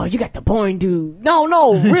were like, oh, you got the boring dude.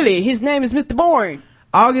 No, really. His name is Mr. Boring.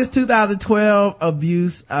 August 2012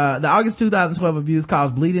 abuse, the August 2012 abuse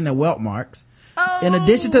caused bleeding and welt marks. In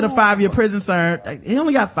addition to the 5-year prison term, he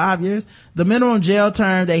only got 5 years. The minimum jail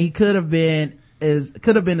term that he could have been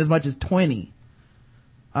as much as 20.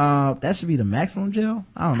 That should be the maximum jail.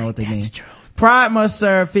 I don't know what they mean. Pride must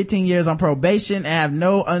serve 15 years on probation and have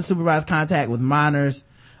no unsupervised contact with minors,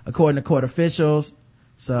 according to court officials.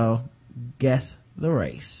 So, guess the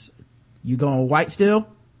race. You going white still?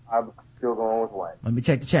 I'm still going with white. Let me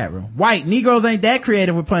check the chat room. White. Negroes ain't that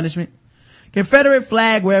creative with punishment. Confederate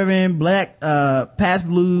flag wearing, black, past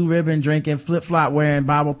blue ribbon drinking, flip-flop wearing,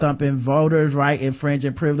 Bible thumping, voters' right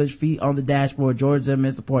infringing, privileged feet on the dashboard, George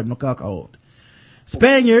Zimmerman supporting the cuckold.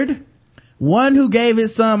 Spaniard, one who gave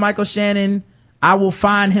his son Michael Shannon, I will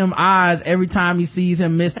find him eyes every time he sees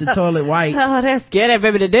him miss the toilet white. Oh, that scared that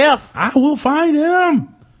baby to death. I will find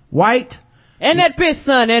him. White. And that piss,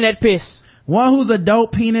 son, and that piss. One whose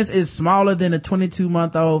adult penis is smaller than a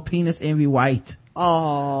 22-month-old penis envy white.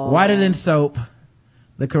 Oh. Whiter than soap.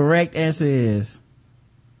 The correct answer is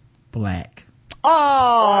black.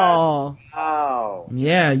 Oh. Oh.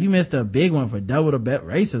 Yeah, you missed a big one for double the bet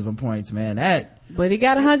racism points, man. But he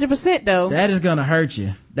got 100% though. That is gonna hurt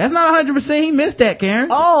you. That's not 100%. He missed that, Karen.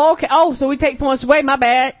 Oh, okay. Oh, so we take points away. My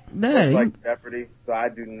bad. It's like Jeopardy, so I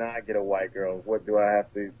do not get a white girl. What do I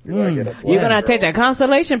have to do? I get a black You're gonna girl? take that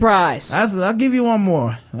consolation prize. I'll give you one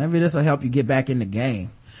more. Maybe this will help you get back in the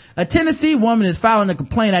game. A Tennessee woman is filing a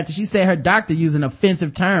complaint after she said her doctor used an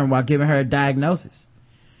offensive term while giving her a diagnosis.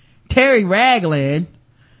 Terry Ragland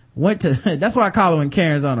went to, that's why I call her when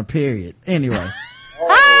Karen's on a period. Anyway.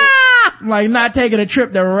 Like not taking a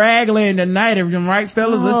trip to Ragland tonight, if you're right,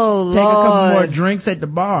 fellas. Let's take a couple more drinks at the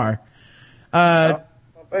bar.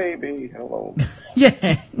 Baby, hello.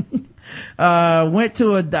 Yeah.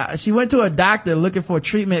 She went to a doctor looking for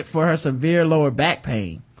treatment for her severe lower back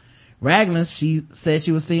pain. Ragland, she said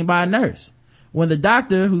she was seen by a nurse. When the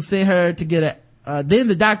doctor who sent her to get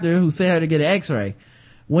an x-ray.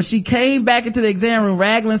 When she came back into the exam room,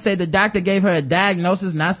 Ragland said the doctor gave her a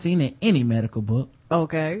diagnosis not seen in any medical book.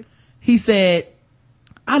 Okay. He said,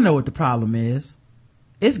 I know what the problem is.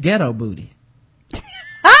 It's ghetto booty.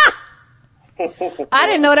 I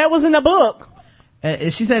didn't know that was in the book.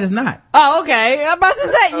 She said it's not. Oh, okay. I'm about to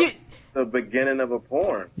say the beginning of a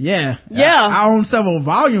porn. Yeah. Yeah. I own several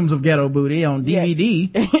volumes of Ghetto Booty on DVD.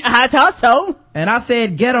 Yeah. I thought so. And I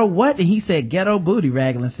said, ghetto what? And he said, ghetto booty,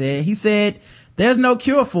 Ragland said. He said, there's no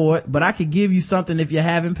cure for it, but I could give you something if you're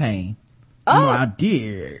having pain. Oh. My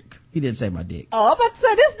dick. He didn't say my dick. Oh, I'm about to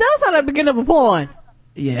say, this does sound like the beginning of a porn.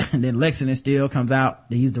 Yeah. And then Lexington Steele comes out.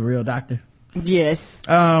 He's the real doctor. Yes.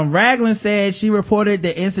 Ragland said she reported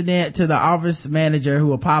the incident to the office manager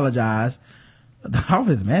who apologized. The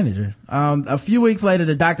office manager. A few weeks later,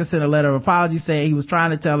 the doctor sent a letter of apology saying he was trying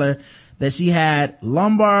to tell her that she had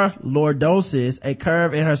lumbar lordosis, a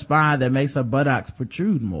curve in her spine that makes her buttocks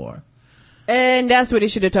protrude more. And that's what he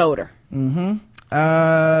should have told her.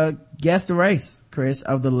 Guess the race, Chris,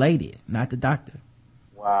 of the lady, not the doctor.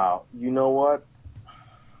 Wow. You know what?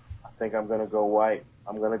 I think I'm gonna go white.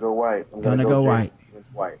 I'm gonna go white.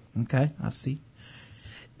 White. Okay, I see.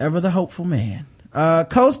 Ever the hopeful man.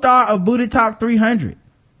 Co-star of Booty Talk 300.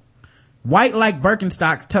 White like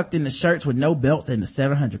Birkenstocks tucked in the shirts with no belts in the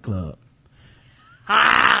 700 Club.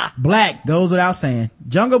 Black goes without saying.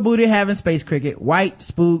 Jungle Booty having space cricket. White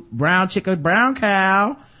spook. Brown chicken. Brown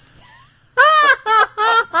cow.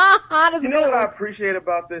 You know what I appreciate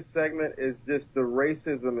about this segment is just the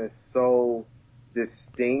racism is so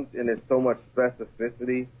distinct and there's so much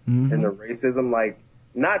specificity in the racism. Like,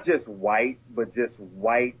 not just white, but just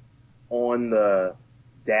white on the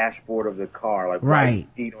dashboard of the car, like right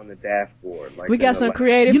feet on the dashboard. Like, we got some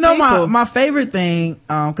creative people. My favorite thing,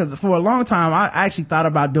 cause for a long time I actually thought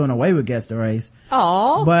about doing away with Guess the Race.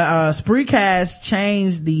 Oh. But Spreecast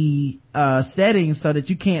changed the settings so that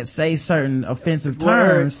you can't say certain offensive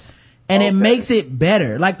terms. And it makes it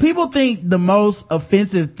better. Like, people think the most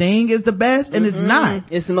offensive thing is the best, and it's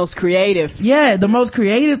not. It's the most creative. Yeah, the most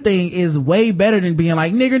creative thing is way better than being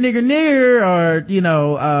like nigger, nigger, nigger, or,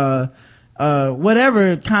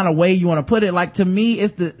 whatever kind of way you want to put it. Like, to me,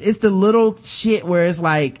 it's the little shit where it's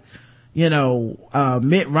like,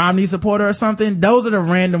 Mitt Romney supporter or something. Those are the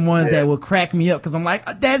random ones that will crack me up, because I'm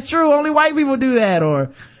like, that's true, only white people do that,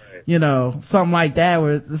 or something like that,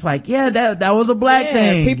 where it's like, that was a black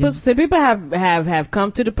thing. People have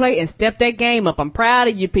come to the plate and stepped that game up. I'm proud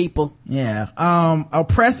of you people.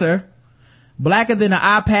 Oppressor, blacker than an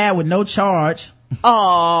iPad with no charge.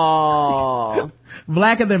 Oh.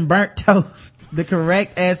 Blacker than burnt toast. The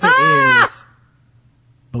correct answer is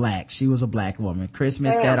black. She was a black woman. Chris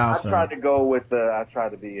missed that also. I tried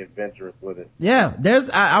to be adventurous with it. Yeah,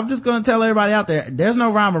 I'm just gonna tell everybody out there, there's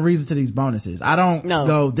no rhyme or reason to these bonuses. I don't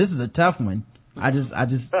go, this is a tough one. I just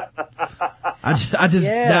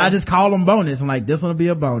call them bonus. I'm like, this one will be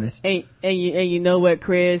a bonus. And you know what,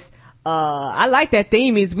 Chris? I like that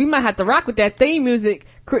theme music. We might have to rock with that theme music.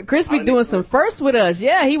 Chris be doing some firsts with us.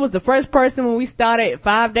 Yeah, he was the first person when we started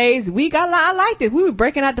 5 days a week. I liked it. We were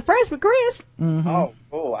breaking out the first with Chris. Mm-hmm. Oh,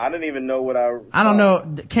 cool. I didn't even know what I don't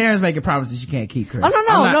know. Karen's making promises she can't keep Chris. Oh,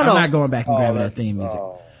 no. I'm not going back and grabbing that theme music.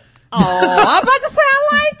 I'm about to say I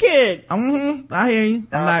like it. Mm-hmm. I hear you.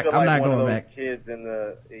 I'm not going back. Kids in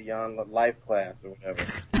the young life class or whatever.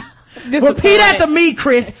 Repeat after me,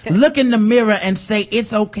 Chris. Look in the mirror and say,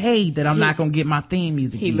 it's okay that I'm not going to get my theme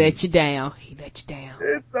music. He let you down. It's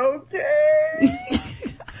okay.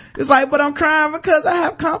 It's like, but I'm crying because I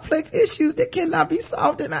have complex issues that cannot be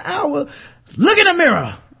solved in an hour. Look in the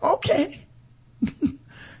mirror. Okay.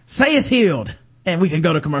 Say it's healed. And we can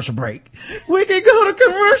go to commercial break. Love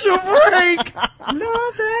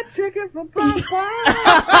that chicken from Popeye.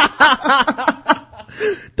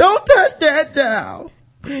 Don't touch that down.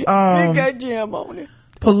 You got jam on it.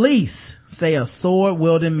 Police say a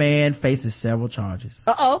sword-wielding man faces several charges.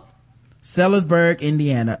 Sellersburg,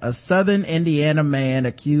 Indiana. A southern Indiana man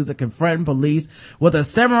accused of confronting police with a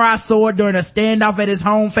samurai sword during a standoff at his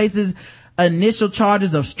home faces initial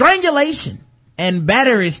charges of strangulation and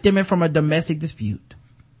battery stemming from a domestic dispute.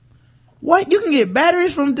 What? You can get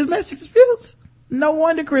batteries from domestic disputes? No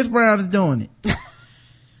wonder Chris Brown is doing it.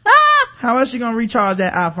 How else you gonna recharge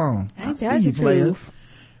that iPhone? I see you, player.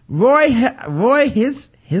 Roy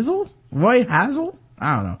Hazel? I don't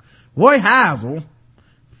know. Roy Hazel,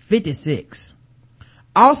 56.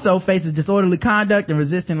 Also faces disorderly conduct and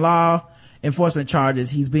resisting law enforcement charges.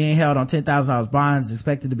 He's being held on $10,000 bond. Is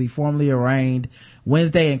expected to be formally arraigned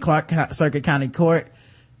Wednesday in Clark Circuit Court.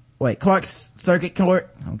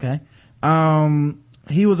 Okay.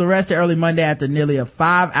 He was arrested early Monday after nearly a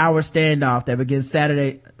 5-hour standoff that begins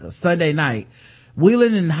Sunday night.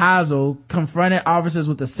 Whelan and Hazel confronted officers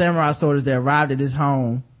with the samurai sword as they arrived at his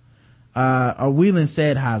home. Whelan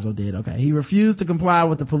said Hazel did. Okay. He refused to comply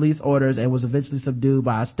with the police orders and was eventually subdued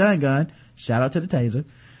by a stun gun. Shout out to the taser.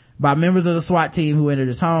 By members of the SWAT team who entered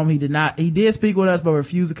his home. He did speak with us, but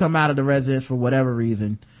refused to come out of the residence for whatever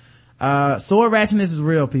reason. Sword ratchetness is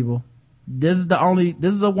real, people. This is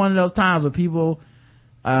one of those times where people,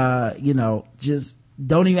 just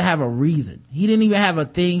don't even have a reason. He didn't even have a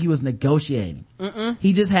thing he was negotiating.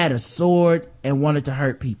 He just had a sword and wanted to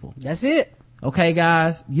hurt people. That's it. Okay,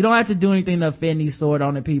 guys? You don't have to do anything to offend these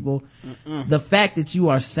sword-owning people. The fact that you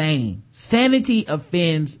are sane. Sanity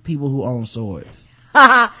offends people who own swords.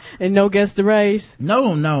 And no guess the race.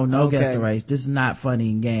 No guess the race. This is not funny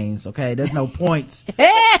in games, okay? There's no points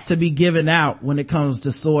to be given out when it comes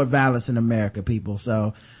to sword violence in America, people.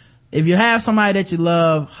 So if you have somebody that you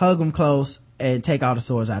love, hug them close and take all the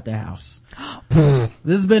swords out their house. This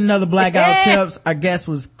has been another Blackout Tips. Our guest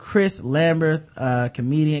was Chris Lambert,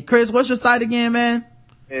 comedian. Chris, what's your site again, man?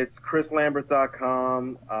 It's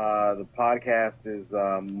chrislambert.com. The podcast is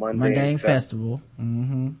Mundane Festival.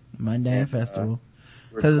 Mundane Festival.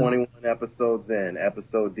 We're 21 episodes in.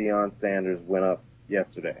 Episode Deion Sanders went up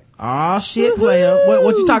yesterday. Oh shit, player.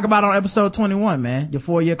 What you talk about on episode 21, man? Your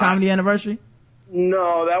 4-year comedy anniversary?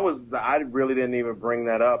 No, I really didn't even bring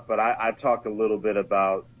that up, but I talked a little bit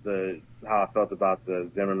about how I felt about the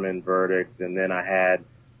Zimmerman verdict, and then I had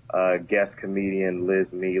guest comedian Liz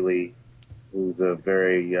Mealy, who's a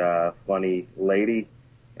very funny lady,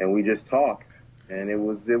 and we just talked, and it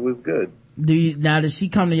was good. Does she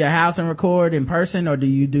come to your house and record in person, or do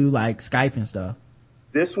you do like Skype and stuff?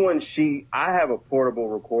 This one, I have a portable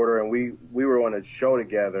recorder, and we were on a show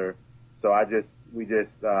together, so we just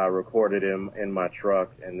recorded him in my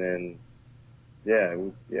truck, and then yeah.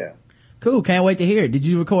 Cool, can't wait to hear it. Did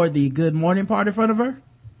you record the good morning part in front of her?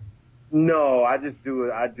 No, I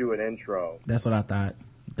do an intro. That's what I thought.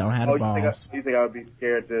 Don't have the balls. You think I would be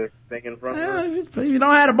scared to sing in front of her? If you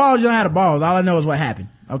don't have the balls, you don't have the balls. All I know is what happened.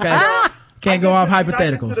 Okay? Can't go off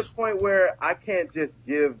hypotheticals. To the point where I can't just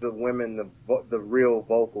give the women the real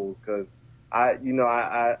vocals, because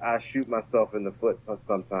I shoot myself in the foot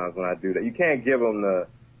sometimes when I do that. You can't give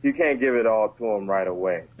it all to them right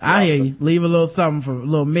away. I hear you. Leave a little something for a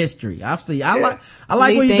little mystery. I like Leave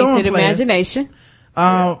what you're doing, to the imagination.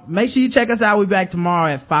 Make sure you check us out. We'll be back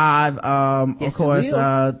tomorrow at 5. Yes, of course,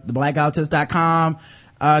 theblackguywhotips.com.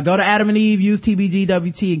 Go to Adam and Eve, use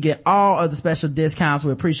TBGWT and get all of the special discounts.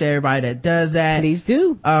 We appreciate everybody that does that. Please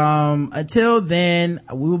do. Until then,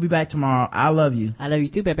 we will be back tomorrow. I love you. I love you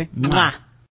too, baby. Mwah.